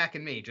 not Mac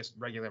and me, just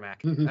regular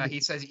Mac. He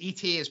says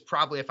E.T. is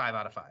probably a 5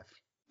 out of 5.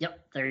 Yep,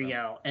 there you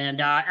go.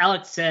 And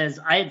Alex says,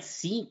 I had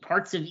seen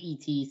parts of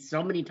E.T.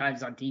 so many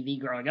times on TV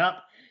growing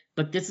up,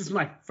 but this is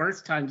my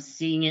first time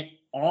seeing it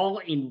all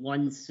in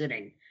one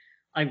sitting.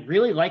 I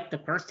really like the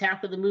first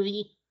half of the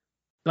movie,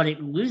 but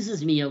it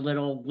loses me a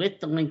little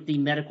with the lengthy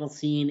medical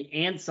scene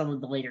and some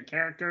of the later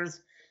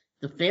characters.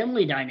 The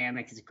family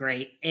dynamic is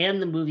great, and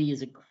the movie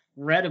is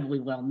incredibly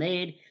well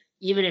made,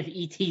 even if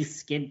E.T.'s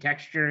skin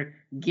texture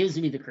gives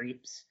me the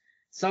creeps.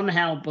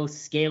 Somehow both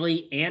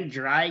scaly and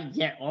dry,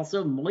 yet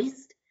also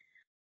moist.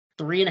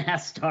 3.5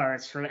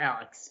 stars from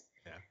Alex.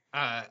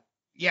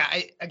 Yeah.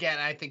 I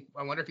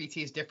wonder if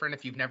E.T. is different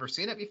if you've never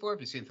seen it before, if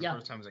you've seen it for the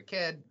first time as a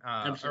kid,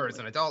 or as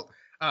an adult.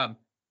 I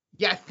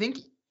think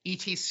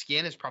E.T.'s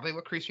skin is probably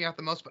what creeps me out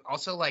the most, but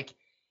also like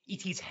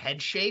E.T.'s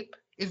head shape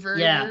is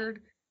very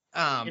weird.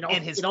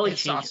 And his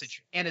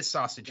sausage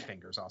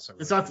fingers also.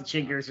 The sausage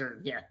fingers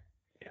are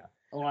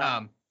a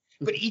lot.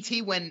 But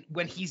E.T. when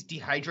he's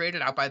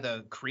dehydrated out by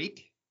the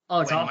creek. Oh,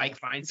 it's when awful. Mike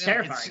finds it's him,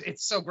 terrifying.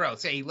 It's so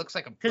gross. Yeah, he looks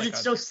like because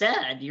it's so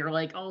sad. You're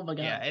like, oh my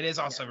god. Yeah, it is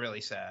also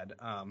really sad.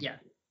 Yeah.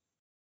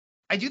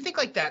 I do think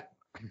like that.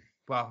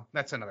 Well,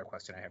 that's another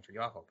question I have for you.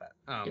 I'll hold that.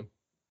 All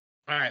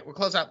right, we'll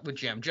close out with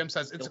Jim. Jim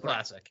says it's a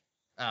classic.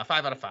 5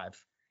 out of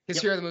 5. His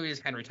hero of the movie is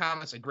Henry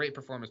Thomas, a great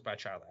performance by a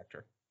child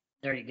actor.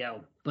 There you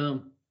go.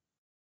 Boom.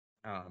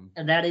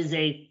 And that is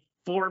a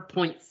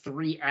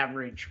 4.3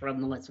 average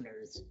from the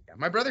listeners. Yeah,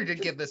 my brother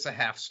did give this a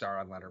half star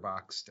on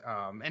Letterboxd.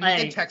 And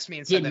he did text me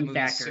and said that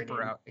movie's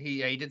super out.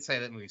 He did say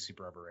that movie's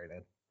super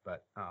overrated.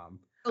 But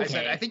I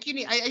said I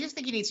just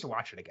think he needs to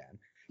watch it again.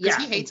 Because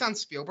he hates on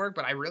Spielberg,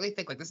 but I really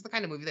think like this is the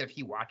kind of movie that if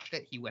he watched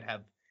it, he would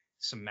have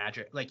some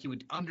magic. Like he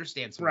would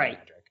understand some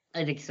magic.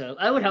 I think so.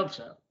 I would hope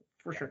so.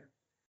 For sure.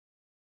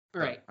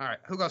 All right.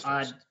 Who goes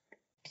first?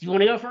 Do you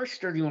want to go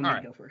first or do you want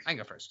me to go first? I can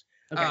go first.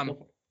 Okay, go for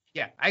it.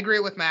 Yeah, I agree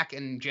with Mac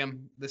and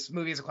Jim. This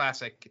movie is a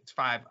classic. It's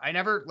 5. I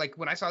never, like,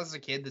 when I saw this as a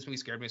kid, this movie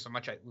scared me so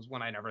much. It was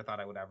one I never thought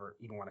I would ever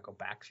even want to go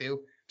back to. I'm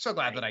so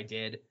glad that I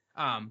did.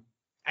 I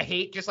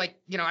hate just, like,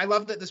 I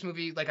love that this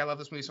movie, like, I love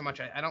this movie so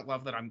much. I don't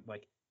love that I'm,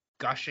 like,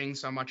 gushing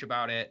so much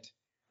about it.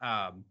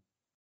 But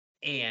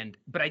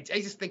I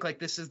just think, like,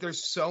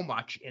 there's so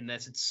much in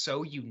this. It's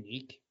so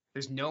unique.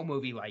 There's no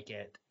movie like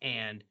it.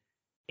 And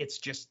it's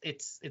just,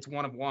 it's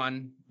one of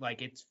one.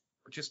 Like, it's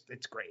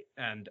great.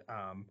 And,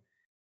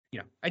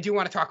 I do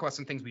want to talk about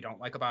some things we don't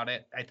like about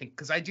it. I think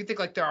because I do think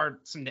like there are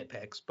some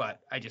nitpicks, but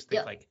I just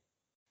think like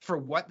for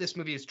what this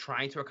movie is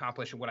trying to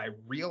accomplish and what I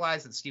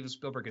realize that Steven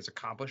Spielberg is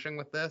accomplishing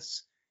with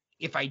this,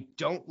 if I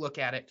don't look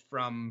at it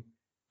from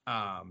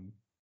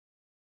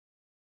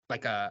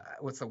like a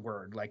what's the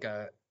word like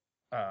a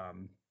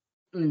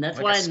that's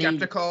like why a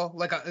skeptical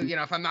like a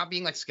if I'm not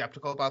being like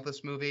skeptical about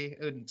this movie,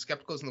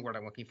 skeptical isn't the word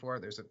I'm looking for.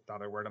 There's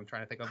another word I'm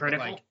trying to think of.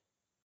 Critical? Like,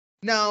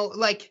 no,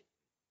 like.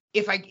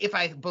 If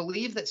I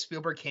believe that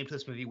Spielberg came to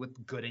this movie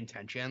with good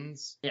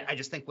intentions, I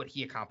just think what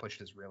he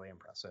accomplished is really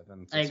impressive.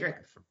 And I agree.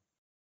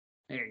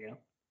 There you go.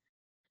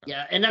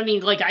 Yeah, and I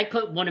mean, like I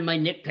put one of my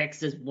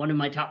nitpicks as one of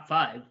my top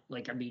 5.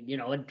 Like, I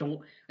mean,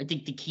 I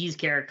think the Keys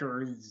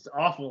character is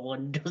awful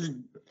and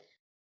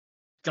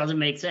doesn't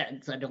make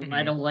sense. I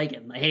don't like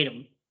him. I hate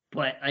him.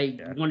 But I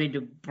wanted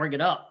to bring it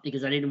up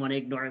because I didn't want to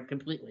ignore him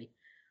completely.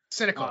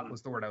 Cynical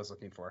was the word I was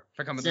looking for. If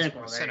I come with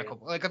cynical,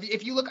 like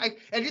if you look, I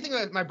do think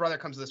that my brother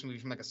comes to this movie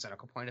from like a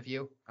cynical point of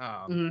view,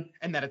 and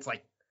that it's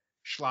like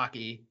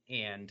schlocky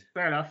and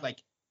fair enough.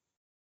 Like,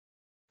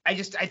 I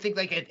think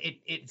like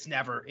it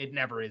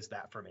never is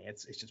that for me.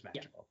 It's just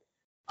magical.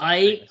 Yeah.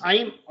 I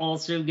am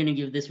also gonna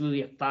give this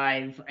movie a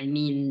 5. I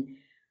mean,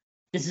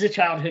 this is a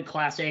childhood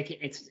classic.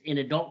 It's an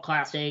adult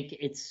classic.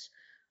 It's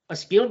a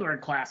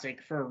Spielberg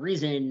classic for a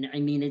reason. I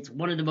mean, it's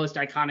one of the most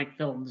iconic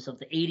films of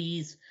the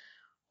 80s.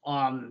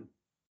 I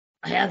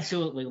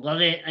absolutely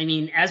love it. I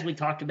mean, as we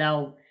talked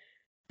about,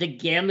 the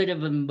gamut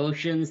of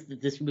emotions that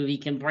this movie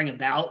can bring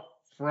about,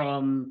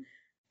 from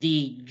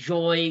the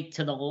joy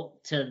to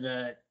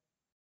the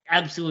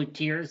absolute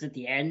tears at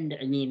the end.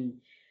 I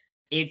mean,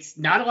 it's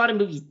not a lot of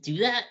movies do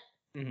that.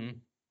 Mm-hmm.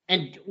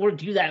 or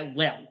do that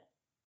well,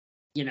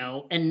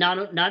 and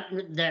not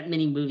that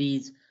many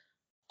movies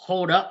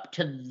hold up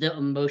to the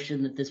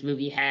emotion that this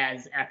movie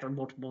has after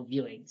multiple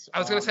viewings. I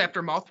was gonna say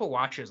after multiple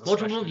watches,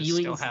 multiple especially,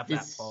 viewings, still have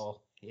that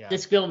pull. Yeah.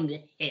 This film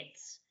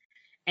hits,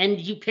 and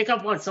you pick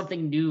up on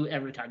something new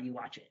every time you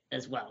watch it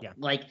as well. Yeah.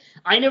 Like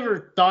I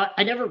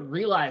never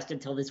realized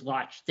until this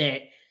watch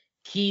that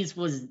Keyes'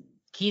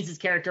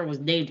 character was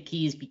named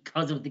Keyes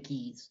because of the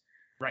keys.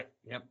 Right.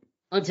 Yep.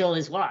 Until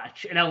this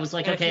watch, and I was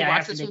like, and okay, if you I watch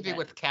have to this make movie that.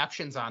 with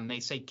captions on, they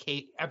say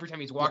Kate every time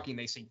he's walking.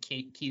 They say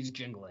Keys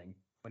jingling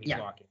when he's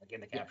walking, like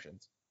in the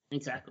captions.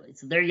 Exactly.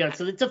 So there you go.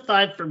 So it's a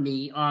 5 for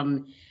me.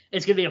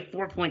 It's gonna be a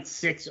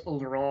 4.6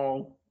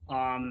 overall.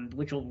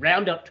 Which will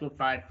round up to a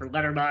 5 for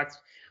Letterboxd.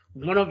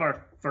 One of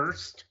our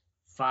first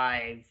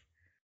 5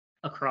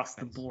 across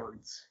the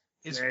boards.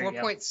 Is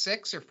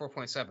 4.6 or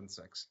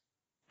 4.76?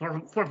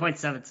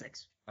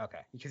 4.76. Okay,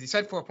 because you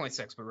said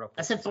 4.6, but wrote.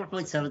 I said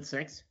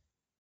 4.76.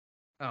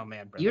 Oh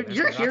man, Brendan,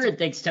 you're hearing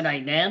things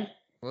tonight, man.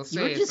 We'll see.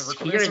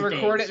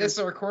 It's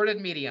a recorded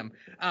medium.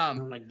 Oh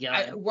my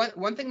god.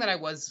 One thing that I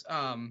was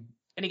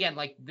and again,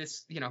 like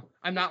this,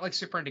 I'm not like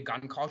super into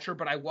gun culture,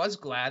 but I was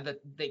glad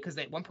that because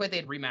at one point they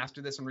had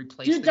remastered this and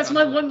replaced. Dude, that's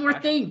my one more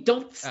thing.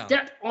 Don't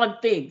step on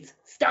things.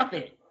 Stop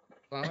it.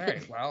 Well, all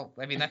right. Well,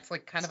 I mean that's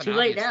like kind of an too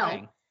late obvious now.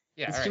 thing.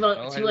 Yeah, it's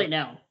too late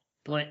now.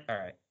 But all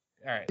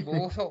right.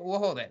 We'll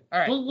hold it. All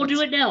right. We'll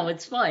do it now.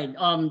 It's fine.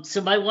 So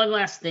my one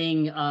last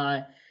thing,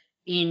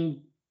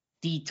 in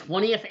the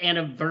 20th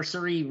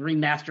anniversary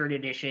remastered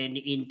edition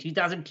in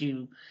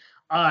 2002,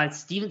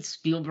 Steven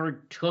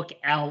Spielberg took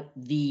out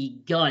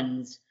the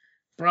guns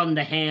from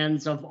the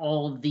hands of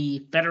all of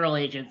the federal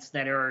agents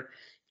that are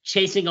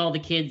chasing all the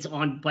kids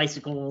on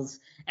bicycles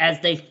as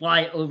they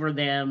fly over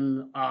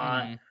them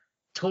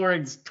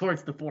towards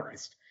the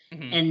forest.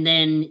 Mm-hmm. And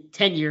then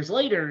 10 years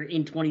later,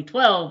 in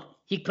 2012,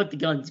 he put the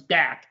guns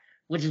back,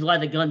 which is why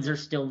the guns are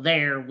still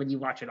there when you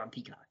watch it on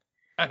Peacock.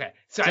 Okay,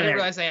 so I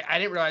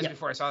didn't realize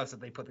before I saw this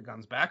that they put the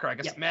guns back, or I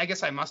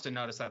guess I must have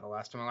noticed that the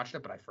last time I watched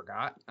it, but I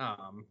forgot.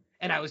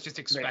 And I was just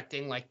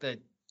expecting like the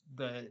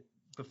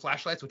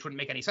flashlights, which wouldn't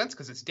make any sense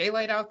because it's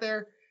daylight out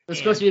there. It's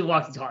supposed to be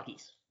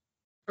walkie-talkies.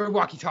 Or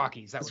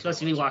walkie-talkies. It's supposed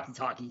to be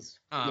walkie-talkies.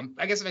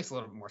 I guess it makes a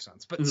little bit more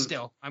sense, but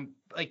still, I'm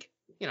like,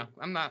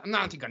 I'm not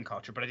into gun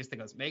culture, but I just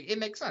think it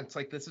makes sense.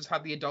 Like this is how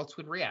the adults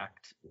would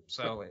react.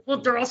 So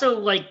they're also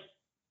like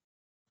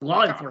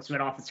law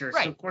enforcement officers,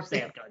 right? So of course they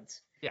have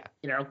guns.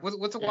 Yeah.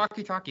 What's a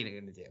walkie-talkie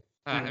going to do?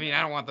 I mean,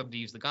 I don't want them to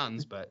use the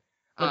guns, but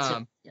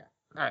all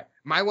right.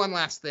 My one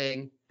last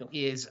thing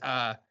is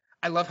I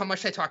love how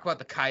much they talk about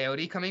the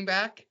coyote coming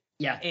back.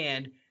 Yeah.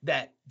 And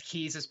that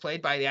Keyes is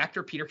played by the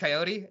actor Peter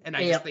Coyote, and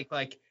I just think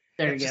like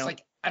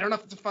like I don't know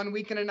if it's a fun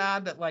week and a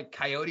nod that like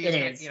Coyote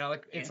is gonna,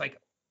 it's like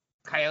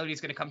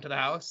Coyote's gonna come to the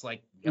house,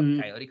 like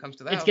Coyote comes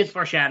to the house. It's good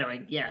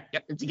foreshadowing. Yeah.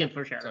 Yep. It's a good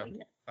foreshadowing.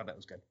 So, I thought that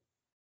was good.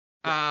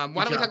 Why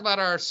don't we talk about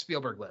our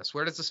Spielberg list?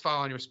 Where does this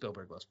fall on your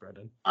Spielberg list,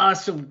 Brendan?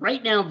 So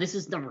right now this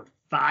is number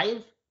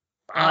 5.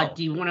 Wow.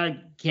 Do you want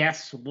to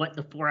guess what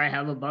the 4 I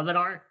have above it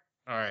are?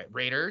 All right,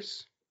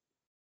 Raiders.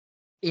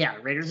 Yeah,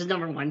 Raiders is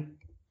number 1.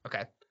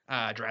 Okay.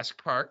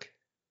 Jurassic Park.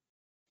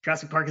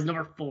 Jurassic Park is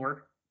number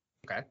 4.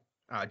 Okay.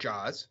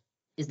 Jaws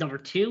is number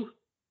 2.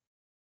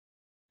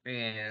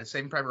 And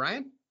Saving Private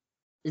Ryan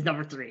is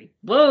number 3.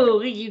 Whoa,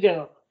 there you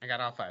go. I got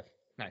all 5.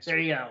 Nice. There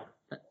you go.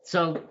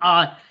 So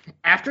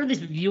after this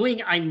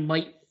viewing, I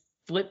might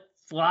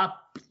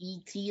flip-flop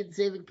E.T. and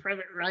Saving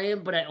Private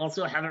Ryan, but I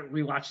also haven't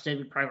rewatched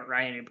Saving Private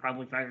Ryan in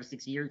probably 5 or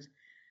 6 years.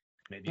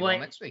 Maybe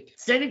next week.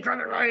 Saving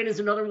Private Ryan is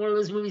another one of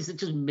those movies that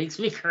just makes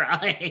me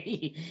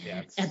cry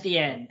at the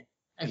end.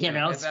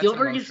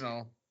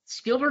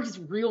 Spielberg is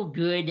real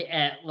good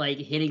at like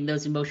hitting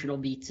those emotional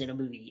beats in a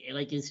movie.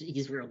 Like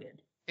he's real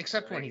good.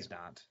 Except when he's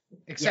not.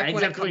 Except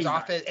when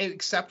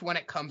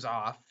it comes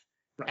off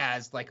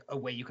as like a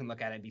way you can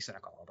look at it and be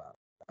cynical about.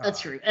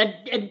 That's true.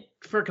 And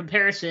for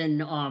comparison,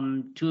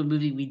 to a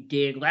movie we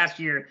did last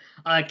year,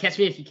 Catch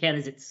Me If You Can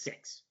is at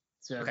 6.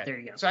 So there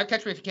you go. So I have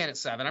Catch Me If You Can at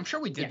 7. I'm sure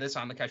we did this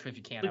on the Catch Me If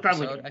You Can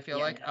episode. I feel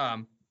like.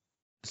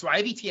 So I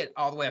have E.T.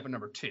 all the way up at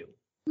number 2.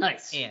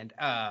 Nice. And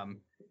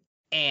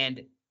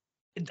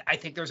I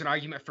think there's an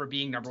argument for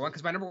being number 1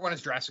 because my number 1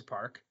 is Jurassic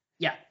Park.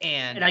 Yeah.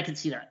 And I can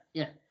see that.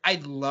 Yeah.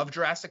 I love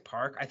Jurassic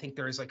Park. I think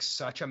there's like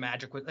such a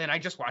magic with, and I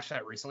just watched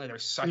that recently.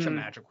 There's such a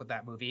magic with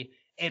that movie,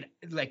 and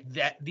like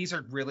that. These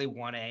are really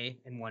 1A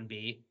and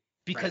 1B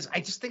because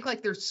I just think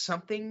like there's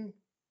something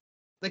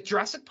like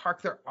Jurassic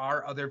Park. There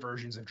are other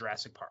versions of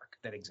Jurassic Park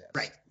that exist,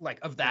 like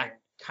of that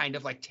kind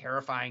of like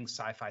terrifying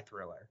sci-fi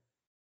thriller.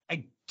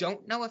 I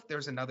don't know if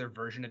there's another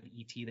version of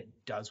E.T. that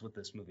does what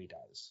this movie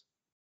does,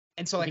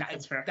 and so like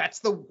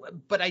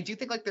but I do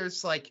think like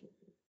there's like.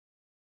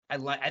 I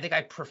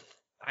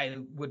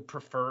would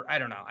prefer. I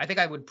don't know. I think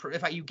I would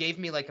if you gave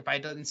me like if I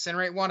had to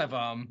incinerate one of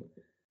them,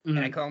 and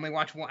I can only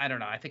watch one. I don't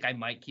know. I think I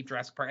might keep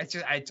Jurassic Park. It's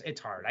just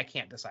it's hard. I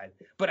can't decide.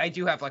 But I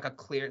do have like a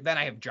clear. Then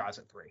I have Jaws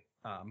at 3.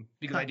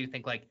 Because I do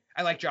think like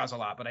I like Jaws a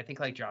lot, but I think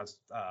like Jaws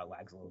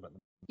lags a little bit.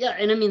 Yeah,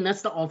 and I mean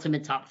that's the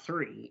ultimate top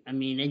 3. I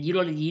mean, and you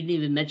didn't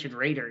even mention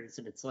Raiders,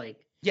 and it's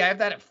like. Yeah, I have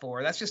that at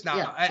 4. That's just not.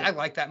 Yeah, I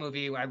like that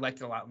movie. I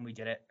liked it a lot when we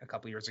did it a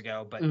couple years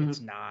ago, but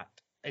it's not.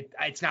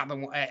 It's not the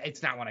one.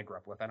 It's not one I grew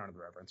up with. I don't have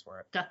the reverence for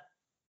it. Yeah.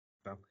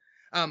 So,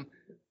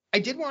 I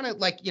did want to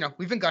like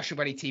we've been gushing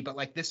about ET, but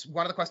like this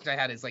one of the questions I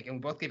had is like, and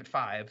we both gave it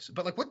 5s,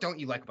 but like, what don't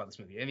you like about this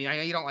movie? I mean, I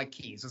know you don't like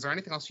keys. Is there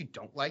anything else you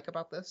don't like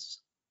about this?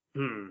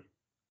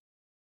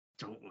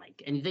 Don't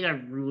like anything. I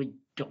really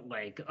don't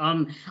like.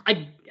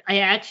 I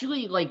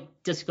actually like,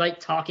 despite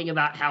talking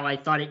about how I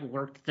thought it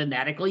worked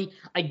thematically,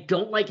 I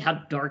don't like how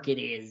dark it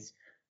is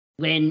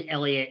when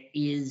Elliot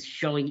is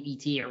showing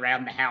ET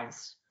around the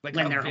house. Like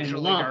when how they're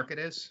visually dark it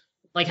is.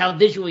 Like how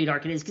visually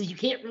dark it is, because you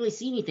can't really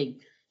see anything.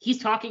 He's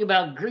talking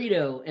about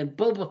Greedo and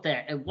Boba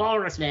Fett and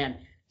Walrus Man.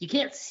 You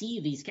can't see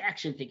these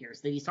action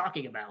figures that he's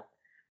talking about.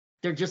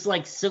 They're just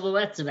like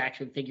silhouettes of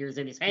action figures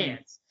in his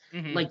hands.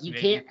 Like you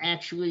can't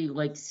actually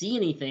like see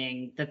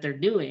anything that they're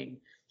doing.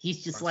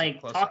 He's just like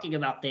talking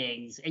about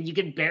things, and you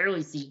can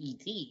barely see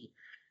ET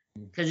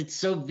because it's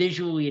so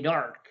visually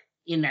dark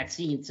in that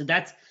scene. So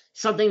that's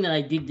something that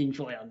I did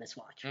enjoy on this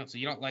watch. Oh, so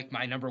you don't like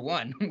my number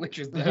 1, which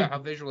is how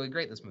visually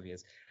great this movie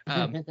is.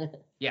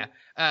 Yeah.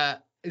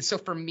 So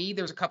for me,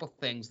 there's a couple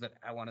things that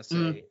I want to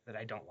say that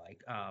I don't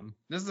like.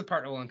 This is the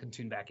part Owen can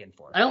tune back in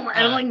for. I don't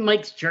like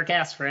Mike's jerk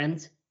ass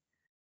friends.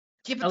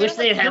 Yeah, but I wish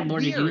they had more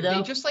to do though.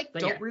 They just like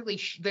don't really.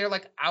 They're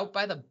like out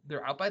by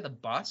the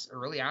bus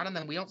early on, and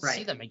then we don't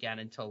see them again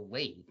until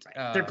late.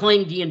 They're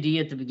playing D&D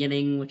at the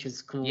beginning, which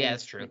is cool. Yeah,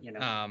 it's true.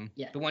 The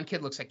one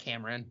kid looks like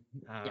Cameron.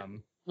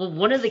 Well,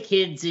 one of the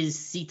kids is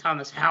C.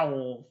 Thomas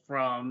Howell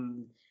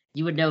from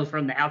you would know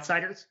from The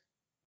Outsiders.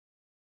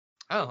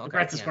 Oh, okay. The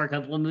Francis Ford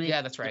Coppola movie.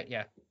 Yeah, that's right.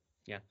 Yeah.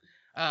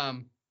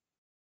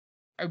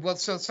 Well,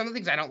 so some of the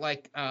things I don't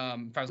like,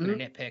 if I was going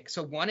to nitpick.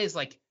 So one is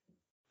like,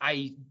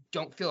 I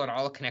don't feel at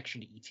all a connection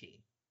to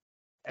E.T.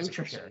 as a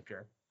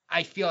character.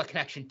 I feel a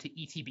connection to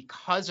E.T.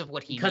 because of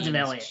what he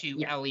means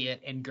to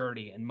Elliot and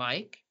Gertie and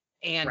Mike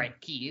and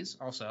Keys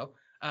also.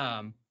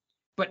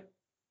 But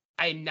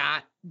I'm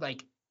not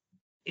like,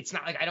 it's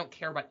not like I don't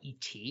care about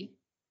E.T.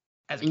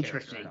 as a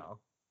character at all.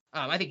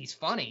 I think he's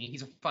funny.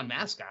 He's a fun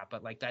mascot,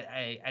 but like that,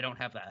 I don't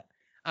have that.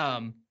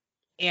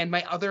 And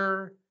my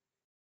other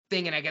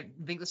thing, and I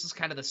think this is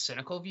kind of the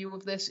cynical view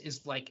of this,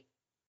 is like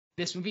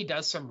this movie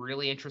does some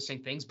really interesting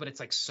things, but it's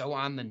like so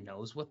on the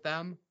nose with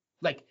them,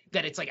 like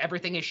that it's like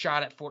everything is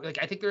shot at 4. Like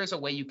I think there is a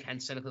way you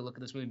can cynically look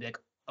at this movie and be like,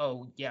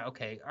 oh yeah,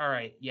 okay, all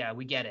right, yeah,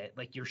 we get it.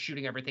 Like you're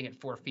shooting everything at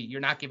 4 feet. You're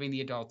not giving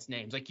the adults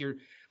names. Like you're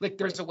like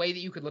there's a way that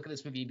you could look at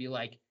this movie and be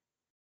like,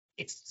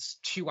 it's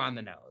too on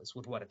the nose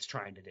with what it's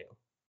trying to do.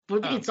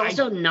 But it's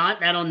also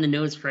not that on the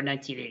nose for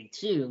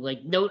 1982.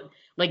 Like no,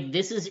 like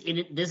this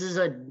is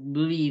a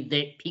movie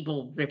that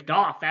people ripped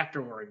off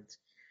afterwards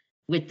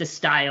with the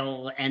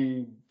style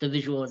and the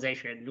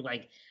visualization.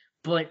 Like,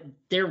 but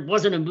there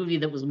wasn't a movie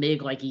that was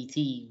made like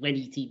E.T. when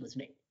E.T. was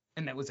made,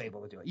 and that was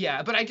able to do it.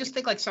 Yeah, but I just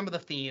think like some of the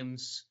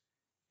themes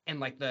and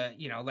like the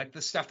like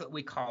the stuff that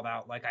we called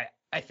out. Like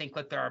I think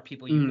like there are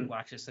people you can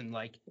watch this and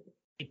like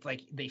it's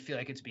like they feel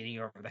like it's beating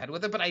you over the head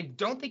with it. But I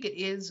don't think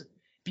it is,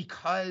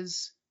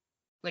 because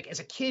like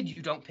as a kid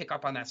you don't pick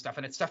up on that stuff,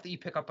 and it's stuff that you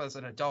pick up as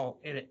an adult.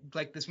 And it,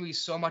 like this movie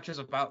so much is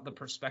about the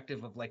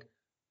perspective of like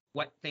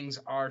what things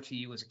are to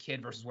you as a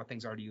kid versus what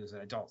things are to you as an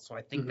adult. So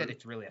I think that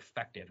it's really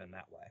effective in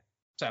that way.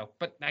 So,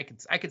 but I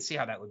could see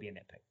how that would be a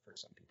nitpick for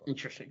some people.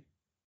 Interesting.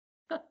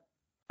 All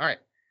right.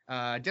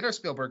 Did our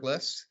Spielberg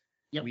list.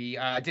 Yep. We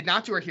did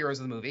not do our heroes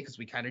of the movie because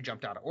we kind of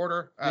jumped out of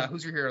order.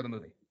 Who's your hero of the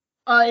movie?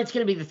 It's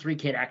going to be the 3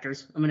 kid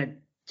actors. I'm going to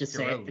just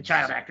say it, the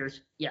child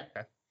actors. Yeah.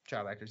 Okay.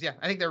 Child actors. Yeah,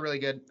 I think they're really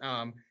good.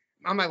 On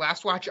my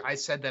last watch, I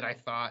said that I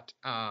thought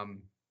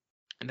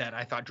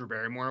Drew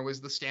Barrymore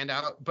was the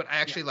standout, but I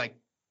actually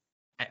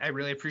I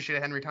really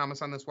appreciated Henry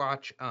Thomas on this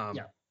watch.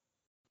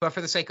 But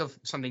for the sake of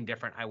something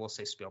different, I will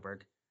say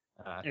Spielberg.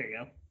 There you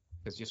go.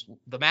 Because just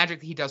the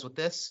magic that he does with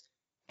this,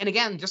 and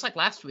again, just like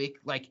last week,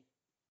 like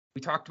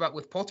we talked about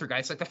with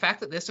Poltergeist, like the fact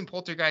that this and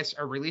Poltergeist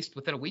are released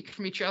within a week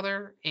from each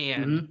other,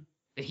 and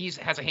that he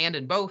has a hand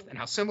in both, and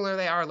how similar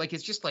they are, like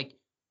it's just like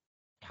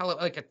hell,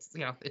 like it's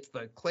it's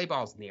the clay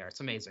balls in the air.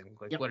 It's amazing.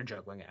 Like what a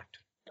juggling act.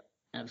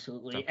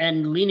 Absolutely. So.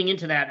 And leaning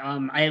into that,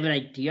 I have an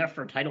idea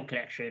for a title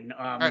connection.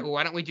 All right, well,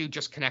 why don't we do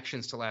just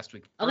connections to last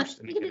week first?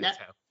 Okay, we can do that.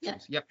 Yeah.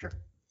 Yep. Sure.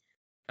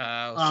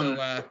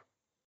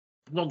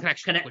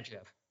 Connection. What'd you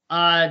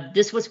have?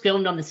 This was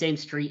filmed on the same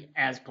street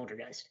as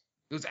Poltergeist.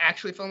 It was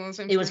actually filmed on the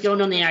same street? It was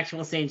filmed on the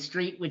actual same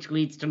street, which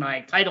leads to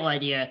my title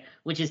idea,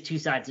 which is 2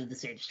 sides of the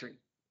same street.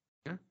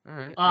 Yeah, all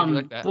right. I do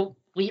like that. But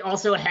we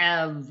also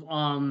have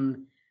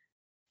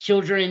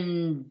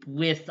children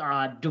with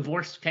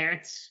divorced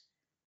parents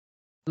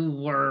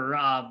who were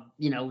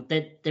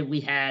that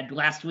we had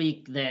last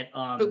week that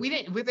but we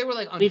didn't. They were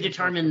like we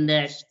determined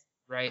that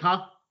right.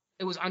 Huh?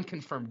 It was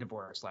unconfirmed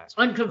divorce last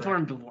week.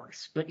 Unconfirmed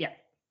divorce, but yeah.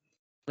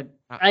 But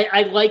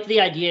I like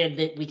the idea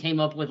that we came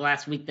up with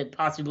last week that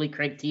possibly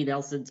Craig T.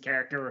 Nelson's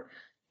character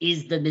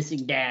is the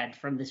missing dad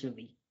from this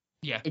movie.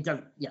 Yeah. It does.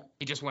 Yeah.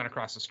 He just went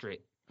across the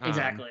street.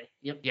 Exactly.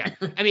 Yep. Yeah.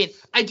 I mean,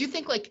 I do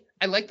think like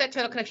I like that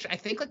title connection. I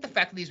think like the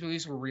fact that these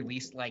movies were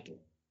released like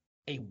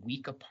a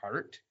week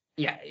apart.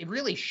 Yeah, it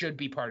really should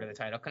be part of the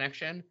title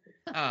connection.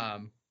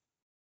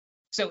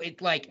 So it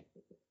like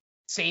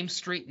same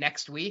street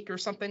next week or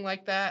something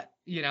like that.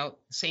 You know,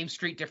 same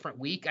street, different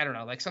week. I don't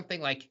know, like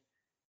something like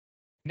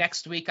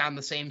next week on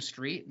the same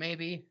street,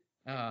 maybe.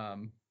 I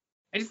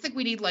just think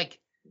we need like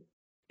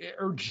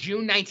or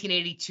June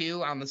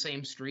 1982 on the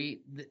same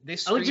street.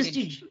 This street. I would just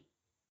do.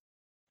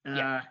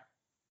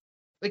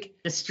 Like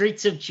the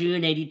streets of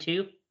June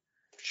 '82.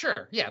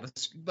 Sure, yeah,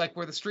 like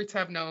where the streets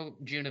have no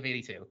June of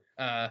 '82.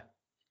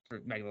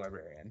 For Meg the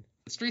Librarian,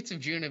 the streets of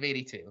June of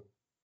 '82.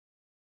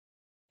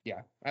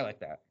 Yeah, I like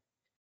that.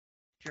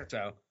 Sure.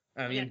 So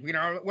I mean, you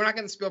know, we're not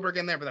getting Spielberg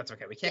in there, but that's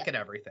okay. We can't get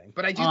everything,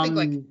 but I do think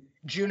like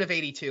June of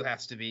 '82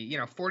 has to be, you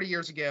know, 40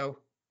 years ago,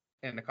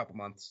 in a couple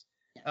months.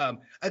 A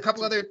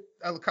couple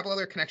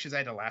other connections I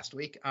had to last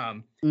week.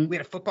 We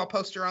had a football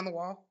poster on the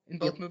wall in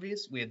both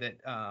movies. We had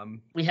that.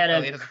 We had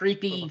a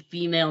creepy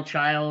female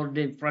child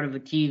in front of a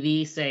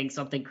TV saying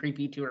something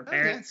creepy to her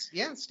parents.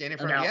 Yeah, standing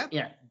in front of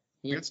yeah.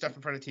 Weird stuff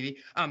in front of TV.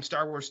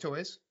 Star Wars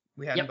toys.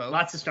 We had both.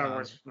 Lots of Star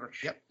Wars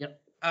merch.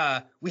 Yep.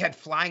 We had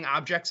flying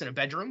objects in a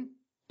bedroom.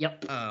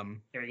 Yep.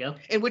 There you go.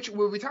 In which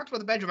when we talked about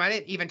the bedroom, I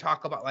didn't even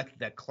talk about like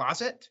the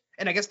closet,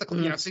 and I guess the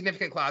you know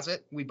significant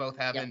closet we both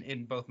have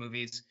in both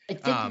movies. I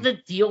think the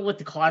deal with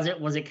the closet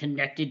was it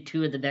connected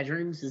two of the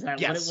bedrooms. Is that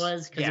what it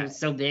was? Because it was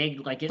so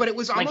big, like it. But it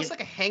was almost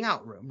like a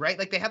hangout room, right?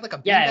 Like they had like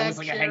a it was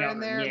like a hangout in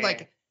there. Room. Yeah.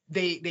 Like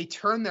they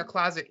turned their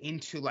closet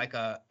into like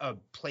a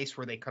place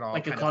where they could all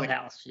like a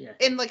clubhouse,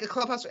 and like a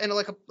clubhouse and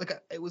like a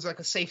it was like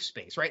a safe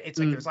space, right? It's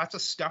like there's lots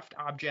of stuffed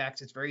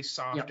objects. It's very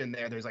soft in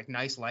there. There's like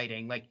nice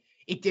lighting, like.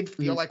 It did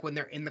feel like when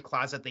they're in the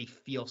closet, they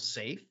feel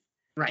safe.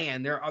 Right.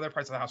 And there are other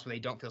parts of the house where they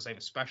don't feel safe,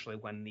 especially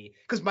when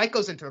because Mike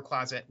goes into the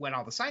closet when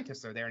all the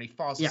scientists are there and he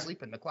falls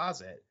asleep in the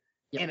closet.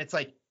 And it's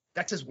like,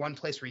 that's his one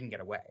place where he can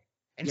get away.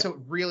 And so it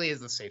really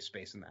is the safe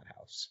space in that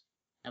house.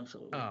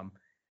 Absolutely.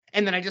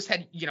 And then I just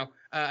had, you know,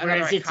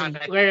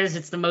 whereas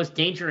it's the most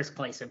dangerous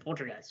place in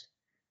Poltergeist.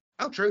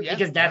 Oh, true. Yeah.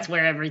 Because that's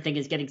where everything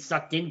is getting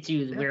sucked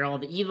into, where all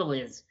the evil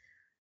is.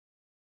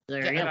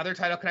 Another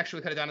title connection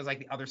we could have done is like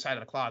the other side of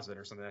the closet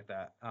or something like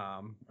that.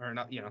 Or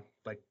not, you know,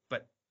 like,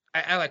 but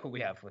I like what we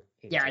have with.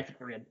 I think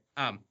we're good.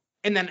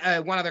 And then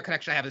one other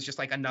connection I have is just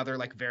like another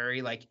like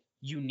very like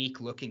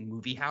unique looking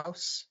movie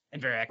house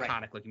and very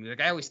iconic looking movie.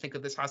 Like I always think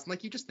of this house and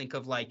like you just think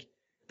of like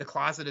the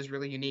closet is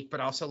really unique, but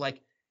also like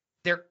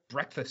their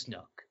breakfast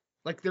nook.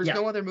 Like there's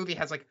no other movie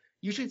has like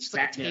usually it's just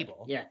like a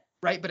table. Yeah.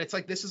 Right, but it's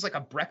like this is like a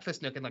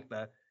breakfast nook and like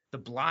the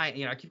blind,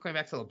 you know, I keep going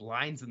back to the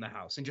blinds in the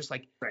house and just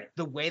like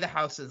the way the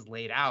house is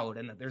laid out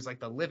and there's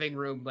like the living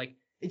room, like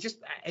it just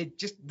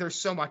there's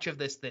so much of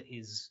this that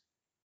is,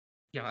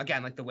 you know,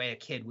 again, like the way a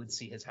kid would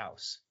see his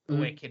house, the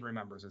way a kid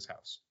remembers his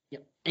house.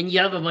 Yep. And you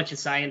have a bunch of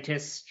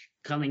scientists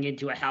coming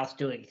into a house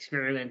doing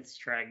experiments,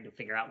 trying to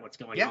figure out what's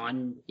going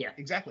on. Yeah,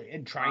 exactly.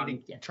 And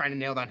trying to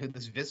nail down who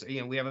this visitor, you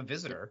know, we have a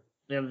visior.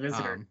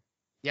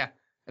 Yeah.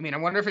 I mean, I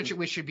wonder if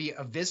we should be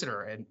a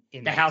visitor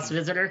in the house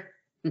visitor.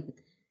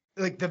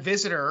 Like the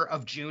visitor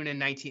of June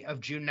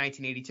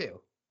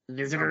 1982.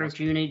 Visitor of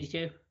June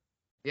 82.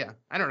 Yeah,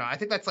 I don't know. I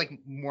think that's like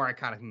more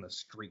iconic than the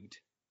street.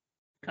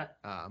 Okay.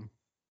 I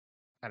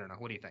don't know.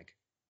 What do you think?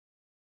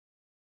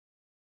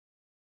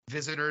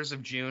 Visitors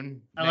of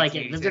June. I like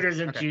it. Visitors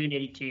of June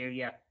 82.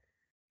 Yeah.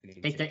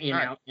 Take the in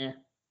out. Yeah.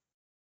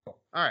 Cool.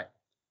 All right.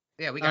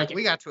 Yeah, we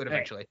got to it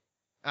eventually.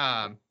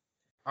 All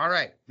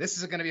right. This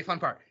is going to be a fun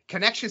part.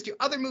 Connections to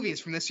other movies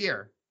from this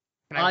year.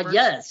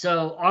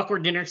 So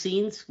awkward dinner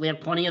scenes. We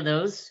have plenty of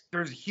those.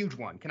 There's a huge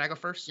one. Can I go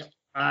first?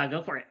 Yep.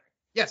 Go for it.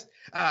 Yes.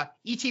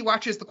 E.T.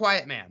 watches The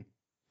Quiet Man.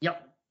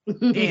 Yep.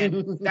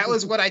 And that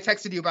was what I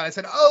texted you about. I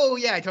said, oh,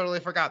 yeah, I totally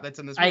forgot that's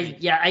in this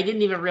movie. I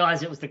didn't even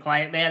realize it was The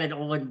Quiet Man, and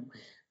Owen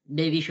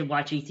maybe should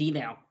watch E.T.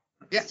 now.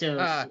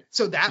 Yeah.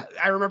 So that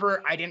I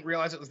remember I didn't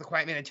realize it was The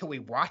Quiet Man until we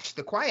watched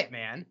The Quiet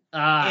Man.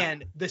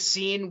 And the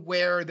scene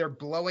where they're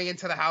blowing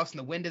into the house and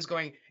the wind is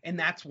going, and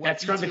that's from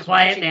The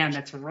Quiet Man.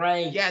 That's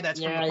right. Yeah, that's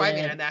from The Quiet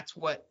Man, and that's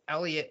what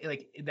Elliot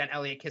then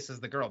Elliot kisses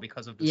the girl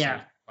because of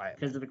the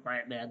because of The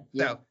Quiet Man.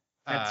 Yeah. So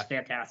that's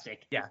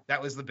fantastic. Yeah,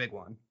 that was the big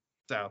one.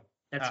 So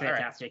that's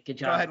fantastic. Right. Good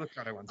job. Go ahead with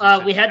the other ones.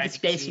 We had the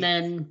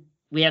spacemen.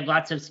 We had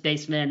lots of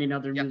spacemen in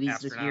other movies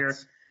this year.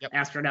 Yep.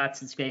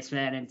 Astronauts and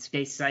spacemen and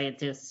space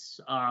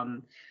scientists.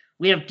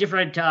 We have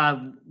different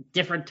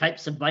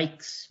types of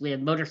bikes. We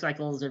have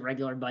motorcycles and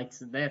regular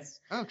bikes in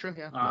this. Oh, true.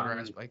 Yeah,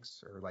 motorized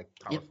bikes or like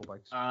powerful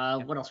bikes.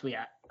 What else we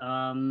got?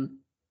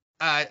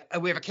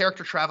 We have a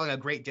character traveling a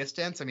great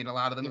distance. I mean, a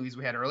lot of the movies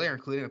we had earlier,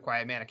 including The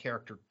Quiet Man, a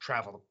character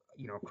traveled,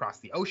 you know, across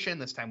the ocean.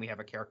 This time we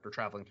have a character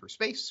traveling through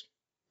space.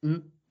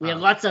 Mm-hmm. We have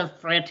lots of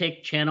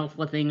frantic channel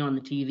flipping on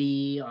the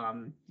TV.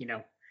 You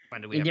know,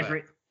 when do we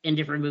have in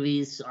different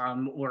movies,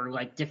 or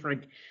like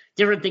different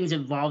different things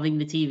involving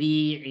the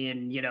TV,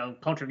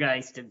 and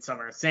Poltergeist and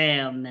Summer of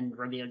Sam and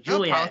Romeo and Oh,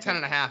 Juliet. Apollo 10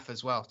 and a half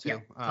as well too.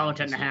 Yep. Apollo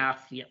 10 and a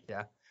half. Yep.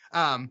 Yeah.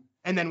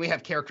 And then we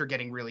have character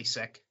getting really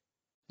sick.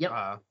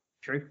 Yep.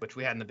 True. Which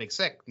we had in The Big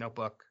Sick,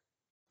 Notebook.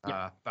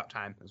 Yep. About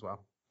time as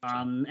well.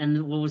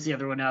 And what was the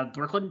other one?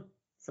 Brooklyn?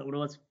 Is that what it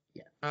was?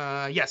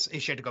 Yeah. Yes,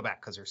 she had to go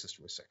back because her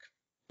sister was sick.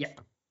 Yeah.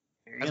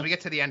 As we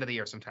get to the end of the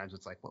year, sometimes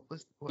it's like,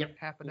 what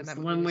happened in that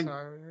movie?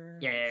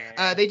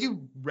 Yeah. They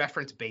do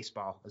reference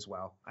baseball as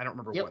well. I don't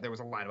remember what. There was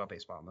a line about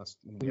baseball in this.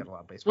 We had a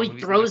lot of baseball. Well,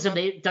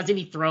 doesn't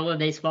he throw a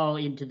baseball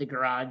into the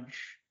garage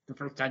the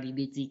first time he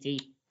meets E.T.?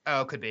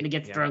 Oh, could be. And it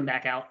gets thrown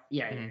back out.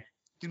 Yeah. Mm-hmm.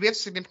 Did we have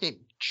significant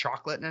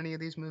chocolate in any of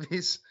these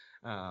movies?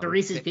 The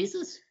Reese's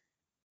Pieces?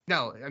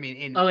 No, I mean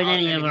in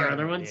any of our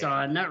other ones?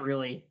 Not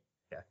really.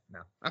 Yeah, no.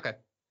 Okay.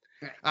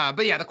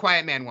 But yeah, the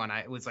Quiet Man one,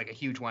 it was like a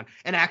huge one.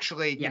 And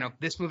actually,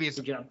 this movie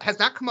has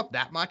not come up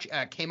that much.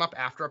 Came up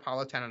after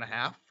Apollo 10 and a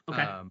half.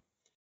 Okay.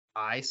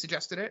 I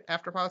suggested it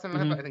after Apollo 10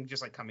 and a half. I think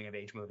just like coming of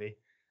age movie.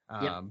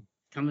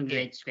 Coming of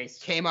age space.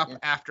 Came up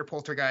after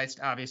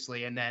Poltergeist,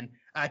 obviously, and then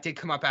it did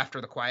come up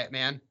after The Quiet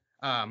Man.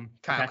 Kyle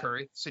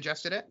Curry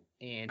suggested it,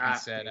 and he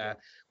said,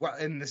 well,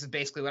 and this is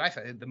basically what I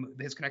thought.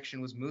 His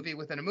connection was movie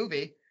within a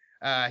movie.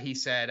 He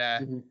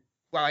said,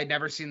 well, I'd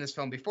never seen this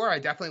film before. I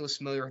definitely was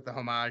familiar with the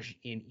homage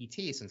in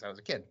E.T. since I was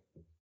a kid.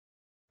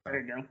 There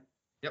you go.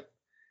 Yep.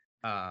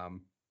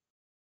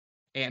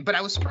 But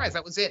I was surprised.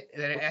 That was it.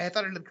 I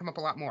thought it would come up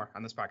a lot more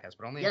on this podcast,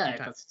 but only a few times.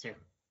 That's too.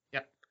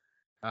 Yep.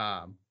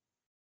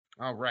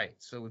 All right.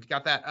 So we've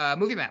got that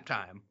movie map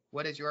time.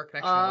 What is your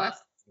connection to the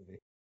last movie?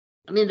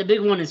 I mean, the big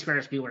one is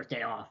Ferris Bueller's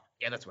Day Off.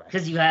 Yeah, that's right.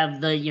 Because you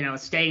have the,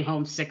 staying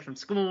home sick from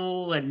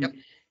school,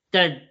 and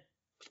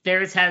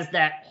Ferris has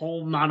that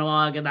whole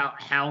monologue about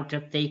how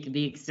to fake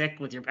being sick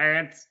with your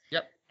parents.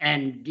 Yep.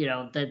 And,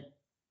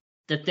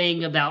 the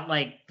thing about,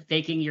 like,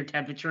 faking your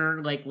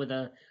temperature, like, with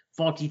a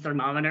faulty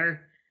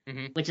thermometer,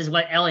 which is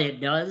what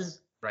Elliot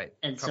does. Right.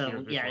 And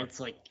so,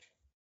 it's like,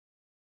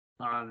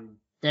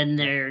 then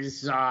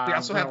there's... we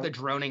also have the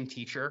droning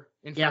teacher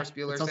in Ferris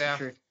Bueller's Day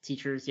Off.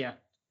 Teachers, yeah.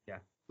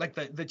 Like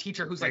the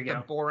teacher who's like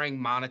the boring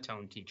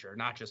monotone teacher,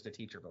 not just a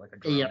teacher, but like a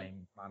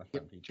droning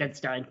monotone teacher.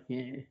 Bedstein.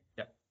 Yeah.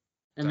 Yep.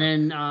 And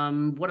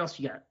then what else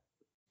you got?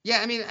 Yeah,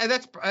 I mean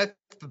that's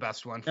the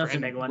best one. That's a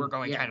big one. We're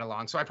going kind of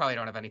long, so I probably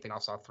don't have anything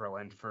else I'll throw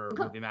in for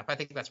movie map. I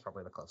think that's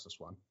probably the closest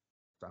one.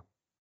 So,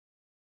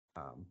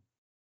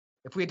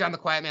 if we had done The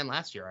Quiet Man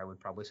last year, I would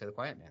probably say The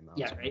Quiet Man. Though.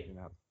 Yeah, right.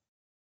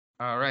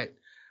 All right.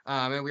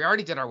 And we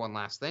already did our one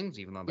last things,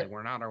 even though they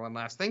were not our one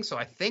last thing. So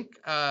I think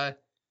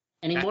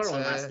any more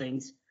one last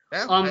things.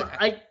 Yeah,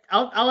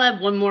 I'll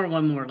add one more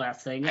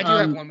last thing. I do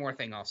have one more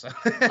thing also.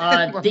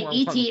 The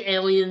E.T.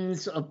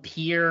 aliens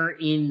appear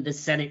in the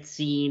Senate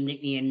scene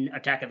in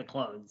Attack of the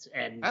Clones,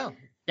 and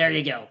there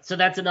you go. So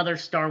that's another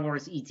Star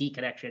Wars E.T.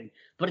 connection,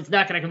 but it's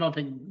not going to come up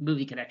in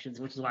movie connections,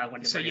 which is why I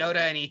wanted to. So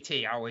Yoda and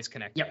E.T. are always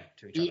connected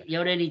to each other.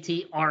 Yoda and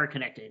E.T. are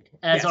connected,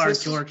 as are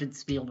George and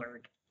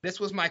Spielberg. This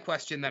was my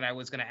question that I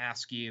was going to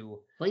ask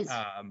you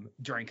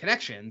during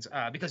Connections,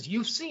 because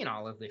you've seen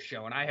all of this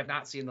show, and I have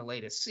not seen the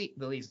latest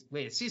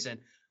season.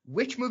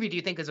 Which movie do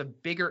you think is a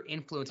bigger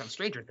influence on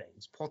Stranger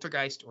Things,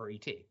 Poltergeist or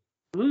E.T.?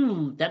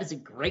 Ooh, that is a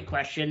great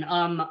question.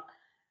 I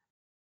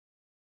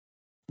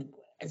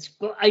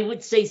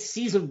would say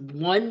season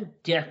 1,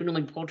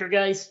 definitely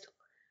Poltergeist.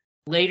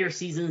 Later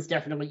seasons,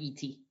 definitely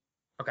E.T.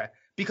 Okay,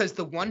 because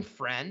the one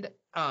friend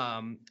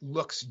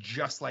looks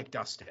just like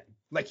Dustin.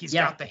 Like he's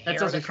got the hair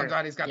that comes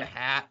out, he's got the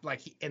hat,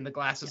 and the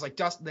glasses. Like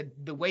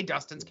the way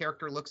Dustin's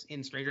character looks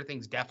in Stranger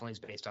Things definitely is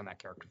based on that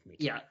character for me.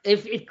 Yeah.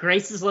 If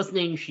Grace is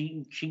listening,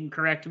 she can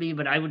correct me,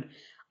 but I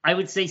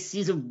would say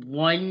season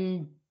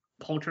 1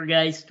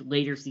 Poltergeist,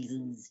 later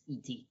seasons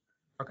E.T.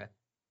 Okay.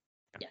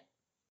 Yeah.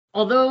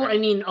 Although I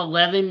mean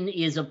 11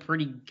 is a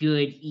pretty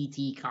good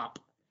E.T. cop.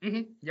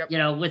 Mm-hmm.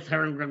 Yep. With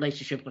her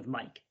relationship with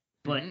Mike.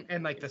 But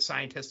and like the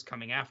scientists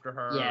coming after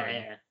her.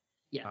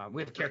 Yeah.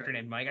 We have a character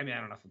named Mike. I mean, I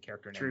don't know if the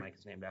character named Mike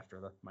is named after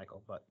the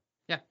Michael, but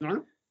yeah. Mm-hmm.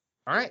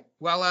 All right.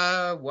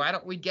 Well, why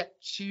don't we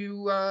get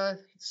to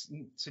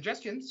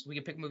suggestions? We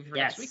can pick a movie for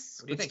next week.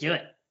 What do you think? Let's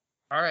do it.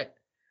 All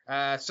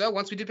right. So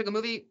once we do pick a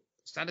movie,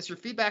 send us your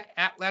feedback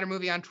at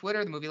 @LadderMovie on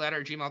Twitter,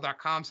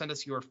 themovieladder@gmail.com. Send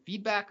us your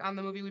feedback on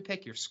the movie we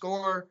pick, your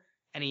score,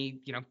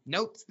 any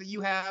notes that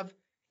you have,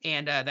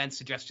 and then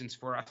suggestions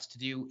for us to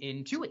do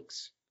in 2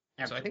 weeks.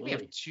 Absolutely. So I think we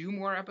have 2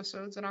 more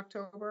episodes in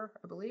October,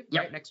 I believe.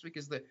 Yep. Right? Next week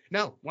is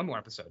one more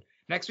episode.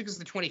 Next week is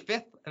the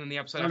 25th, and then the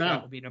episode after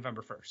that will be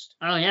November 1st.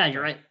 Oh, yeah,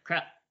 you're right.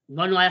 Crap.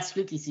 One last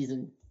spooky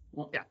season.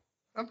 Well, yeah.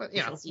 But,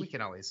 we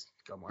can always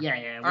go more. Yeah,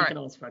 we can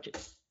always approach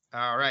it.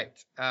 All right.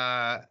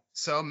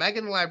 So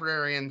Megan the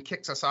Librarian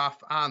kicks us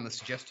off on the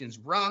suggestions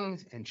rung,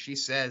 and she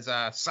says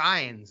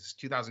Signs,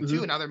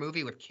 2002, another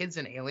movie with kids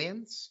and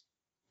aliens.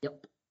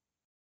 Yep.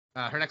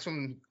 Her next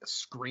one,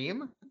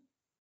 Scream.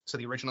 So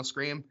the original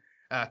Scream.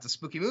 It's a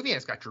spooky movie, and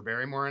it's got Drew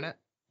Barrymore in it.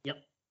 Yep.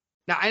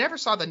 Now, I never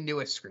saw the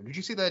newest Scream. Did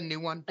you see the new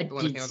one? I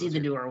did see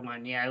the newer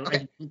one, yeah.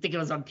 Okay. I think it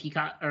was on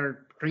Peacock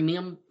or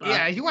Premium.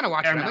 Yeah, if you want to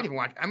watch it, I might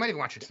even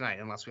watch it tonight,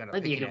 unless we end up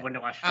That'd be a good one to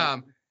watch.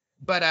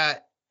 But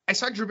I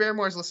saw Drew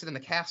Barrymore is listed in the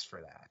cast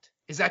for that.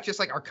 Is that just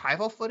like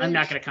archival footage? I'm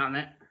not going to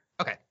comment.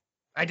 Okay.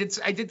 I did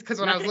because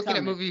when I was looking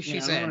at movies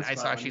she's in, I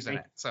saw she's in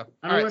it. So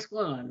I don't want to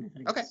spoil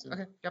anything. Okay.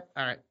 Okay. Yep.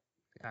 All right.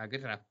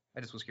 Good to know. I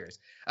just was curious.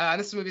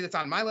 This is a movie that's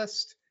on my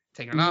list.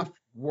 Taking it off.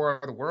 War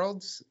of the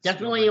Worlds.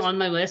 Definitely on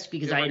my list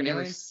because I had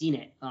never seen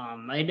it.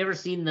 I had never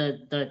seen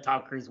the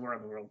Tom Cruise War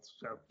of the Worlds.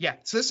 So yeah.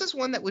 So this is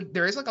one that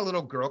there is like a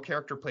little girl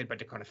character played by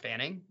Dakota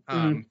Fanning.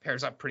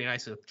 Pairs up pretty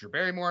nicely with Drew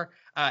Barrymore.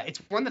 It's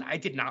one that I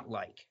did not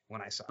like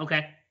when I saw it.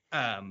 Okay.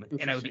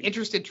 And I would be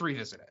interested to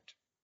revisit it.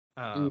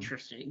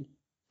 Interesting.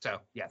 So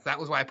yeah, that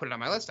was why I put it on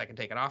my list. I can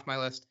take it off my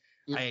list.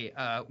 Yep.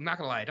 I'm not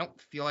gonna lie, I don't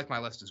feel like my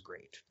list is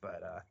great,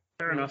 but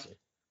fair enough.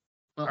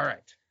 Well, all right.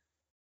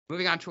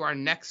 Moving on to our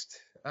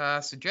next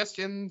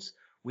suggestions,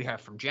 we have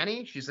from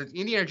Jenny. She says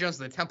Indiana Jones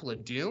and the Temple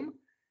of Doom,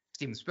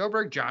 Steven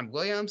Spielberg, John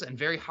Williams, and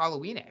very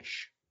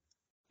Halloween-ish.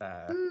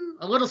 A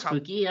little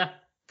spooky, yeah.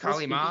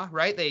 Kali Ma,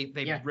 right? They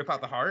rip out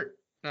the heart.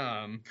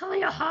 Call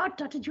your heart,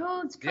 Dr.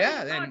 Jones.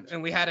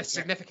 And we had a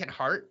significant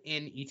heart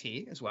in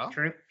E.T. as well.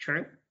 True.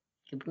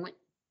 Good point.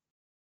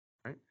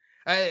 Right.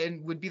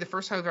 And would be the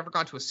first time we've ever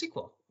gone to a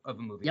sequel of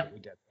a movie that we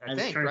did. I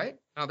think, right?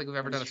 I don't think we've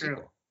ever done a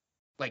sequel.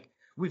 Like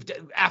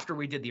after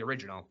we did the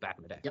original back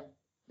in the day. Yep,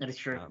 that is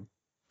true.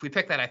 If we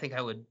pick that, I think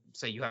I would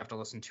say you have to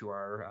listen to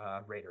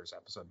our Raiders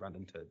episode,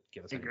 Brendan, to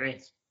give us.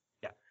 Great.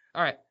 Yeah.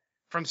 All right.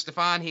 From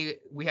Stefan,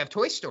 we have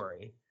Toy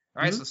Story.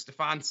 All right. So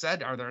Stefan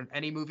said, are there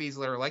any movies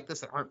that are like this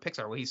that aren't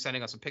Pixar? Well, he's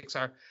sending us a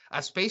Pixar.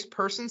 A space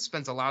person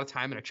spends a lot of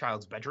time in a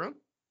child's bedroom.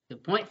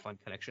 Good point. Fun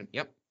connection.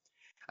 Yep.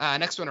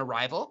 Next one,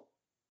 Arrival,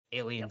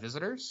 Alien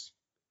Visitors,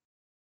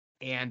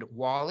 and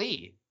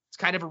Wall-E. It's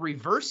kind of a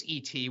reverse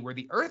E.T. where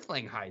the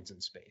Earthling hides in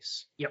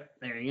space. Yep,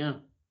 there you go.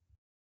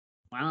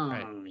 Wow.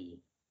 Right.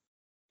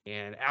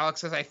 And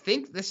Alex says, I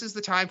think this is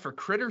the time for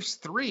Critters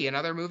 3,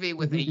 another movie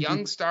with a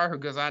young star who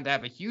goes on to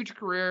have a huge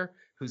career,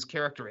 whose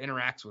character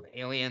interacts with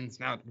aliens.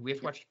 Now, do we have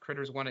to watch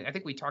Critters 1? I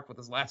think we talked about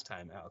this last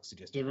time, Alex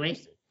suggested. Did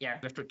we? Yeah.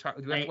 Do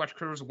we have to watch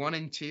Critters 1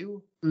 and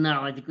 2?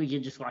 No, I think we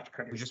did just watch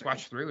Critters. We just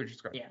watched 3? We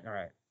just yeah. All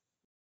right.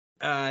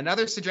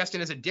 Another suggestion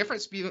is a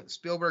different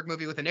Spielberg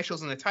movie with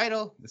initials in the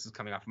title. This is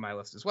coming off of my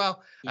list as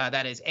well.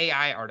 That is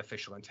AI,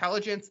 Artificial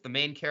Intelligence. The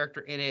main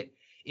character in it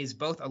is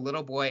both a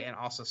little boy and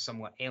also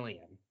somewhat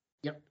alien.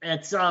 Yep,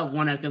 it's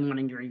one I've been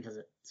wanting to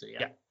revisit. So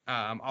yeah.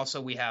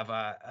 Also, we have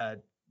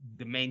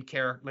the main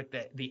character, like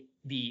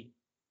the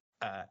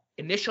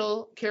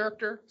initial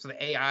character, so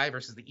the AI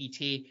versus the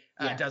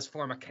ET, does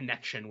form a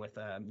connection with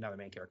another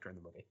main character in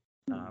the movie.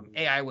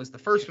 AI was the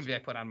first movie I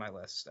put on my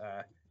list.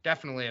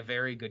 Definitely a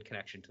very good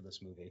connection to this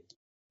movie.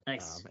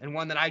 Nice. And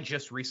one that I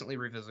just recently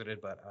revisited,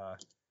 but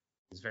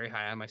is very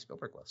high on my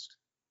Spielberg list.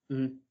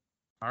 Mm-hmm.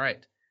 All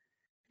right.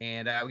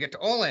 And we get to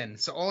Olin.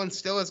 So Olin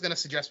still is going to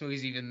suggest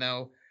movies, even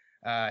though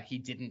he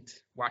didn't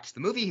watch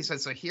the movie. He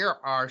says, so here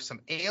are some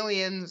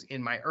aliens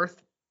in my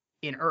Earth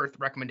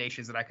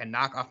recommendations that I can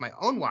knock off my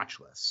own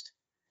watch list.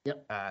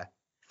 Yep.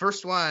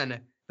 First one,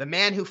 The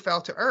Man Who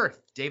Fell to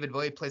Earth. David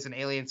Bowie plays an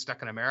alien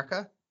stuck in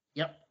America.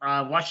 Yep.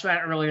 Watched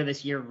that earlier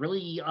this year.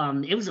 Really,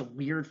 it was a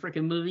weird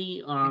freaking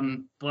movie,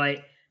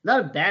 but not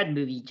a bad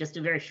movie, just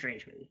a very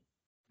strange movie.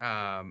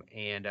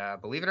 And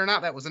believe it or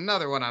not, that was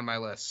another one on my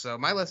list. So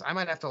my list, I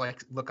might have to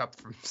look up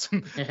from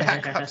some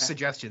backup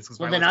suggestions.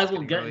 Well, then I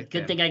will go. Really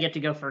good thing I get to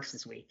go first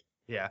this week.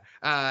 Yeah.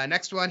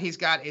 Next one he's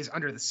got is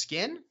Under the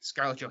Skin.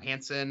 Scarlett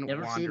Johansson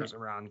wanders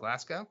around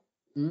Glasgow.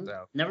 Mm-hmm.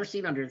 So never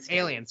seen Under the Skin.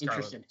 Alien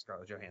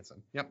Scarlett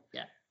Johansson. Yep.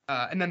 Yeah.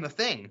 And then The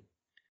Thing.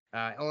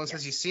 Olin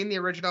says you've seen the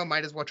original,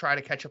 might as well try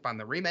to catch up on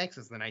the remakes.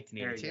 It's the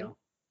 1982. There you go.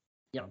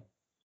 Yep.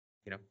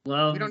 You know.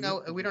 Well,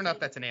 we don't know if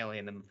that's an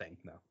alien in The Thing.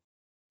 No.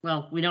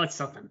 Well, we know it's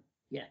something.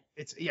 Yeah.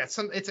 I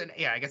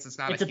guess it's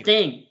not. It's a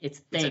thing.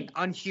 It's an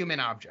unhuman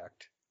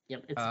object.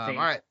 Yep. It's a thing.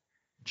 All right.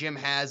 Jim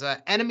has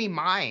Enemy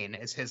Mine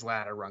as his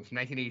ladder rung from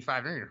 1985.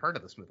 I've never even heard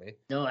of this movie.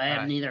 No, I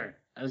haven't either.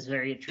 I was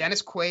very intrigued.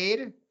 Dennis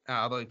Quaid,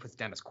 although he puts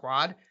Dennis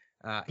Quad,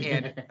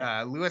 and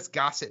Louis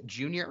Gossett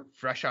Jr.,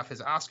 fresh off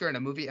his Oscar in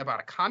a movie about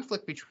a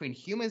conflict between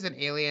humans and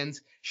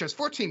aliens, shows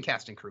 14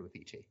 cast and crew with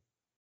E.T.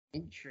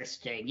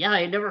 Interesting. Yeah,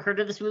 I had never heard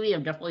of this movie.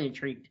 I'm definitely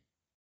intrigued.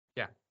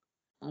 Yeah.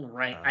 All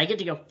right. I get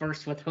to go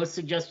first with host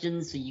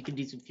suggestions, so you can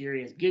do some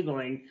furious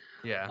Googling.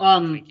 Yeah.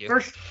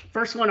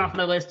 First one off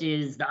my list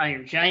is The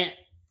Iron Giant.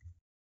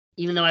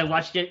 Even though I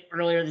watched it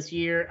earlier this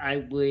year, I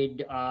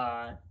would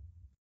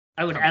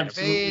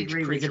absolutely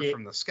revisit Creature it.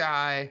 from the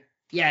Sky.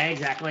 Yeah,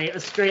 exactly.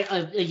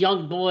 A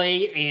young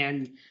boy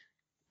and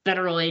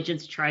federal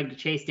agents trying to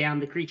chase down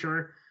the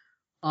creature.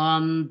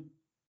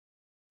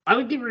 I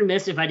would be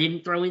remiss if I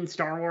didn't throw in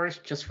Star Wars,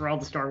 just for all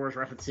the Star Wars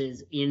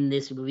references in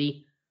this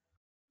movie.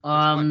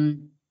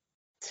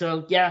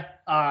 So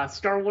yeah,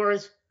 Star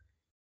Wars.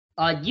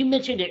 You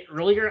mentioned it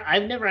earlier.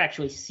 I've never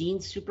actually seen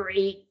Super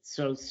 8,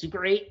 so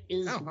Super 8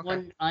 is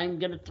one I'm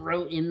gonna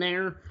throw in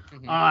there.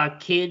 Mm-hmm.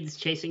 Kids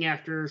chasing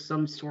after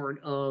some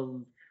sort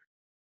of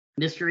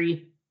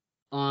mystery.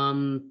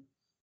 I'm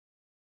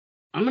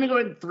gonna go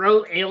ahead and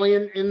throw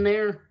Alien in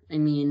there. I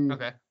mean,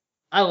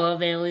 I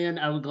love Alien.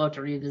 I would love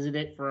to revisit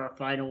it for our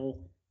final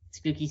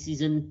spooky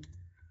season.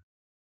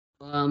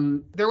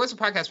 There was a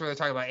podcast where they're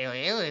talking about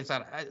Alien. Alien's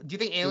not. Do you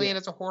think Alien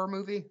Yeah. is a horror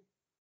movie?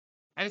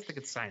 I just think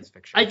it's science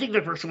fiction. I think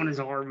the first one is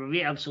a horror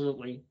movie.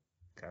 Absolutely.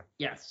 Okay.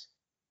 Yes.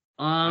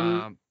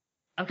 Um,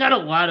 I've got a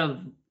lot of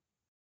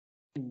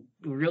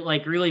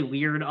really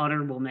weird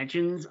honorable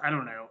mentions. I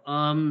don't know.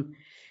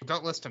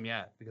 don't list them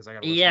yet because I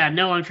got. Yeah,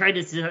 no, I'm trying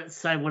to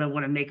decide what I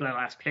want to make my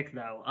last pick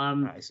though.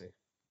 I see.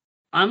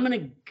 I'm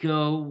gonna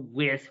go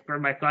with for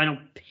my final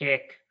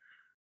pick.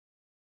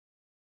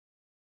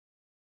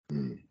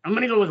 I'm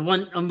gonna go with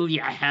a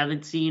movie I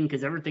haven't seen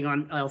because everything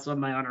else on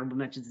my honorable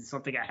mentions is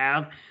something I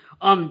have.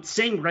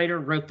 Same writer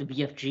wrote the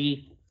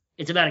BFG.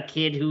 It's about a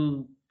kid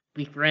who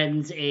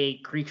befriends a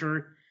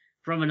creature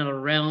from another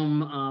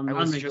realm. I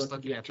was just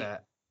looking at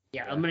that.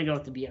 Yeah, I'm gonna go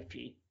with the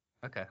BFG.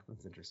 Okay,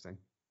 that's interesting.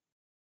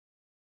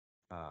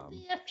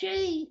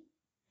 BFG.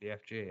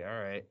 BFG.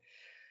 All right.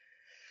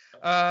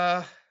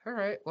 All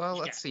right. Well,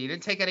 let's see. You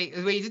didn't take any.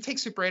 Wait, you did take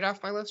Super 8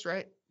 off my list,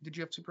 right? Did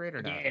you have Super 8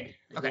 or not? I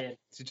Okay. did.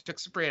 So you took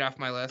Super 8 off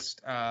my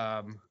list.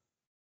 I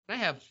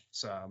have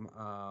some.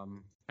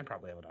 I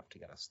probably have enough to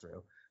get us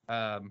through.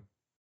 All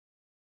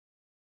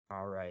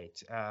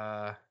right.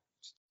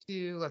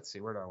 Let's see.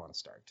 Where do I want to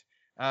start?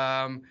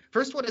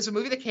 First one is a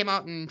movie that came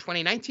out in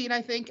 2019,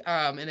 I think.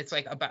 And it's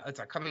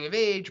a coming of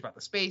age about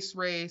the space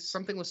race,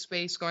 something with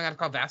space going on. It's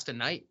called Vast and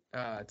Night.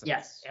 It's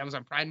an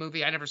Amazon Prime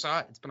movie. I never saw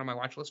it. It's been on my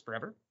watch list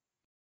forever.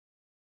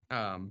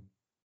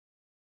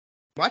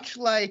 Much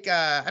like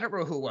I don't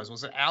remember who it was.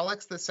 Was it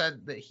Alex that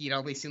said that he'd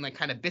only seen like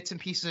kind of bits and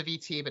pieces of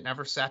ET, but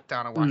never sat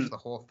down and watched the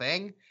whole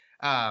thing?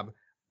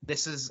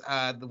 This is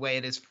the way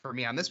it is for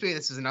me on this movie.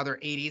 This is another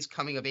 80s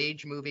coming of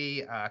age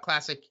movie,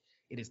 classic.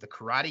 It is The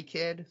Karate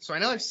Kid. So I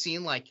know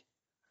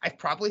I've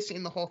probably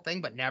seen the whole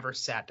thing, but never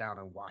sat down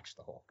and watched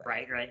the whole thing.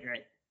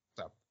 Right.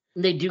 So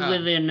they do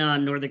live in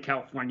Northern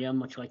California,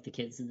 much like the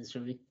kids in this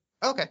movie.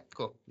 Okay,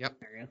 cool. Yep.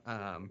 There you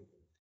go.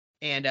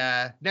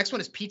 And next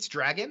one is Pete's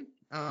Dragon.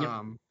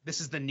 Yep.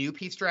 This is the new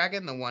Pete's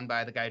Dragon, the one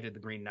by the guy who did The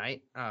Green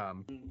Knight.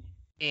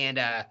 And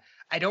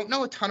I don't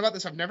know a ton about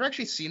this. I've never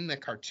actually seen the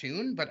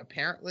cartoon, but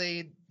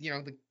apparently,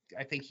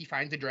 I think he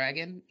finds a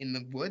dragon in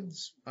the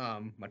woods,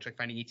 much like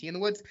finding E.T. in the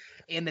woods.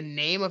 And the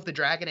name of the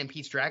dragon in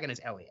Pete's Dragon is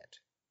Elliot.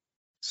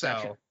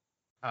 So,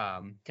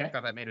 I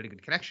thought that made it a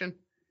good connection.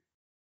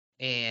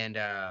 And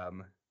how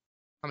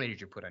many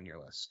did you put on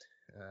your list?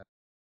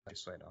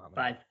 Just so I know how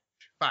many. 5.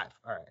 5.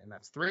 All right, and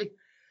that's 3.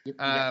 Yep,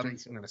 I'm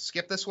going to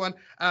skip this one.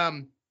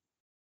 I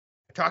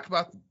talked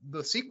about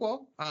the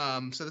sequel.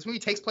 So this movie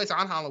takes place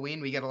on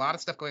Halloween. We get a lot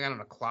of stuff going on in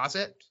a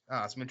closet,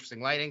 some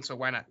interesting lighting. So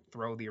why not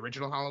throw the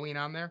original Halloween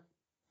on there?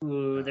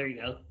 Ooh, there you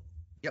go.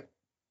 Yep.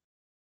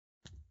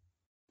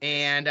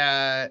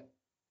 And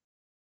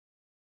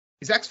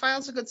is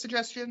X-Files a good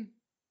suggestion?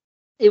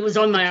 It was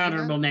on my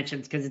honorable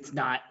mentions because it's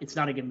not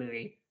a good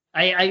movie.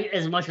 I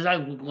as much as I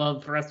would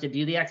love for us to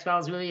do the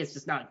X-Files movie, it's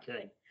just not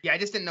good. Yeah, I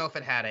just didn't know if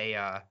it had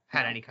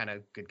any kind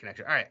of good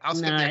connection. All right, I'll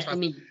skip the X-Files. I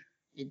mean,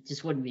 it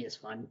just wouldn't be as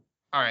fun.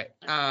 All right.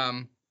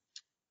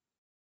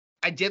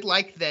 I did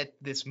like that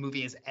this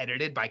movie is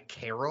edited by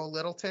Carol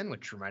Littleton,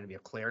 which reminded me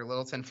of Claire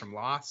Littleton from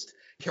Lost.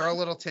 Carol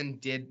Littleton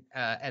did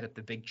edit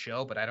The Big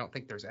Chill, but I don't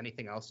think there's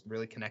anything else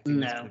really connecting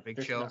this to The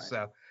Big Chill.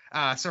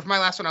 Not. So for my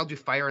last one, I'll do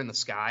Fire in the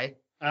Sky.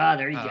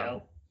 There you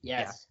go.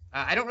 Yes.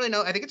 Yeah. I don't really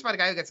know. I think it's about a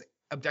guy who gets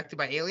abducted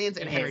by aliens,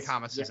 and Henry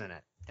Thomas is in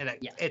it. And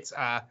it's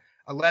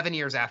 11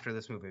 years after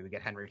this movie, we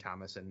get Henry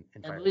Thomas and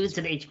I believe it's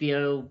an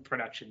HBO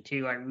production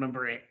too. I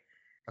remember it.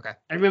 Okay.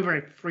 I remember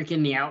it freaking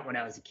me out when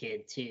I was a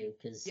kid too,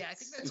 because I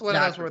think that's one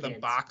of those where the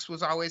box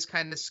was always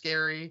kind of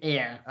scary.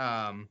 Yeah.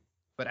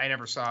 But I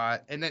never saw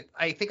it, and then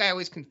I think I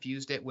always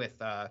confused it with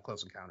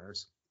Close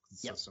Encounters.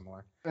 It's so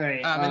similar.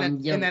 Right.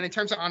 And then in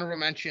terms of honorable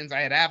mentions, I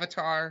had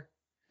Avatar.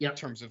 Yep. In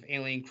terms of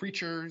alien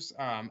creatures,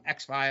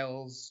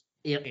 X-Files.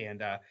 Yep.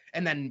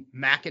 And then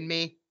Mac and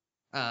Me,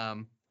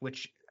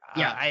 which.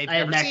 I've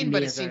never Mac seen, and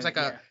but Me it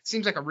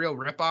seems like a real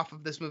ripoff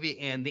of this movie.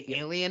 And the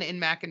alien in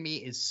Mac and Me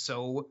is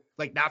so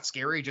not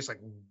scary, just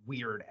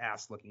weird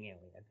ass looking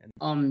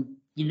alien.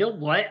 You know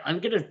what? I'm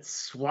gonna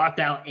swap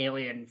out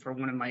Alien for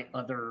one of my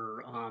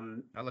other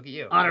look at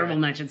you. honorable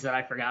mentions that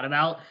I forgot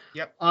about.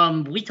 Yep.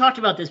 We talked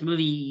about this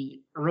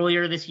movie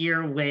earlier this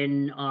year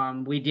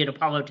when we did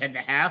Apollo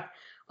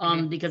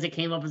 10.5. Because it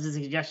came up as a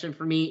suggestion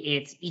for me.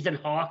 It's Ethan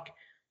Hawke,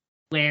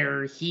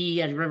 where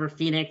he and River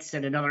Phoenix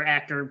and another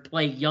actor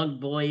play young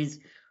boys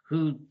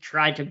who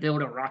tried to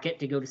build a rocket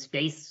to go to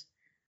space,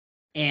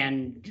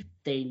 and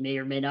they may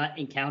or may not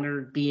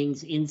encounter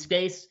beings in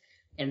space,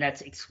 and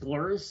that's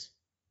Explorers.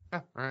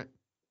 Oh, all right.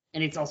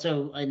 And it's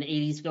also an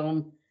 80s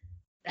film.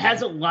 It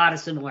has a lot of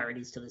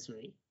similarities to this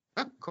movie.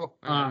 Oh, cool.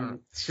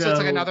 So it's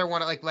like another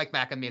one, like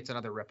Mac and Me. It's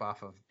another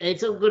ripoff of.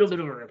 It's a little bit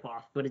of a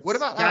ripoff, but it's. What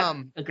about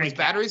a great was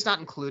Batteries Not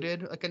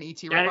Included, like an ET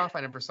ripoff?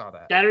 I never saw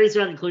that. Batteries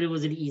Not Included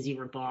was an easy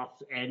ripoff,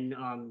 and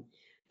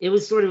it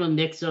was sort of a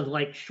mix of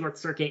Short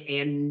Circuit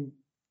and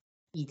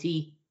ET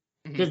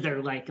because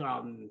they're like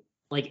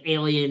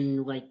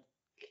alien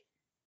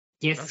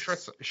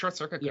discs. Short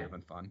Circuit could have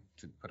been fun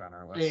to put on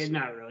our Eh, list.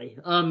 not really.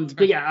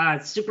 But yeah,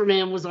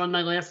 Superman was on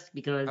my list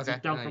because Okay.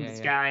 it fell from the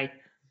sky.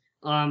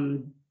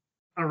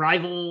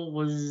 Arrival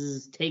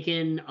was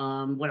taken.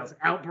 What else?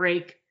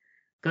 Outbreak,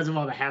 because of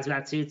all the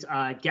hazmat suits.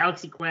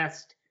 Galaxy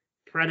Quest,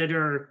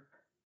 Predator,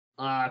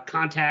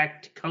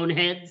 Contact,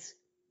 Coneheads,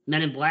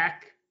 Men in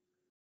Black.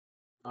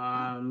 What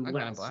Men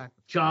in else? Black.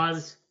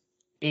 Jaws,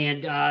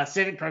 and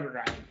Saving Private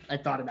Ryan. I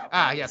thought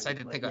about. Yes, I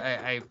did think.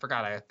 Yeah. I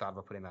forgot. I thought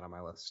about putting that on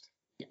my list.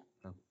 Yeah.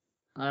 Oh.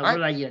 What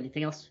about you?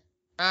 Anything else?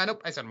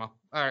 Nope. I said them all.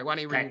 All right. Why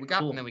don't you read what we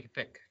got, and then we can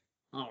pick.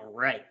 All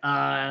right.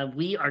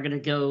 We are gonna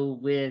go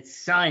with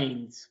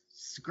Signs,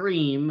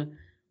 Scream,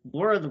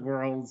 War of the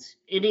Worlds,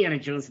 Indiana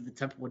Jones and the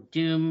Temple of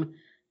Doom,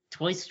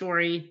 Toy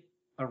Story,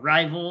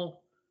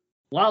 Arrival,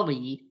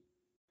 WALL-E,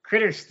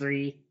 Critters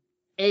 3,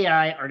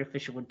 AI,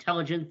 Artificial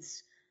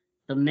Intelligence,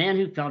 The Man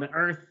Who Fell to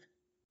Earth,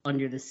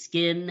 Under the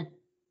Skin,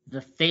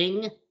 The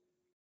Thing,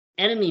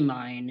 Enemy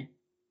Mine,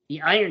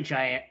 The Iron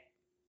Giant,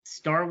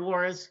 Star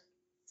Wars,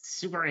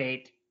 Super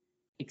 8,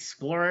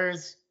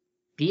 Explorers,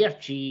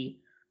 BFG,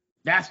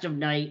 Vast of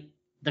Night,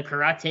 The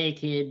Karate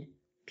Kid,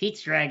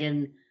 Pete's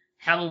Dragon,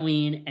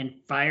 Halloween, and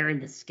Fire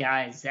in the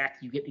Sky. Zach,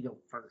 you get to go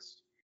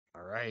first.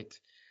 All right.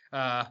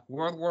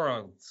 War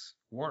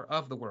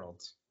of the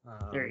Worlds.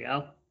 There you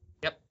go.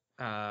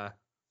 Yep.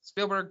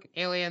 Spielberg,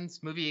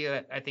 Aliens, movie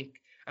that I think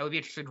I would be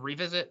interested to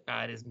revisit.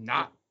 It is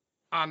not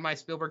on my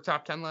Spielberg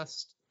top 10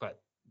 list, but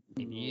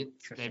maybe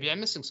I'm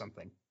missing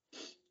something.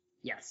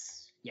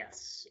 Yes.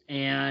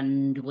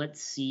 And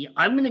let's see.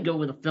 I'm going to go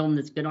with a film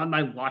that's been on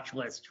my watch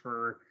list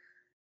for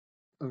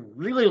a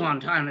really long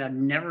time, and I've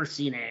never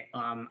seen it.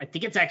 I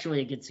think it's actually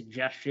a good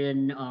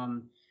suggestion.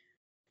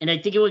 And I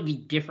think it would be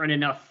different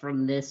enough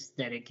from this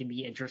that it can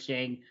be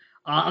interesting.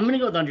 I'm going to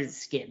go with Under the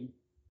Skin.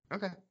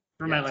 Okay.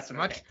 For my list.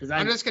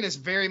 Under the Skin is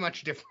very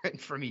much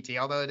different from E.T.,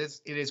 although it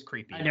is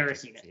creepy. I've never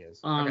seen it.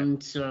 Okay.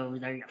 So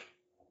there you go.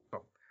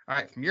 Cool. All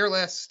right, from your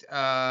list,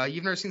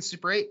 you've never seen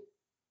Super 8?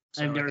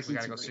 So I've never seen we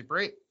gotta go Super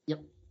 8.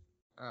 Yep.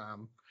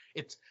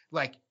 It's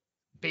like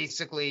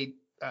basically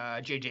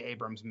J.J.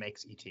 Abrams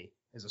makes E.T.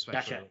 is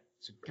especially Gotcha.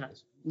 Super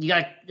 8. You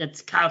got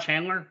that's Kyle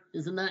Chandler,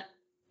 isn't that?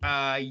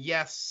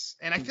 Yes,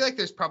 and I feel like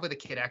there's probably the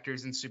kid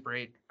actors in Super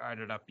 8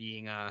 ended up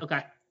being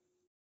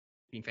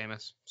being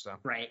famous. So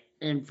right,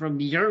 and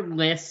from your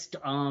list,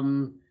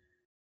 the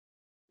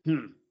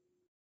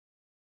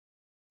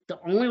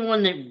only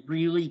one that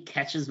really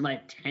catches my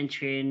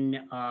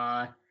attention,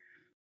 I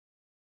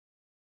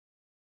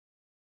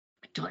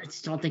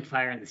just don't think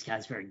Fire in the Sky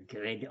is very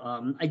good.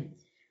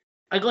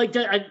 I'd like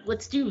to.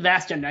 Let's do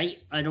Vast of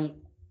Night. I know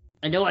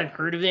I've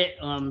heard of it,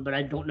 but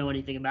I don't know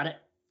anything about it.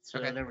 So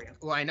there we go.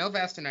 Well, I know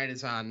Vast of Night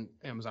is on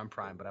Amazon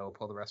Prime, but I will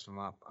pull the rest of them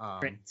up.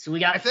 Great. So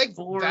we got. I think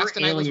Vast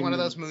of Night was one of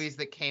those movies movies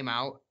that came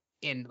out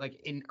in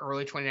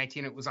early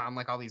 2019. It was on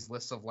like all these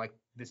lists of like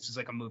this is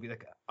like a movie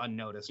like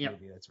unnoticed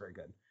movie that's very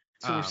good.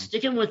 So we're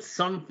sticking with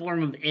some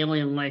form of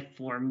alien life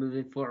form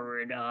moving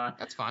forward.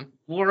 That's fun.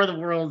 War of the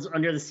Worlds,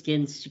 Under the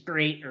Skin, Super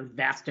 8, or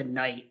Vast of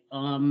Night.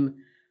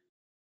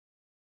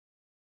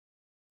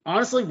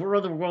 Honestly, War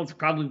of the Worlds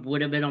probably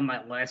would have been on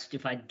my list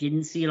if I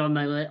didn't see it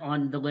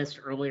on the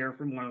list earlier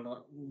from one of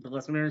the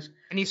listeners.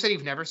 And you said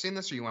you've never seen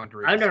this, or you wanted to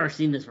read I've never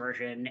seen this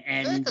version,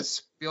 and I think the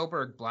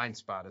Spielberg blind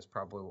spot is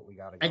probably what we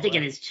got to go I think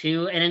with. it is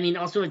too. And I mean,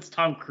 also it's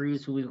Tom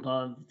Cruise, who we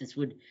love.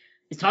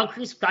 Is Tom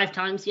Cruise 5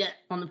 times yet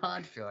on the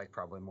pod? I feel like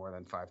probably more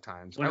than 5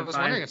 times. More I than was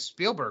 5? wondering if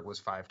Spielberg was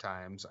 5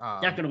 times.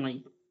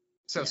 Definitely.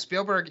 So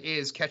Spielberg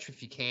is Catch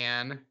If You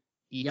Can,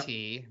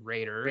 E.T.,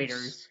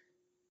 Raiders.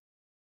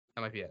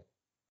 That might be it,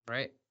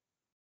 right?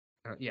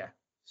 Yeah.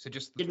 So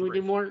just Didn't we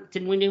do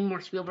more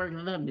Spielberg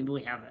than that? Maybe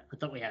we haven't. I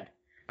thought we had.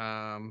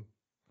 I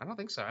don't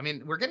think so. I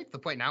mean, we're getting to the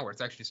point now where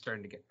it's actually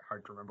starting to get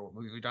hard to remember what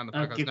movies we've done the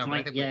podcast. Good No,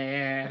 point. but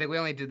I think we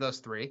only did those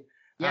 3.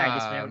 Yeah, I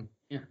guess we have.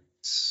 Yeah.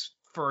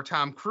 For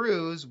Tom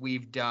Cruise,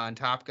 we've done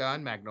Top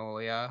Gun,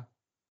 Magnolia,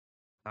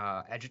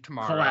 Edge of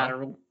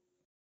Tomorrow,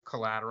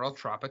 Collateral,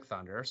 Tropic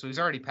Thunder. So he's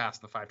already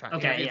passed the 5 times.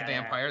 Okay, the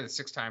Vampire, the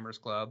 6 Timers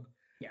Club.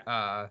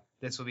 Yeah.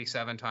 This will be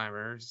 7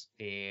 timers,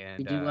 and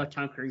you do love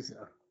Tom Cruise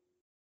though.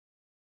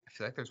 I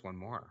feel like there's one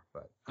more,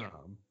 but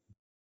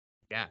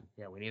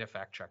we need a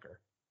fact checker.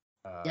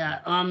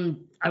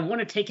 I want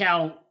to take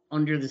out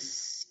Under the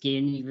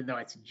Skin, even though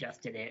I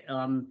suggested it.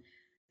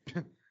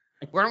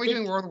 Why aren't we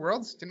doing War of the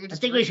Worlds? Didn't we just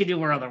I think we should do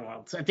War of the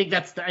Worlds. I think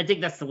that's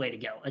the way to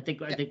go. I think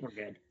we're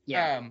good.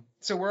 Yeah.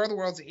 So War of the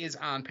Worlds is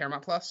on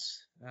Paramount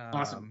Plus.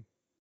 Awesome.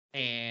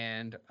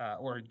 And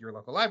or your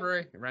local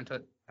library, rent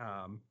it.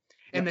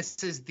 And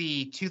this is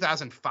the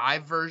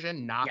 2005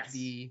 version, not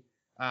the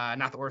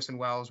Orson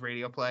Welles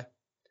radio play.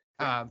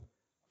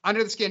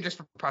 Under the Skin, just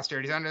for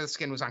posterity's Under the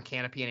Skin was on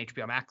Canopy and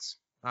HBO Max.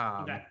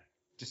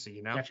 Just so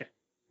you know. Gotcha.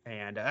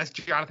 And that's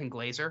Jonathan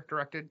Glazer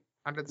directed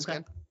Under the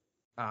Skin,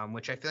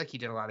 which I feel like he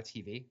did a lot of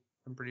TV.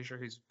 I'm pretty sure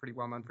he's pretty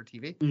well known for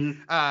TV.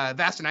 Mm-hmm.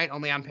 Vast of Night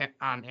only on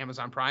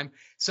Amazon Prime.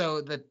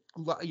 So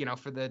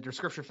for the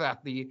description for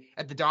that,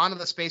 at the dawn of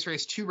the space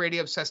race, 2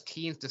 radio obsessed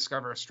teens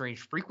discover a strange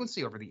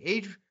frequency over the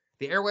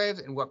the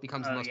airwaves in what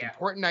becomes the most yeah.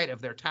 important night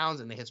of their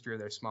towns in the history of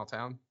their small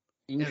town.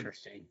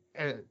 Interesting.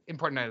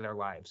 Important night of their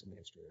lives in the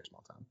history of their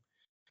small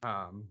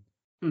town.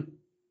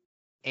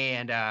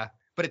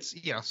 But it's,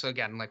 so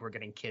again, like we're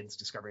getting kids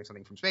discovering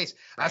something from space.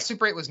 Right.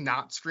 Super 8 was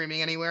not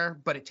streaming anywhere,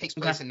 but it takes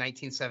place in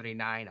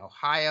 1979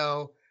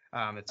 Ohio.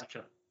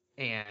 Gotcha.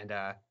 And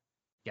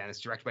again, it's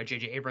directed by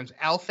J.J. Abrams.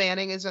 Elle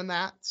Fanning is in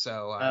that,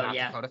 so not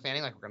Dakota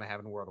Fanning like we're gonna have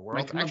in War of the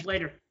Worlds. Might come up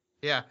later.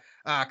 Yeah,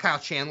 Kyle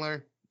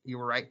Chandler, you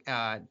were right,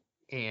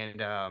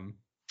 and I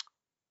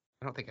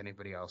don't think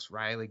anybody else.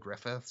 Riley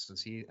Griffiths,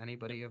 is he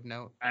anybody of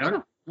note? I don't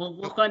know.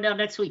 We'll find out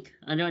next week.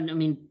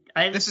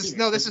 This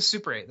is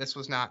Super 8. This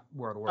was not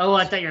War of the Worlds. Oh,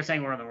 I thought you were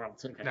saying War of the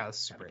Worlds. Okay. No, this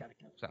is Super 8.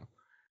 So,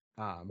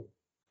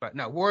 but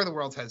no, War of the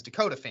Worlds has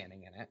Dakota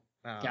Fanning in it.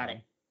 Got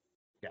it.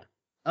 Yeah.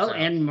 Oh,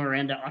 and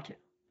Miranda Otto.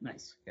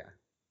 Nice. Yeah.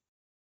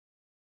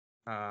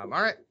 All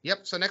right.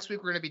 Yep. So next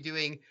week we're going to be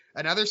doing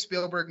another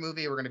Spielberg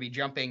movie. We're going to be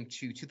jumping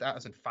to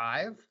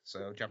 2005.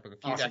 So jumping a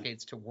few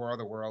decades to War of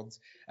the Worlds.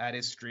 It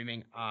is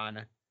streaming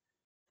on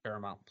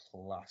Paramount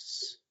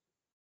Plus.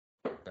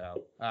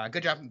 So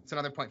good job. It's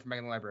another point for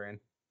Megan the Librarian.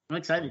 I'm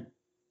excited.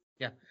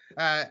 Yeah.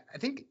 I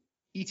think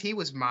E.T.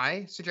 was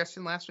my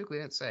suggestion last week. We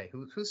didn't say.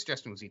 Whose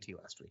suggestion was E.T.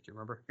 last week? Do you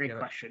remember? Great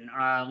question.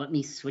 Let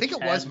me switch. I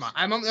think it was mine.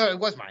 It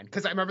was mine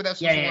because I remember that was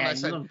the one I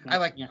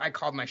said. I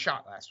called my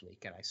shot last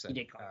week and I said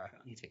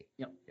E.T.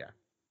 Yep. Yeah.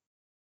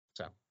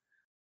 So,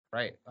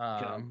 right.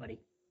 Buddy.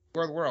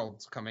 War of the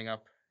Worlds coming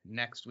up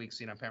next week,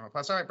 seen on Paramount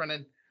Plus. All right,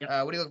 Brendan. Yep.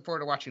 What are you looking forward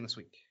to watching this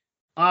week?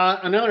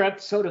 Another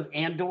episode of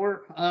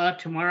Andor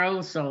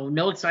tomorrow. So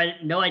no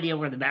idea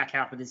where the back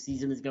half of this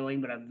season is going,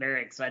 but I'm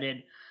very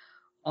excited.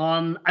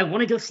 I want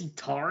to go see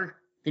Tar,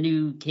 the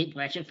new Cate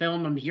Blanchett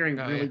film. I'm hearing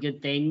really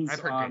good things. I've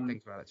heard great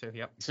things about it too.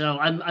 Yep. So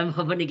I'm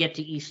hoping to get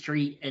to East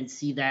Street and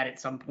see that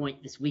at some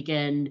point this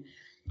weekend,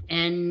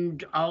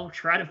 and I'll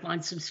try to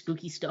find some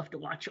spooky stuff to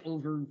watch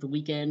over the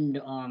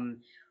weekend.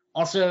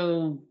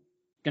 Also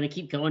gonna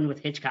keep going with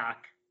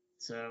Hitchcock.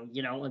 So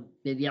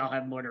maybe I'll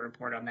have more to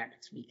report on that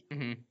next week.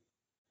 Mm-hmm.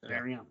 So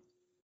there we go.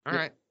 All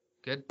right.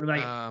 Good. What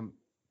about you?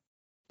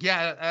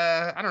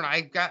 Yeah, I don't know.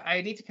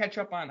 I need to catch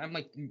up on. I'm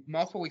like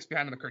multiple weeks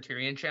behind on the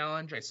Criterion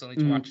Challenge. I still need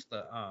to watch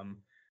the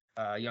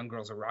Young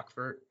Girls of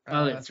Rockford.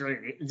 It's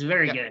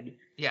very good.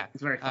 Yeah,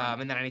 it's very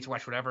fun. And then I need to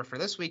watch whatever for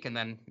this week, and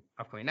then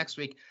upcoming next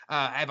week.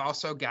 I've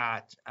also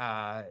got.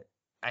 I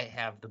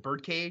have the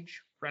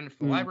Birdcage rented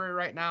from the library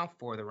right now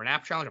for the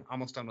Renap Challenge. I'm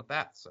almost done with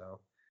that. So,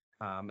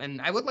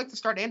 and I would like to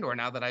start Andor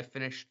now that I've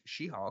finished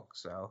She-Hulk.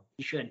 So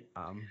you should.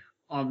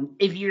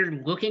 If you're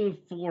looking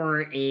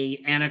for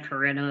a Anna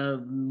Karenina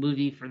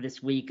movie for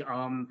this week,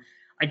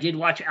 I did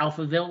watch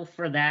Alphaville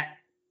for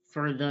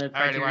the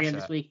Criterion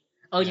this week.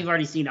 Oh, yeah. You've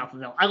already seen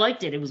Alphaville. I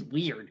liked it. It was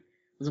weird. It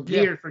was a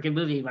weird freaking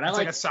movie, but I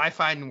liked it. It's like a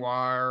sci-fi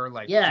noir, it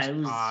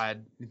was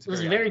odd. It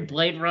was very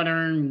Blade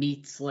Runner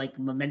meets like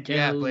Memento.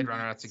 Yeah, Blade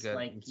Runner. That's a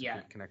good,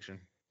 good connection.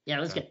 Yeah,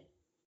 it was good.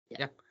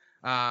 Yeah.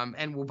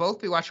 And we'll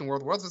both be watching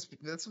World of Worlds.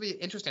 This will be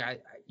interesting.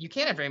 You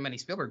can't have very many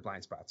Spielberg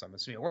blind spots, I'm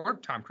assuming, or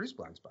Tom Cruise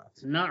blind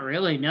spots. Not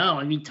really, no.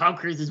 I mean, Tom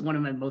Cruise is one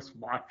of my most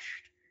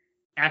watched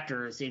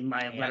actors in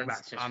my Letterboxd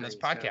history. On this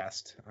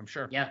podcast, I'm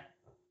sure. Yeah.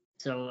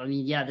 So, I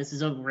mean, this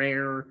is a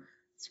rare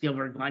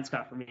Spielberg blind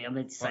spot for me. I'm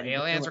excited.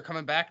 Well, Aliens are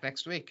coming back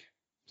next week.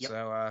 Yep.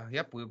 So,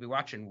 we'll be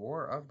watching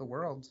War of the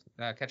Worlds.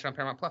 Catch it on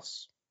Paramount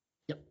Plus.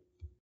 Yep.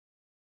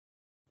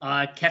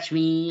 Catch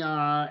me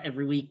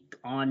every week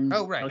on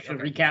Post-Show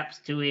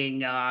Recaps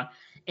doing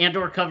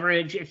Andor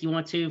coverage. If you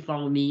want to,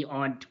 follow me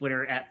on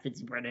Twitter at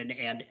FitzyBrennan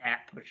and at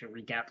Post-Show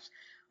Recaps.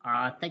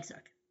 Thanks,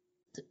 Zach.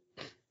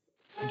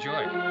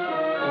 Enjoy.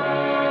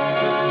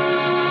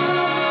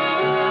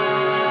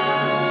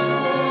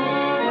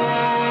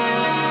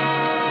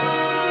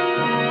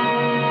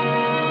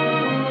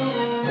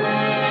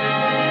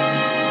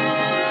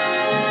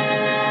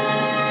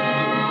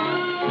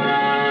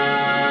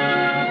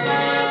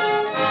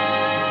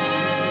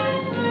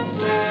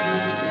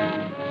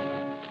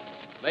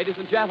 Ladies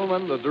and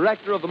gentlemen, the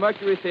director of the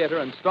Mercury Theater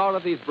and star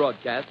of these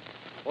broadcasts,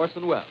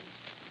 Orson Welles.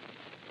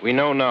 We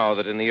know now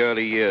that in the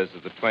early years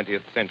of the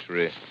 20th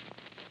century,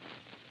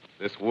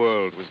 this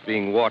world was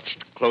being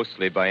watched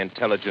closely by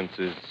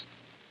intelligences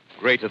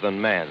greater than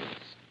man's,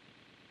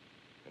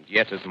 and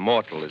yet as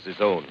mortal as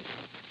his own.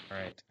 All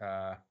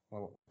right.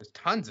 Well, there's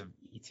tons of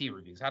E.T.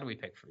 reviews. How do we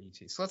pick for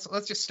E.T.? So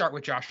let's just start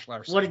with Josh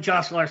Larson. What did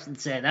Josh Larson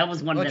say? That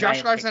was one. Well,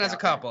 Josh Larson has a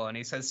couple, and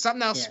he says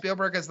something else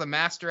Spielberg is the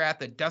master at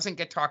that doesn't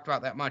get talked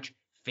about that much.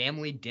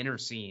 Family dinner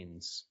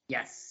scenes.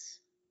 Yes.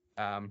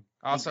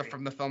 Also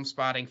from the Film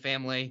Spotting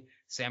family,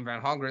 Sam Van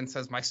Holgren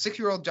says, my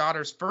 6-year-old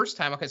daughter's first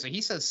time. Okay, so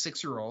he says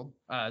 6-year-old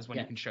is when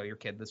you can show your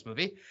kid this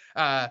movie.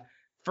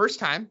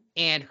 First time,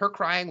 and her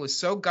crying was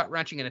so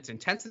gut-wrenching in its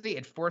intensity,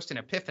 it forced an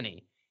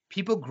epiphany.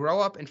 People grow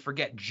up and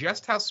forget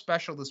just how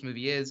special this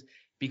movie is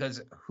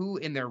because who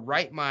in their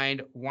right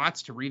mind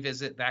wants to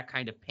revisit that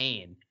kind of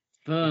pain?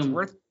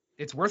 Boom.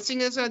 It's worth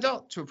seeing as an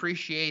adult to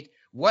appreciate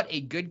what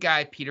a good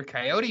guy Peter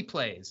Coyote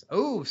plays.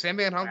 Oh, Sam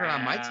Van Holgren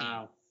on my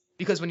team.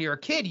 Because when you're a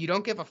kid, you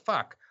don't give a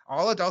fuck.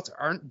 All adults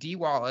aren't Dee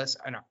Wallace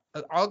and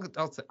all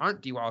adults that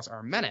aren't Dee Wallace are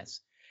a menace.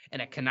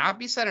 And it cannot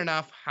be said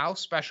enough how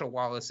special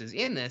Wallace is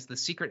in this, the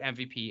secret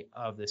MVP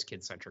of this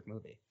kid-centric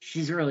movie.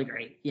 She's really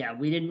great. Yeah,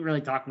 we didn't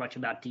really talk much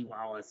about Dee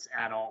Wallace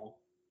at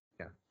all.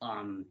 Yeah.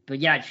 But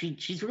yeah,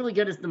 she's really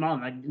good as the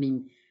mom. I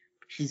mean,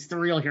 she's the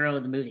real hero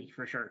of the movie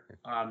for sure.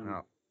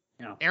 You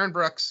know. Aaron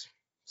Brooks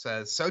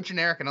says, so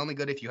generic and only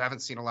good if you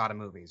haven't seen a lot of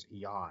movies.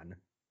 Yawn.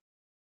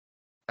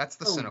 That's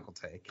the cynical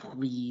take.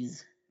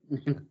 Please.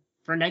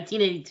 For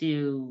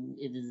 1982,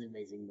 it is an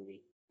amazing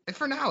movie. And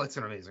for now, it's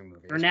an amazing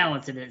movie. For now,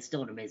 it's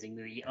still an amazing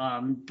movie.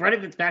 Brendan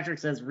Fitzpatrick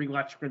says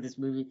rewatch for this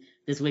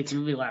week's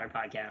Movie Ladder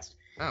podcast.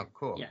 Oh,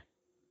 cool.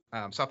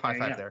 Yeah. So high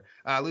five there.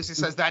 Lucy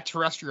says that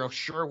terrestrial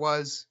sure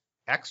was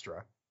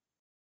extra.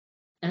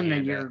 And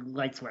then your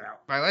lights went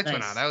out. My lights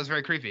went out. That was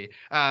very creepy.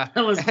 That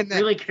was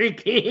really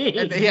creepy.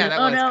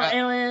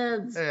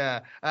 Aliens.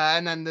 Yeah.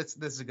 And then this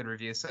is a good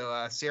review.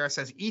 So Sierra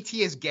says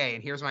E.T. is gay,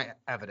 and here's my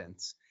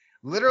evidence.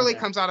 Literally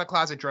comes out of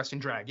closet dressed in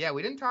drag. Yeah,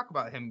 we didn't talk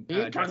about him. We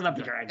didn't talk about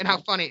the drag. And how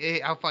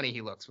funny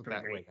he looks with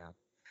that wig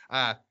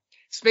on.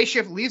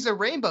 Spaceship leaves a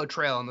rainbow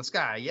trail in the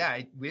sky.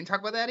 Yeah, we didn't talk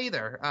about that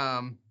either.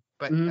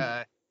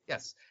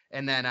 Yes.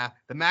 And then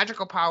the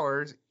magical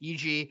powers,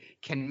 e.g.,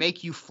 can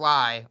make you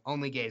fly.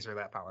 Only gays are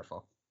that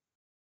powerful.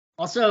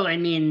 Also, I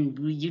mean,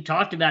 you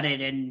talked about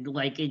it, and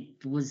like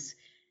it was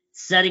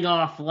setting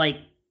off thoughts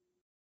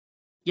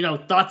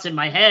in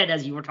my head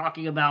as you were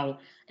talking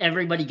about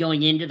everybody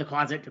going into the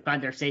closet to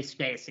find their safe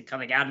space and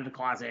coming out of the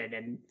closet.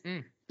 And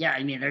yeah,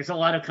 I mean, there's a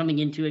lot of coming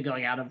into and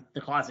going out of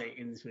the closet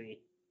in this movie.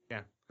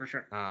 Yeah, for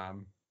sure.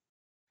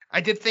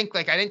 I did think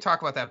I didn't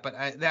talk about that,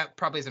 but that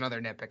probably is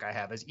another nitpick I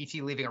have is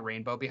E.T. leaving a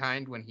rainbow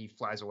behind when he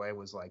flies away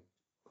was like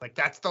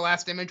that's the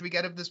last image we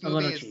get of this movie. A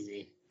little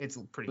cheesy. It's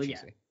pretty cheesy.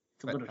 Yeah,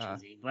 it's a little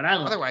cheesy, but I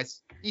love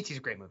otherwise, E.T.'s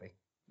a great movie.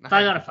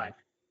 5 out of 5.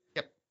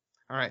 Yep.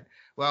 All right.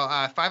 Well,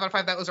 5 out of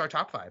 5. That was our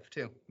top 5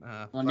 too.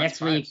 Well, next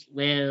week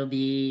we'll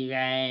be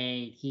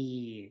right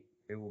here.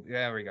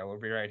 There we go. We'll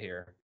be right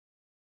here.